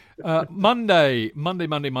anyway. Monday,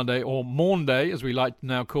 or Maunday, as we like to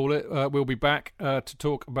now call it. We'll be back to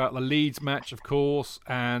talk about the Leeds match, of course,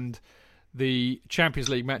 and the Champions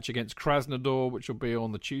League match against Krasnodar, which will be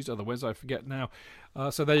on the Tuesday or the Wednesday, I forget now.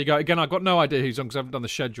 So there you go. Again, I've got no idea who's on because I haven't done the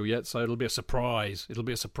schedule yet, so it'll be a surprise.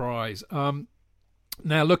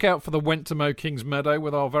 Now, look out for the Went to Mow Kings Meadow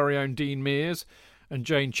with our very own Dean Mears and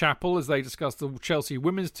Jane Chappell as they discuss the Chelsea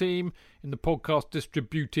women's team in the podcast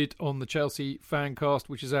distributed on the Chelsea Fancast,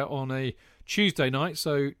 which is out on a Tuesday night,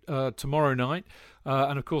 so tomorrow night.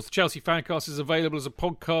 And of course, the Chelsea Fancast is available as a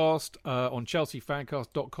podcast on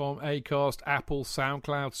chelseafancast.com, Acast, Apple,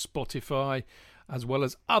 SoundCloud, Spotify, as well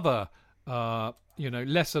as other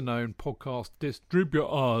lesser known podcast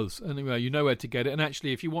distributors. Anyway, you know where to get it. And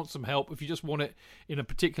actually, if you want some help, if you just want it in a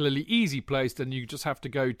particularly easy place, then you just have to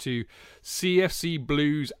go to CFC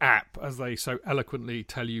Blues app, as they so eloquently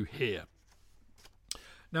tell you here.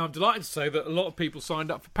 Now, I'm delighted to say that a lot of people signed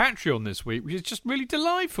up for Patreon this week, which is just really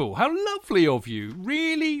delightful. How lovely of you.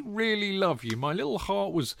 Really, really love you. My little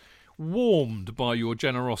heart was warmed by your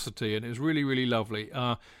generosity, and it was really, really lovely.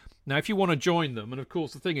 Now, if you want to join them, and of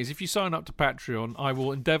course the thing is, if you sign up to Patreon, I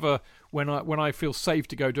will endeavour, when I feel safe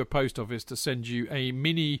to go to a post office, to send you a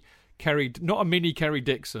mini Kerry, not a mini Kerry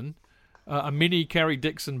Dixon, a mini Kerry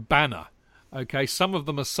Dixon banner. Okay, some of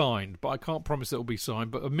them are signed, but I can't promise it will be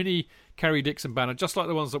signed. But a mini Kerry Dixon banner, just like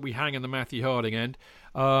the ones that we hang in the Matthew Harding end.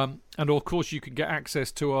 And of course, you can get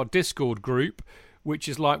access to our Discord group, which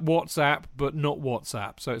is like WhatsApp, but not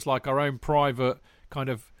WhatsApp. So it's like our own private kind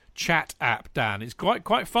of chat app, Dan. It's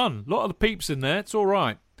quite fun. A lot of the peeps in there. It's all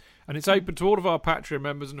right. And it's open to all of our Patreon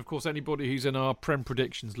members and, of course, anybody who's in our Prem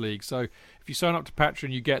Predictions League. So if you sign up to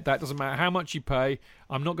Patreon, you get that. Doesn't matter how much you pay.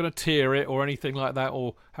 I'm not going to tier it or anything like that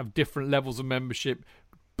or have different levels of membership.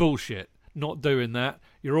 Bullshit. Not doing that.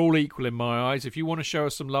 You're all equal in my eyes. If you want to show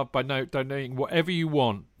us some love by donating whatever you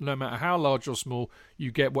want, no matter how large or small,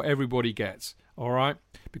 you get what everybody gets. All right?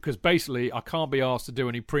 Because basically, I can't be asked to do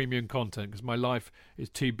any premium content because my life is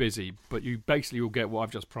too busy. But you basically will get what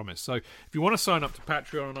I've just promised. So if you want to sign up to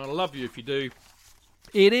Patreon, and I'll love you if you do,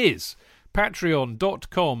 it is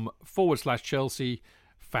patreon.com/Chelsea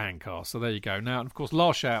Fancast. So there you go. Now, of course,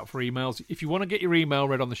 last shout out for emails. If you want to get your email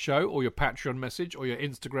read on the show, or your Patreon message, or your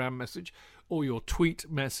Instagram message, or your tweet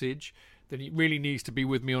message, then it really needs to be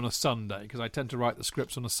with me on a Sunday, because I tend to write the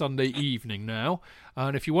scripts on a Sunday evening now.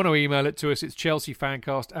 And if you want to email it to us, it's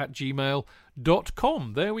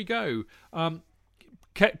chelseafancast@gmail.com. There we go.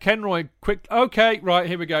 Kenroy, quick. Okay, right,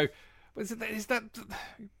 here we go. Is that...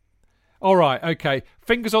 All right, okay.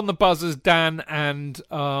 Fingers on the buzzers, Dan and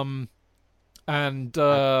Alex.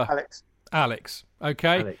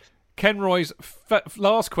 Okay. Alex. Kenroy's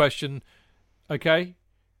last question. Okay.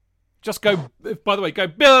 Just go. By the way, go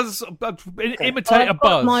buzz. Imitate a buzz.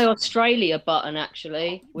 Got my Australia button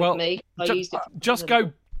actually with me. I used it. Just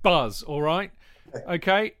go buzz. All right.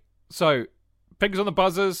 Okay. So, fingers on the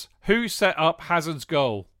buzzers. Who set up Hazard's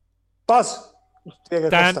goal? Buzz. Diego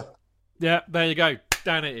Dan. Costa. Yeah. There you go.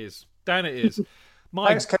 Dan. It is. Thanks,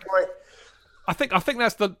 Kenroy. I think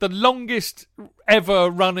that's the longest ever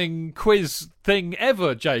running quiz thing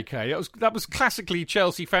ever, JK. That was classically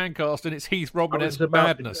Chelsea Fancast, and it's Heath Robin-esque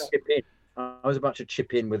madness. I was about to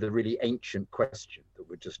chip in with a really ancient question that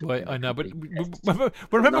would just... Wait, I know, but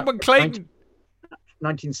remember when Clayton...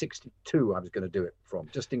 1962 I was going to do it from,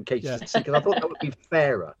 just in case, because I thought that would be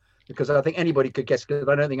fairer, because I think anybody could guess, because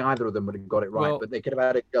I don't think either of them would have got it right, but they could have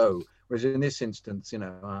had it go. Whereas in this instance,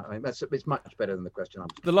 it's much better than the question.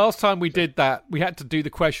 The last time we did that, we had to do the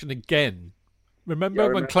question again.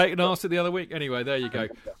 Remember when Clayton asked it the other week? Anyway, there you go.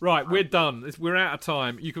 Right, we're done. We're out of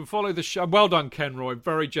time. You can follow the show. Well done, Kenroy.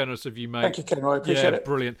 Very generous of you, mate. Thank you, Kenroy. Appreciate it.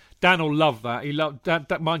 Brilliant. Dan will love that. He loved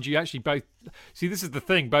that. Mind you, actually, both. See, this is the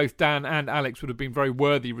thing. Both Dan and Alex would have been very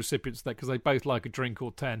worthy recipients of that because they both like a drink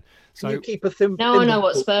or 10. So can you keep a thimble? Now I know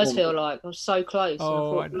what Spurs feel like. I was so close.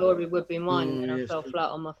 Oh, I thought glory would be mine, and then I fell flat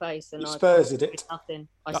on my face. And Spurs did it. Nothing.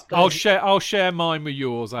 I'll share mine with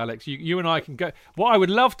yours, Alex. You and I can go. What I would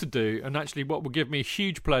love to do, and actually what would give me a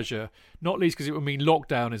huge pleasure, not least because it would mean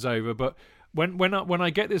lockdown is over, but when I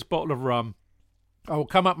get this bottle of rum, I will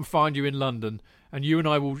come up and find you in London, and you and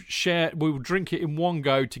I will share. We will drink it in one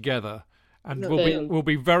go together, and we'll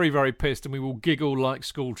be very, very pissed, and we will giggle like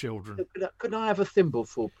school children. Could I have a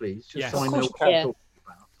thimbleful, please? Yes. So I know what I'm talking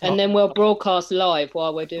about. And then we'll broadcast live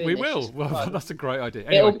while we're doing this. We will. Well, that's a great idea.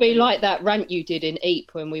 Anyway, it'll be like that rant you did in Eep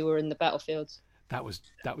when we were in the battlefields. That was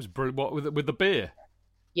brilliant. What with the beer?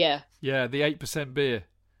 Yeah. Yeah, the 8% beer.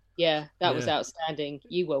 Yeah, that was outstanding.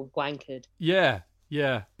 You were wankered. Yeah,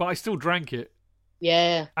 but I still drank it.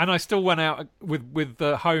 Yeah. And I still went out with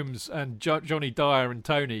Holmes and Johnny Dyer and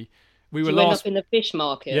Tony. We were last up in the fish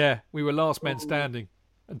market. Yeah, we were last men standing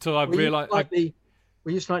until I realised.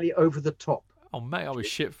 Were you slightly over the top? Oh, mate, I was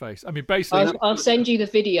shit-faced. I mean, basically... I'll send you the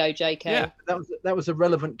video, JK. Yeah. That was a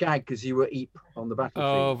relevant gag because you were Eep on the battlefield.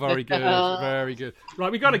 Oh, very good. Very good.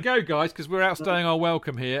 Right, we got to go, guys, because we're outstaying our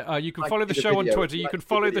welcome here. You can follow the show on Twitter. You can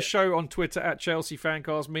follow the show on Twitter at Chelsea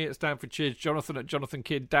Fancast, me at Stanford Chidge, Jonathan at Jonathan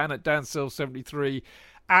Kidd, Dan at DanSills73,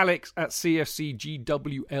 Alex at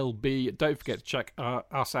CFCGWLB. Don't forget to check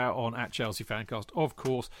us out on at Chelsea Fancast, of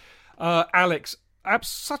course. Alex,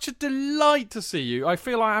 such a delight to see you. I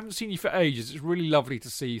feel I haven't seen you for ages. It's really lovely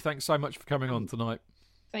to see you. Thanks so much for coming on tonight.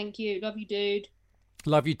 Thank you. Love you, dude.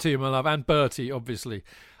 Love you too, my love. And Bertie, obviously.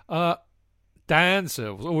 Dan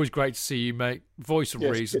Sills, always great to see you, mate. Voice of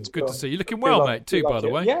reason. Good to see you. Looking well, mate, too, by the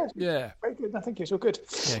way. Yeah. Very good. I think it's all good.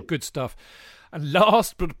 Yeah, good stuff. And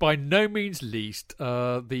last, but by no means least,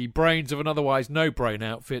 the brains of an otherwise no-brain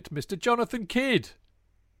outfit, Mr. Jonathan Kidd.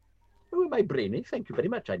 Oh, my brainy. Thank you very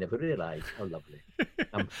much. I never realised. How lovely.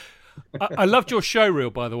 I loved your show reel,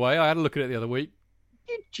 by the way. I had a look at it the other week.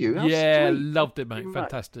 Did you? Yeah, loved it, mate.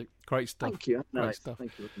 Fantastic. Great stuff. Thank you. Great Nice. stuff.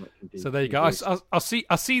 Thank you very much indeed. So there you go. I'll see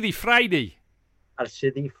thee Friday. I'll see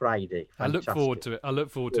thee Friday. Fantastic. I look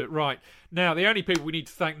forward to it. Right. Now, the only people we need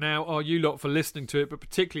to thank now are you lot for listening to it, but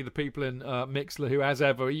particularly the people in Mixler who, as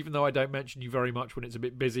ever, even though I don't mention you very much when it's a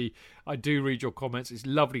bit busy, I do read your comments. It's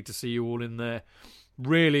lovely to see you all in there.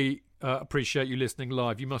 Really appreciate you listening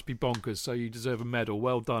live. You must be bonkers, so you deserve a medal.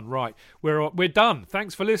 Well done. Right. We're done.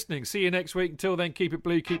 Thanks for listening. See you next week. Until then, keep it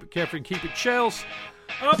blue, keep it carefree, and keep it Chelsea.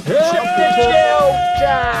 Up the Chelsea!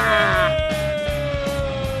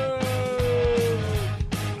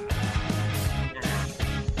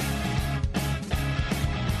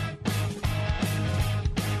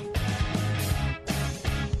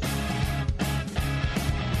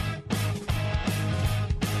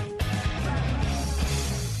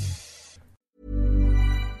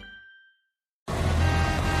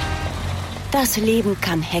 Das Leben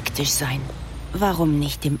kann hektisch sein. Warum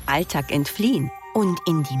nicht dem Alltag entfliehen und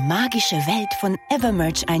in die magische Welt von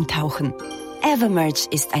Evermerge eintauchen? Evermerge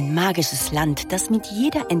ist ein magisches Land, das mit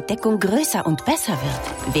jeder Entdeckung größer und besser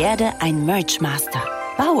wird. Werde ein Merch-Master.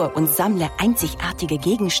 Baue und sammle einzigartige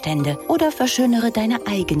Gegenstände oder verschönere deine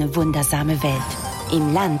eigene wundersame Welt.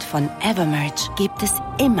 Im Land von Evermerge gibt es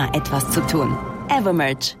immer etwas zu tun.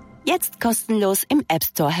 Evermerge. Jetzt kostenlos im App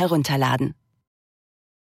Store herunterladen.